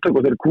þessi átök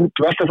og þeir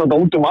kút velta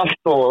þetta út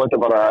allt og þetta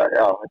er bara,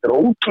 já, þetta er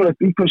ótrúlegt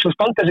í hversu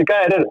stand þessi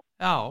gæðir eru.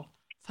 Já,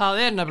 það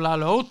er nefnilega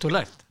alveg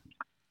ótrúlegt.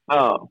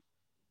 Já.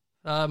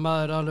 Það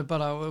maður alveg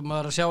bara,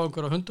 maður að sjá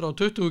einhverja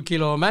 120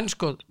 kíló menn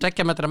sko,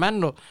 2 metra menn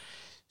og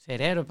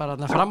þeir eru bara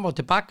fram og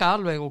tilbaka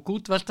alveg og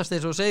gútveltast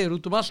þeir svo segir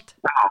út allt.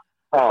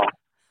 Já.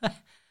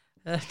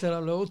 Þetta er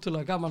alveg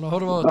ótrúlega gaman að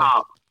horfa á þetta.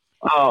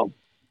 Já.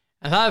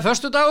 En það er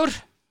föstudagur.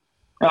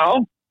 Já.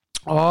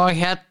 Og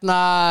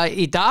hérna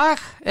í dag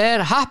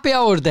er Happy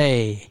Hour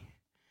Day.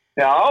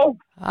 Já.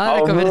 Það er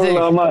eitthvað fyrir þig.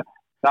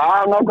 Já,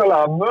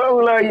 nákvæmlega.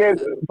 Mögulega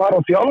ég fara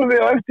á þjálfi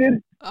á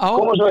eftir,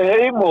 koma svo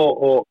heim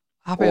og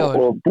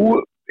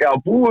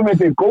búið með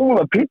því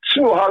góða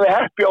pizzu og hafi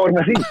happy hour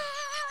með því.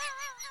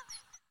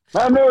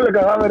 Það er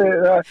mögulega,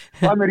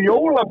 það er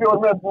jólabjór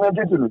með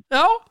pizzunum.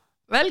 Já,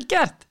 vel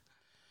gert.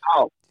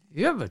 Já.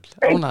 Jöfull,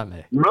 ánægði með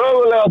þig.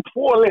 Mögulega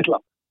 2 litla.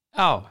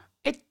 Já,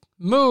 1,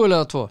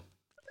 mögulega 2.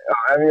 Já,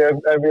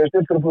 ef ég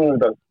styrkur að búið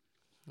þetta.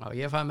 Já,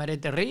 ég fæði mér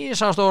eitthvað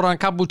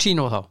risastóran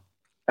cappuccino þá.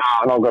 Já,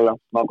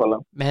 nákvæmlega.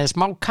 Með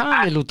smá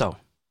kanil út á.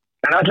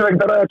 En ætlum við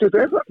ekki að ræða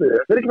 21. Það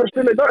er ekki verið að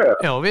spila í dag, eða?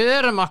 Já, við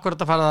erum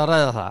akkurat að fara að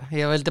ræða það.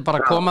 Ég vildi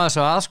bara koma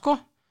þessu að, sko.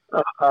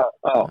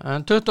 Já.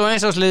 En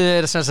 21 ársliðið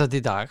er sem sagt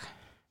í dag.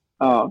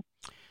 Já.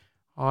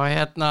 Og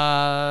hérna,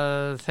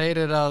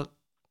 þeir eru að,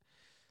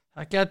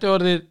 það geti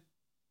orðið,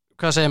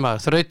 hvað segir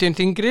maður, þrautin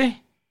þingri?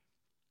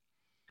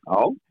 Já.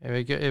 Ef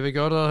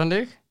ekki orðað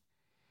þannig?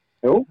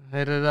 Jú.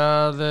 Þeir eru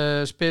að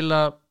spila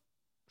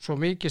svo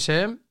mikið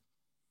sem,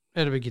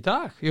 erum við ekki í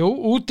dag? Jú,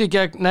 úti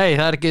gegn, nei,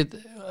 það er ekki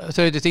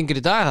þrautin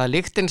þingri í dag, það er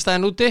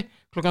Liechtenstein úti,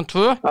 klukkan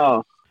 2. Já.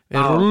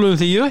 Við rullum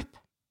því upp.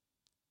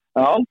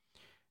 Já.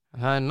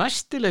 Það er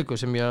næsti leikur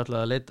sem ég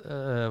ætlaði að leita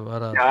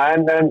var að... Já,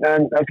 en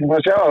eftir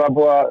að sjá það er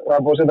búið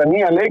að setja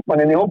nýja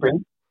leikmann inn í hópinn.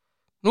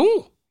 Nú,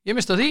 ég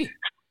mista því.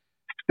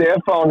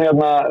 Stefán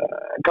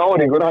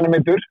Gáringur, hann er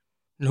meiddur.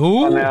 Nú?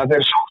 Þannig að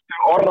þeir sóttu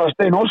Orra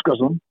Steinn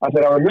Óskarsson að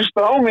þeir hafa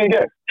hlustað á mig í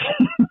gegn.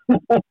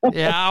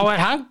 Já, er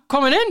hann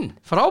komin inn?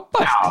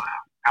 Frábært.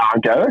 Já,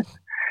 gæðu.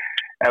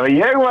 Ef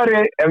ég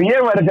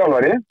væri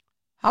þjálfari,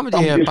 þá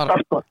myndi ég bara...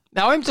 Já,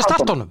 ég myndi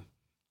starta honum.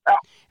 Já.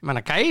 Ég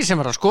meina, gæði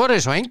sem að skora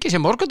svo engi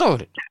sem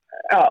morgundagurinn.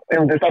 Já, ég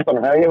myndi starta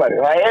honum ef ég væri.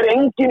 Það er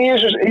enginn í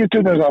þessu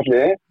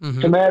 20-ársliði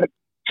sem er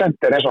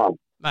center eins og hann.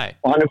 Nei.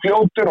 Og hann er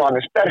fljótur og hann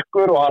er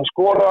sterkur og hann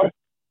skorar.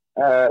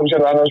 Þú sér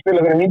það, hann er að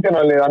spila fyrir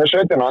 19-ársliði, hann er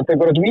 17 og hann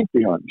tekur eitt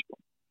víti hjá hann.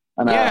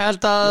 Ég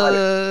held að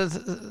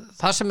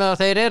það sem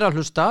þeir eru að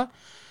hlusta,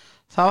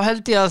 þá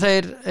held ég að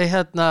þeir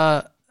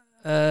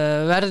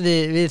verði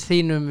við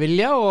þínum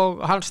vilja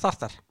og hann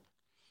startar.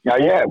 Já,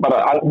 ég í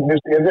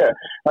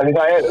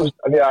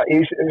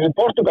þessu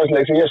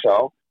Portugalsleik sem ég sá,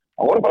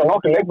 það voru bara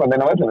nokkur leikmann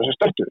inn á vellinu sem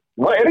störtu.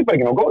 Það er bara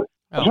ekki nóg góð.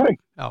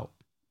 Já,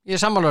 ég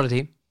er sammála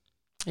því.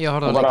 Ég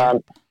horfði á leikinn.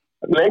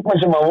 Leikmann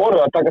sem voru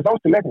að taka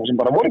þátt í leikmann sem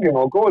bara voru ekki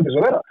nóg góð til þess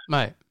að vera.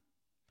 Nei.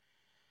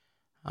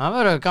 Það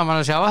verður gaman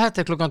að sjá að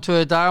þetta klukkan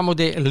 2 daga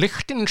múti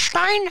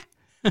Liechtenstein.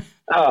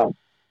 Já.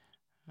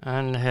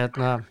 En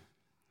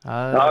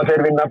Já,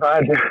 þeir vinna það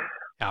ekki.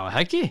 Já,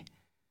 ekki?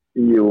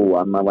 Jú,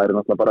 annað væri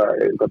náttúrulega bara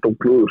eitthvað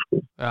tómklúður, sko.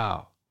 Já.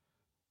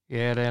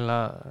 Ég er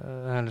eiginlega,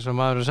 henni sem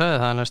maður sagði,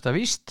 það er næsta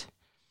víst.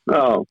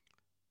 Já.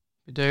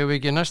 Við dögum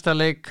ekki næsta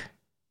leik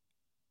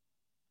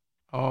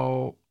á...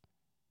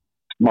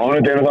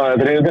 Mánudeginu það, þetta er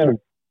þriðjudeginu.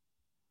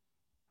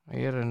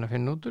 Ég er að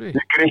finna út úr því.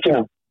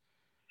 Gríkina.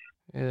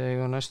 Við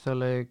eigum næsta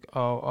leik á.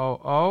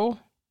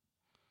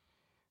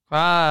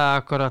 Hvað,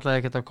 akkur ætlaði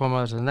ekkert að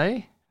koma þessu? Nei,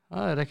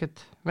 það er ekkert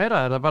meira,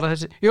 er það bara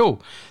þessi? Jú,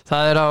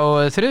 það er á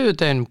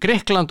þriðjudeginum,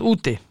 Grikkland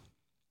úti.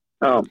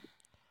 Já.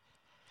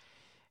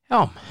 Já,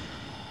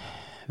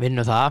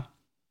 vinnu það.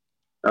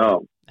 Já.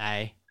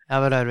 Nei,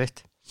 það verður erfitt.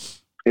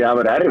 Já, það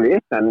verður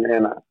erfitt, en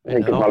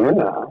ekki bara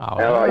vinna það.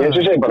 Já, ég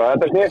segi bara,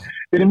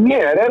 fyrir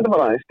mér er þetta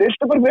bara aðeins,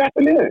 stilta bara fyrir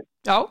þetta liðið.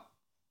 Já.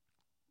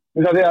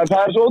 Það er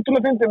svo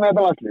ótrúlega fyndið með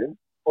þetta landslið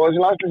og þessi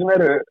landslið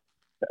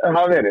sem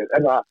hafa verið,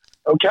 er það,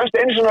 þú kemst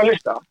einu svona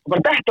lista og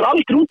bara dettur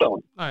aldrei út á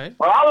hún. Nei.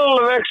 Og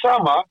alveg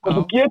sama hvort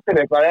þú getur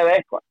eitthvað eða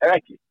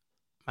ekki.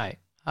 Nei.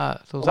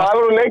 Það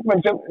voru leikmenn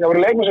sem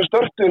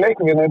störtuðu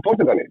leikmenn hérna í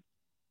Portugali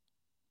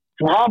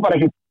sem hafa bara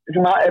ekki,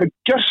 sem eru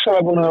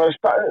gjörsamlega búin að vera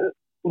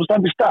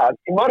standa í stað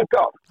í mörg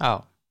ár. Já.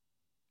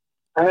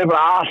 En þeir eru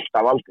bara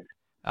alltaf aldrei.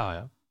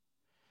 Já.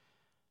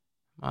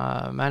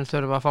 Menn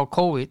þurfa að fá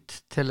COVID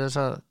til þess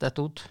að detta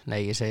út.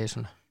 Nei, ég segi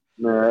svona.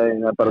 Nei,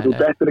 það er bara, þú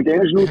dettur ekki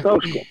einu sinni út á,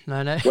 sko.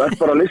 Nei. Þú ert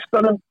bara á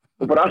listanum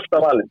og bara alltaf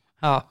valinn.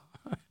 Já,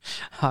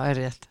 það er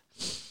rétt.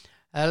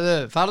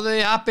 Farðu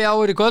í happy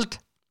hour í kvöld?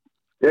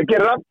 Ég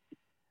gerir það.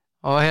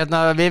 Og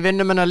við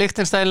vinnum hennar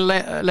Liechtenstein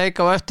leik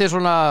á eftir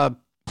svona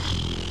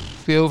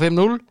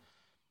 4-5-0.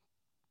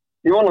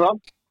 Ég vona það.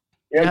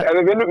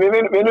 Við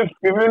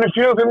vinnum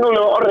 4-5-0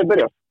 og orðið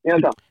byrja.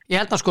 Ég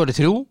held að skori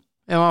 3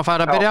 ef hann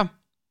fær að byrja.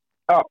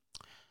 Já.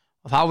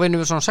 Og þá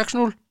vinnum við svona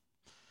 6-0.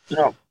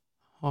 Já.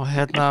 Og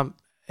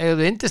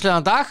eigðu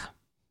yndislegan dag.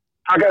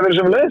 Takk fyrir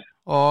sömuleiðis.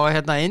 Og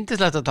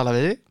yndislegt að tala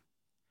við þig.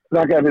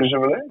 Takk fyrir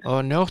sömuleiðis.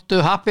 Og njóttu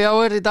happy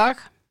hour í dag.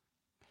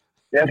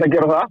 Ég ætla að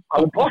gera það,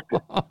 alveg pott.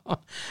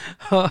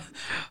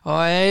 Og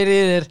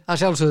eyrið þér að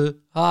sjálfsögðu.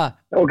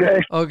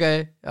 Ok,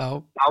 já.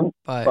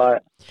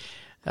 Bye.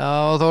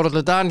 Já,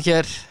 Þórhallur Dan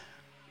hér.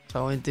 Sá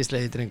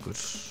yndislegi drengur.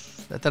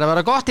 Þetta er að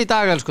vera gott í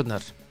dag,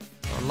 elskunnar.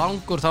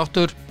 Langur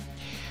þáttur.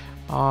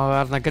 Og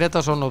Arnar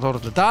Gretarsson og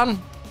Þórhallur Dan.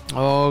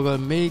 Og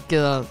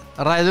mikið að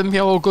ræðum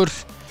hjá okkur.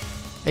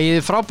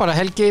 Eigið frábæra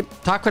helgi.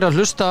 Takk fyrir að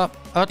hlusta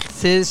öll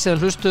þið sem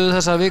hlustuðu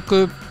þessa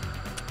viku.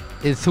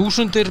 Þið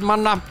þúsundir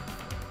manna.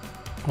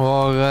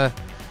 Og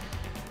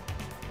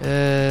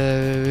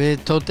við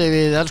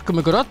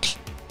elskum ykkur öll.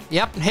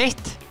 Jafn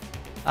heitt.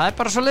 Það er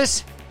bara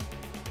svoleiðis.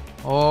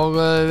 Og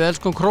við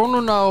elskum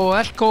Krónuna og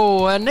Elko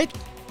og N1.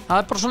 Það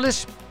er bara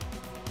svoleiðis.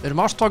 Við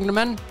erum ástfangnu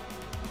menn.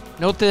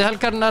 Njótið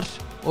helgarinnar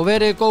og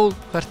verið góð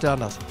hvert við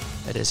annað.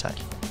 Verið sæl.